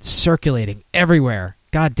GIF of it circulating everywhere.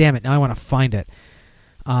 God damn it! Now I want to find it.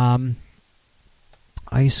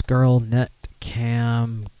 Ice Girl net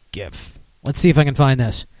cam GIF. Let's see if I can find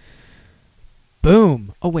this.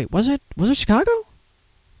 Boom! Oh wait, was it Chicago?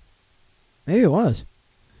 Maybe it was.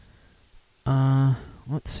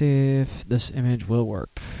 Let's see if this image will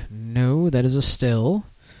work. No, that is a still.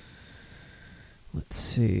 Let's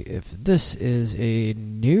see if this is a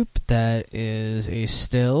nope. That is a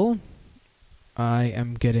still. I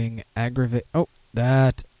am getting aggravate. Oh,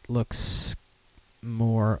 that looks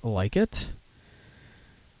more like it.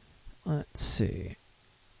 Let's see.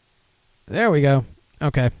 There we go.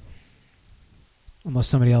 Okay. Unless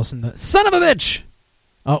somebody else in the... Son of a bitch!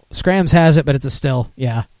 Oh, Scrams has it, but it's a still.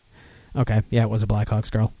 Yeah. Okay. Yeah, it was a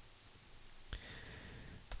Blackhawks girl.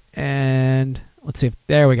 And let's see if...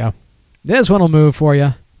 There we go. This one will move for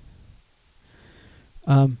you.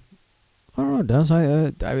 I don't know, does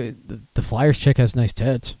the Flyers chick has nice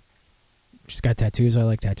tits. She's got tattoos. I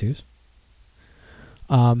like tattoos.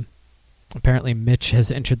 Apparently Mitch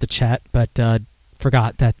has entered the chat, but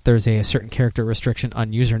forgot that there's a certain character restriction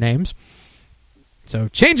on usernames. So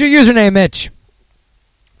change your username, Mitch.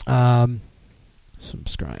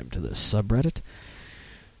 Subscribe to this subreddit.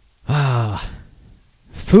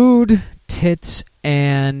 Food, tits,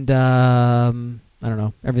 and I don't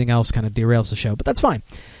know, everything else kind of derails the show, but that's fine.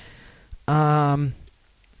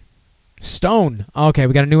 Stone. Okay,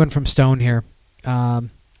 we got a new one from Stone here. Oh,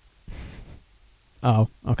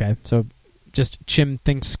 okay. So just Chim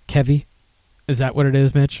thinks Kevy. Is that what it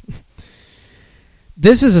is, Mitch?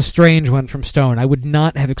 This is a strange one from Stone. I would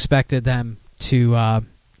not have expected them to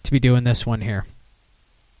be doing this one here.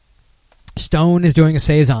 Stone is doing a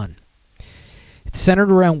Saison. It's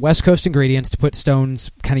centered around West Coast ingredients to put Stone's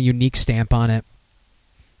kind of unique stamp on it.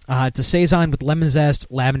 It's a Saison with lemon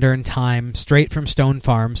zest, lavender, and thyme, straight from Stone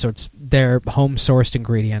Farm, so it's their home-sourced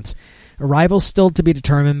ingredients. Arrival's still to be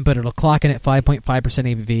determined, but it'll clock in at 5.5%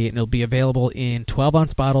 ABV, and it'll be available in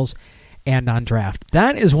 12-ounce bottles and on draft.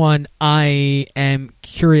 That is one I am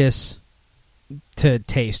curious to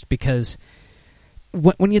taste, because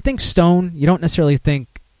when you think Stone, you don't necessarily think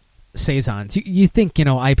Saisons. You think,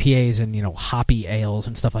 IPAs and, hoppy ales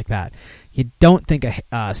and stuff like that. You don't think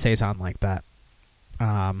a Saison like that.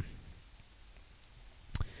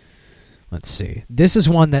 Let's see. This is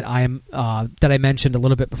one that that I mentioned a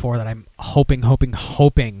little bit before that I'm hoping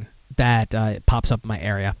that it pops up in my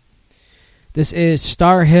area. This is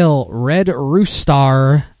Star Hill Red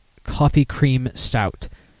Rooster Coffee Cream Stout.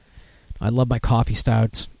 I love my coffee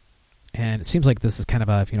stouts, and it seems like this is kind of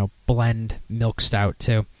a blend milk stout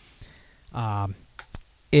too.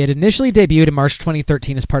 It initially debuted in March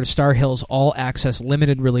 2013 as part of Star Hill's All Access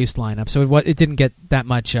limited release lineup, so it didn't get that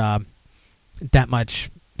much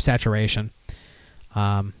saturation.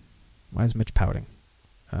 Why is Mitch pouting?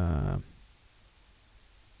 I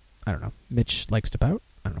don't know. Mitch likes to pout?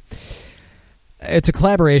 I don't know. It's a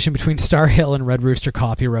collaboration between Star Hill and Red Rooster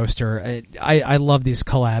Coffee Roaster. I love these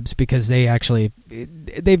collabs because they actually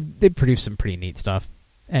they produce some pretty neat stuff.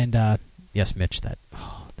 And yes, Mitch, that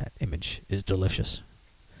image is delicious.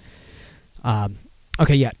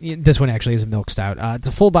 Okay, yeah, this one actually is a milk stout. It's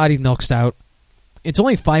a full-bodied milk stout. It's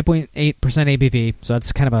only 5.8% ABV, so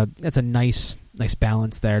that's a nice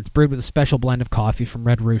balance there. It's brewed with a special blend of coffee from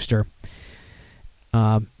Red Rooster.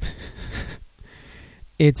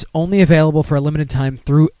 It's only available for a limited time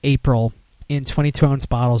through April in 22-ounce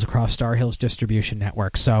bottles across Star Hills distribution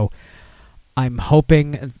network. So I'm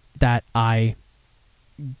hoping that I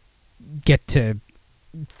get to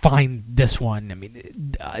find this one. I mean,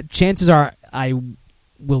 chances are I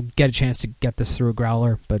will get a chance to get this through a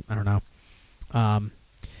growler, but I don't know.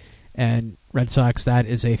 And Red Sox, that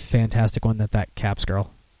is a fantastic one, that Caps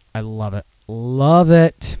Girl. I love it. Love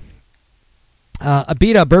it.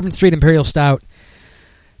 Abita Bourbon Street Imperial Stout.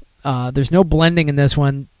 There's no blending in this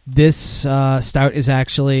one. This stout is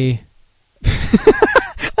actually...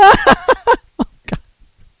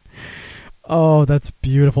 Oh, that's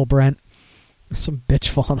beautiful, Brent. There's some bitch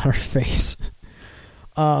falling on her face.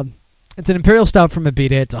 It's an Imperial Stout from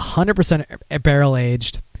Abita. It's 100%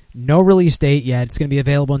 barrel-aged. No release date yet. It's going to be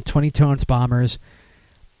available in 22-ounce bombers.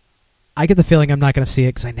 I get the feeling I'm not going to see it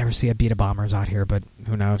because I never see Abita bombers out here, but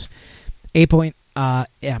who knows. 8.8%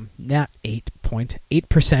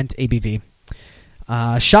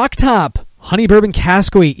 ABV. Shock Top Honey Bourbon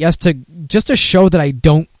Cask Wheat. Yes, just to show that I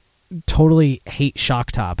don't totally hate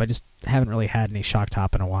Shock Top. I just haven't really had any Shock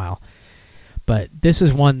Top in a while. But this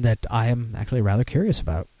is one that I am actually rather curious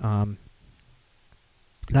about. And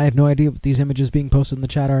I have no idea what these images being posted in the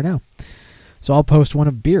chat are now. So I'll post one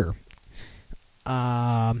of beer.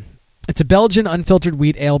 It's a Belgian unfiltered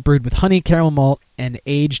wheat ale brewed with honey, caramel malt, and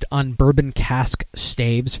aged on bourbon cask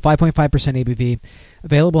staves. 5.5% ABV.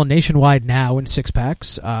 Available nationwide now in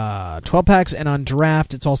 6-packs, 12-packs, and on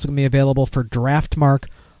draft. It's also going to be available for DraftMark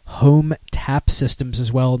home tap systems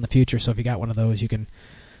as well in the future. So if you got one of those, you can...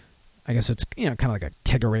 I guess it's kind of like a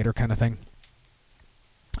kegerator kind of thing.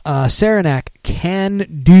 Saranac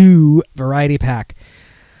Can Do Variety Pack.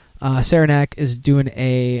 Saranac is doing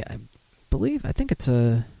I think it's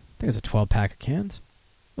a 12-pack of cans.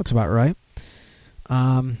 Looks about right.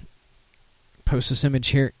 Post this image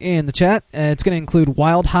here in the chat. It's going to include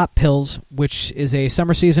Wild Hop Pills, which is a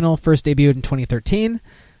summer seasonal, first debuted in 2013.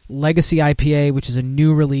 Legacy IPA, which is a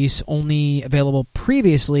new release, only available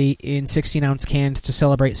previously in 16-ounce cans to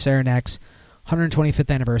celebrate Saranac's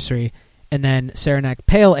 125th anniversary. And then Saranac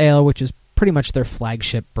Pale Ale, which is pretty much their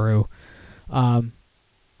flagship brew.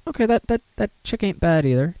 Okay, that chick ain't bad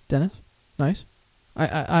either, Dennis. Nice.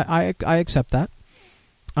 I accept that.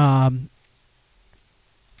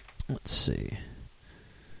 Let's see.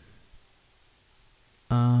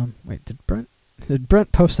 Wait, did Brent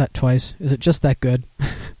post that twice? Is it just that good?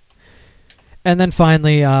 And then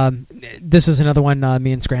finally, this is another one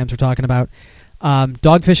me and Scrams were talking about.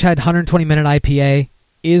 Dogfish Head 120-minute IPA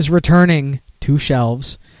is returning to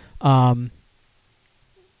shelves. Wait,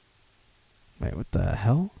 what the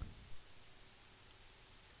hell?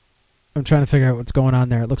 I'm trying to figure out what's going on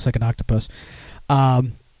there. It looks like an octopus.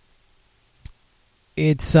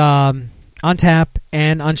 It's on tap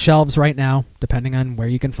and on shelves right now, depending on where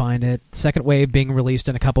you can find it. Second wave being released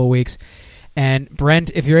in a couple of weeks. And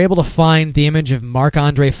Brent, if you're able to find the image of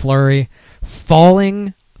Marc-Andre Fleury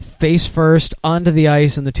falling face first onto the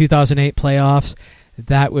ice in the 2008 playoffs,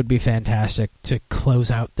 that would be fantastic to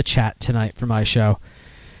close out the chat tonight for my show.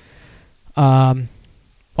 All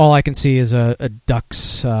I can see is a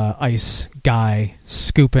Ducks ice guy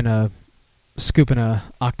scooping a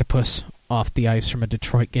octopus off the ice from a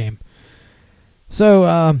Detroit game. So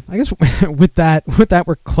I guess with that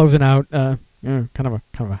we're closing out kind of a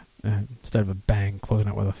instead of a bang, closing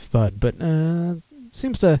out with a thud, but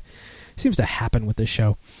seems to happen with this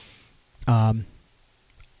show. Let's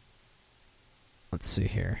see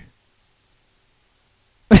here.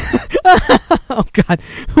 Oh God,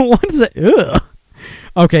 what is it? Ugh.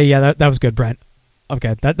 Okay, yeah, that was good, Brent.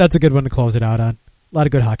 Okay, that's a good one to close it out on. A lot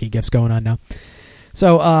of good hockey gifts going on now.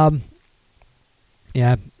 So,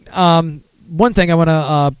 yeah. One thing I want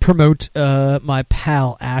to promote my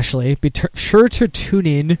pal Ashley. Be sure to tune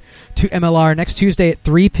in to MLR next Tuesday at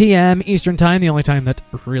 3 p.m. Eastern Time, the only time that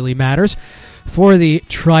really matters, for the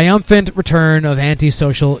triumphant return of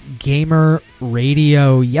Antisocial Gamer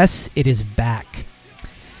Radio. Yes, it is back.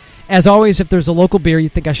 As always, if there's a local beer you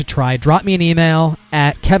think I should try, drop me an email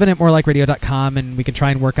at kevin@morelikeradio.com and we can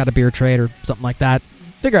try and work out a beer trade or something like that.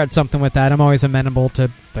 Figure out something with that. I'm always amenable to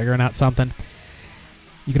figuring out something.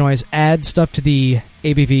 You can always add stuff to the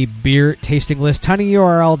ABV beer tasting list.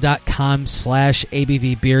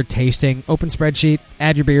 tinyurl.com/ABV beer tasting. Open spreadsheet.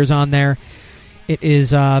 Add your beers on there. It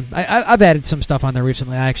is. I've added some stuff on there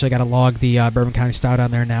recently. I actually got to log the Bourbon County Stout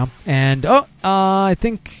on there now. And I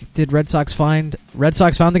think did Red Sox found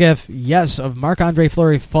the GIF? Yes, of Marc-Andre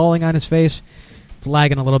Fleury falling on his face. It's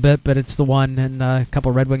lagging a little bit, but it's the one, and a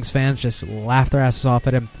couple Red Wings fans just laughed their asses off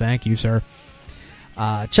at him. Thank you, sir.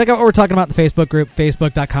 Check out what we're talking about in the Facebook group,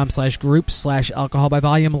 facebook.com/group/alcohol by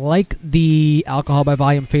volume. Like the Alcohol by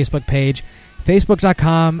Volume Facebook page,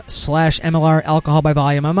 facebook.com/MLR alcohol by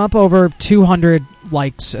volume. I'm up over 200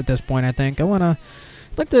 likes at this point, I think. I'd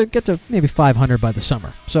like to get to maybe 500 by the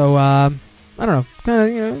summer. So, I don't know,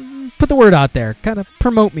 kind of, put the word out there, kind of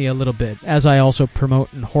promote me a little bit, as I also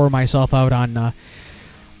promote and whore myself out on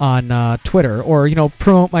Twitter, or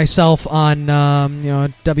promote myself on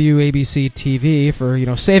WABC TV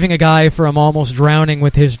for saving a guy from almost drowning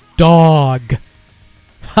with his dog.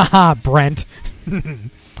 Haha, Brent.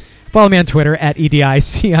 Follow me on Twitter at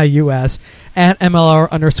EDICIUS, at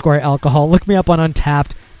MLR_alcohol. Look me up on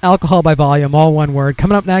Untapped, Alcohol by Volume, all one word.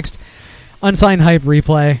 Coming up next, Unsigned Hype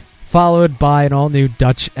replay, followed by an all-new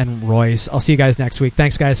Dutch and Royce. I'll see you guys next week.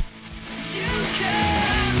 Thanks, guys.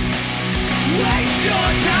 Waste your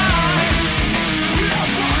time.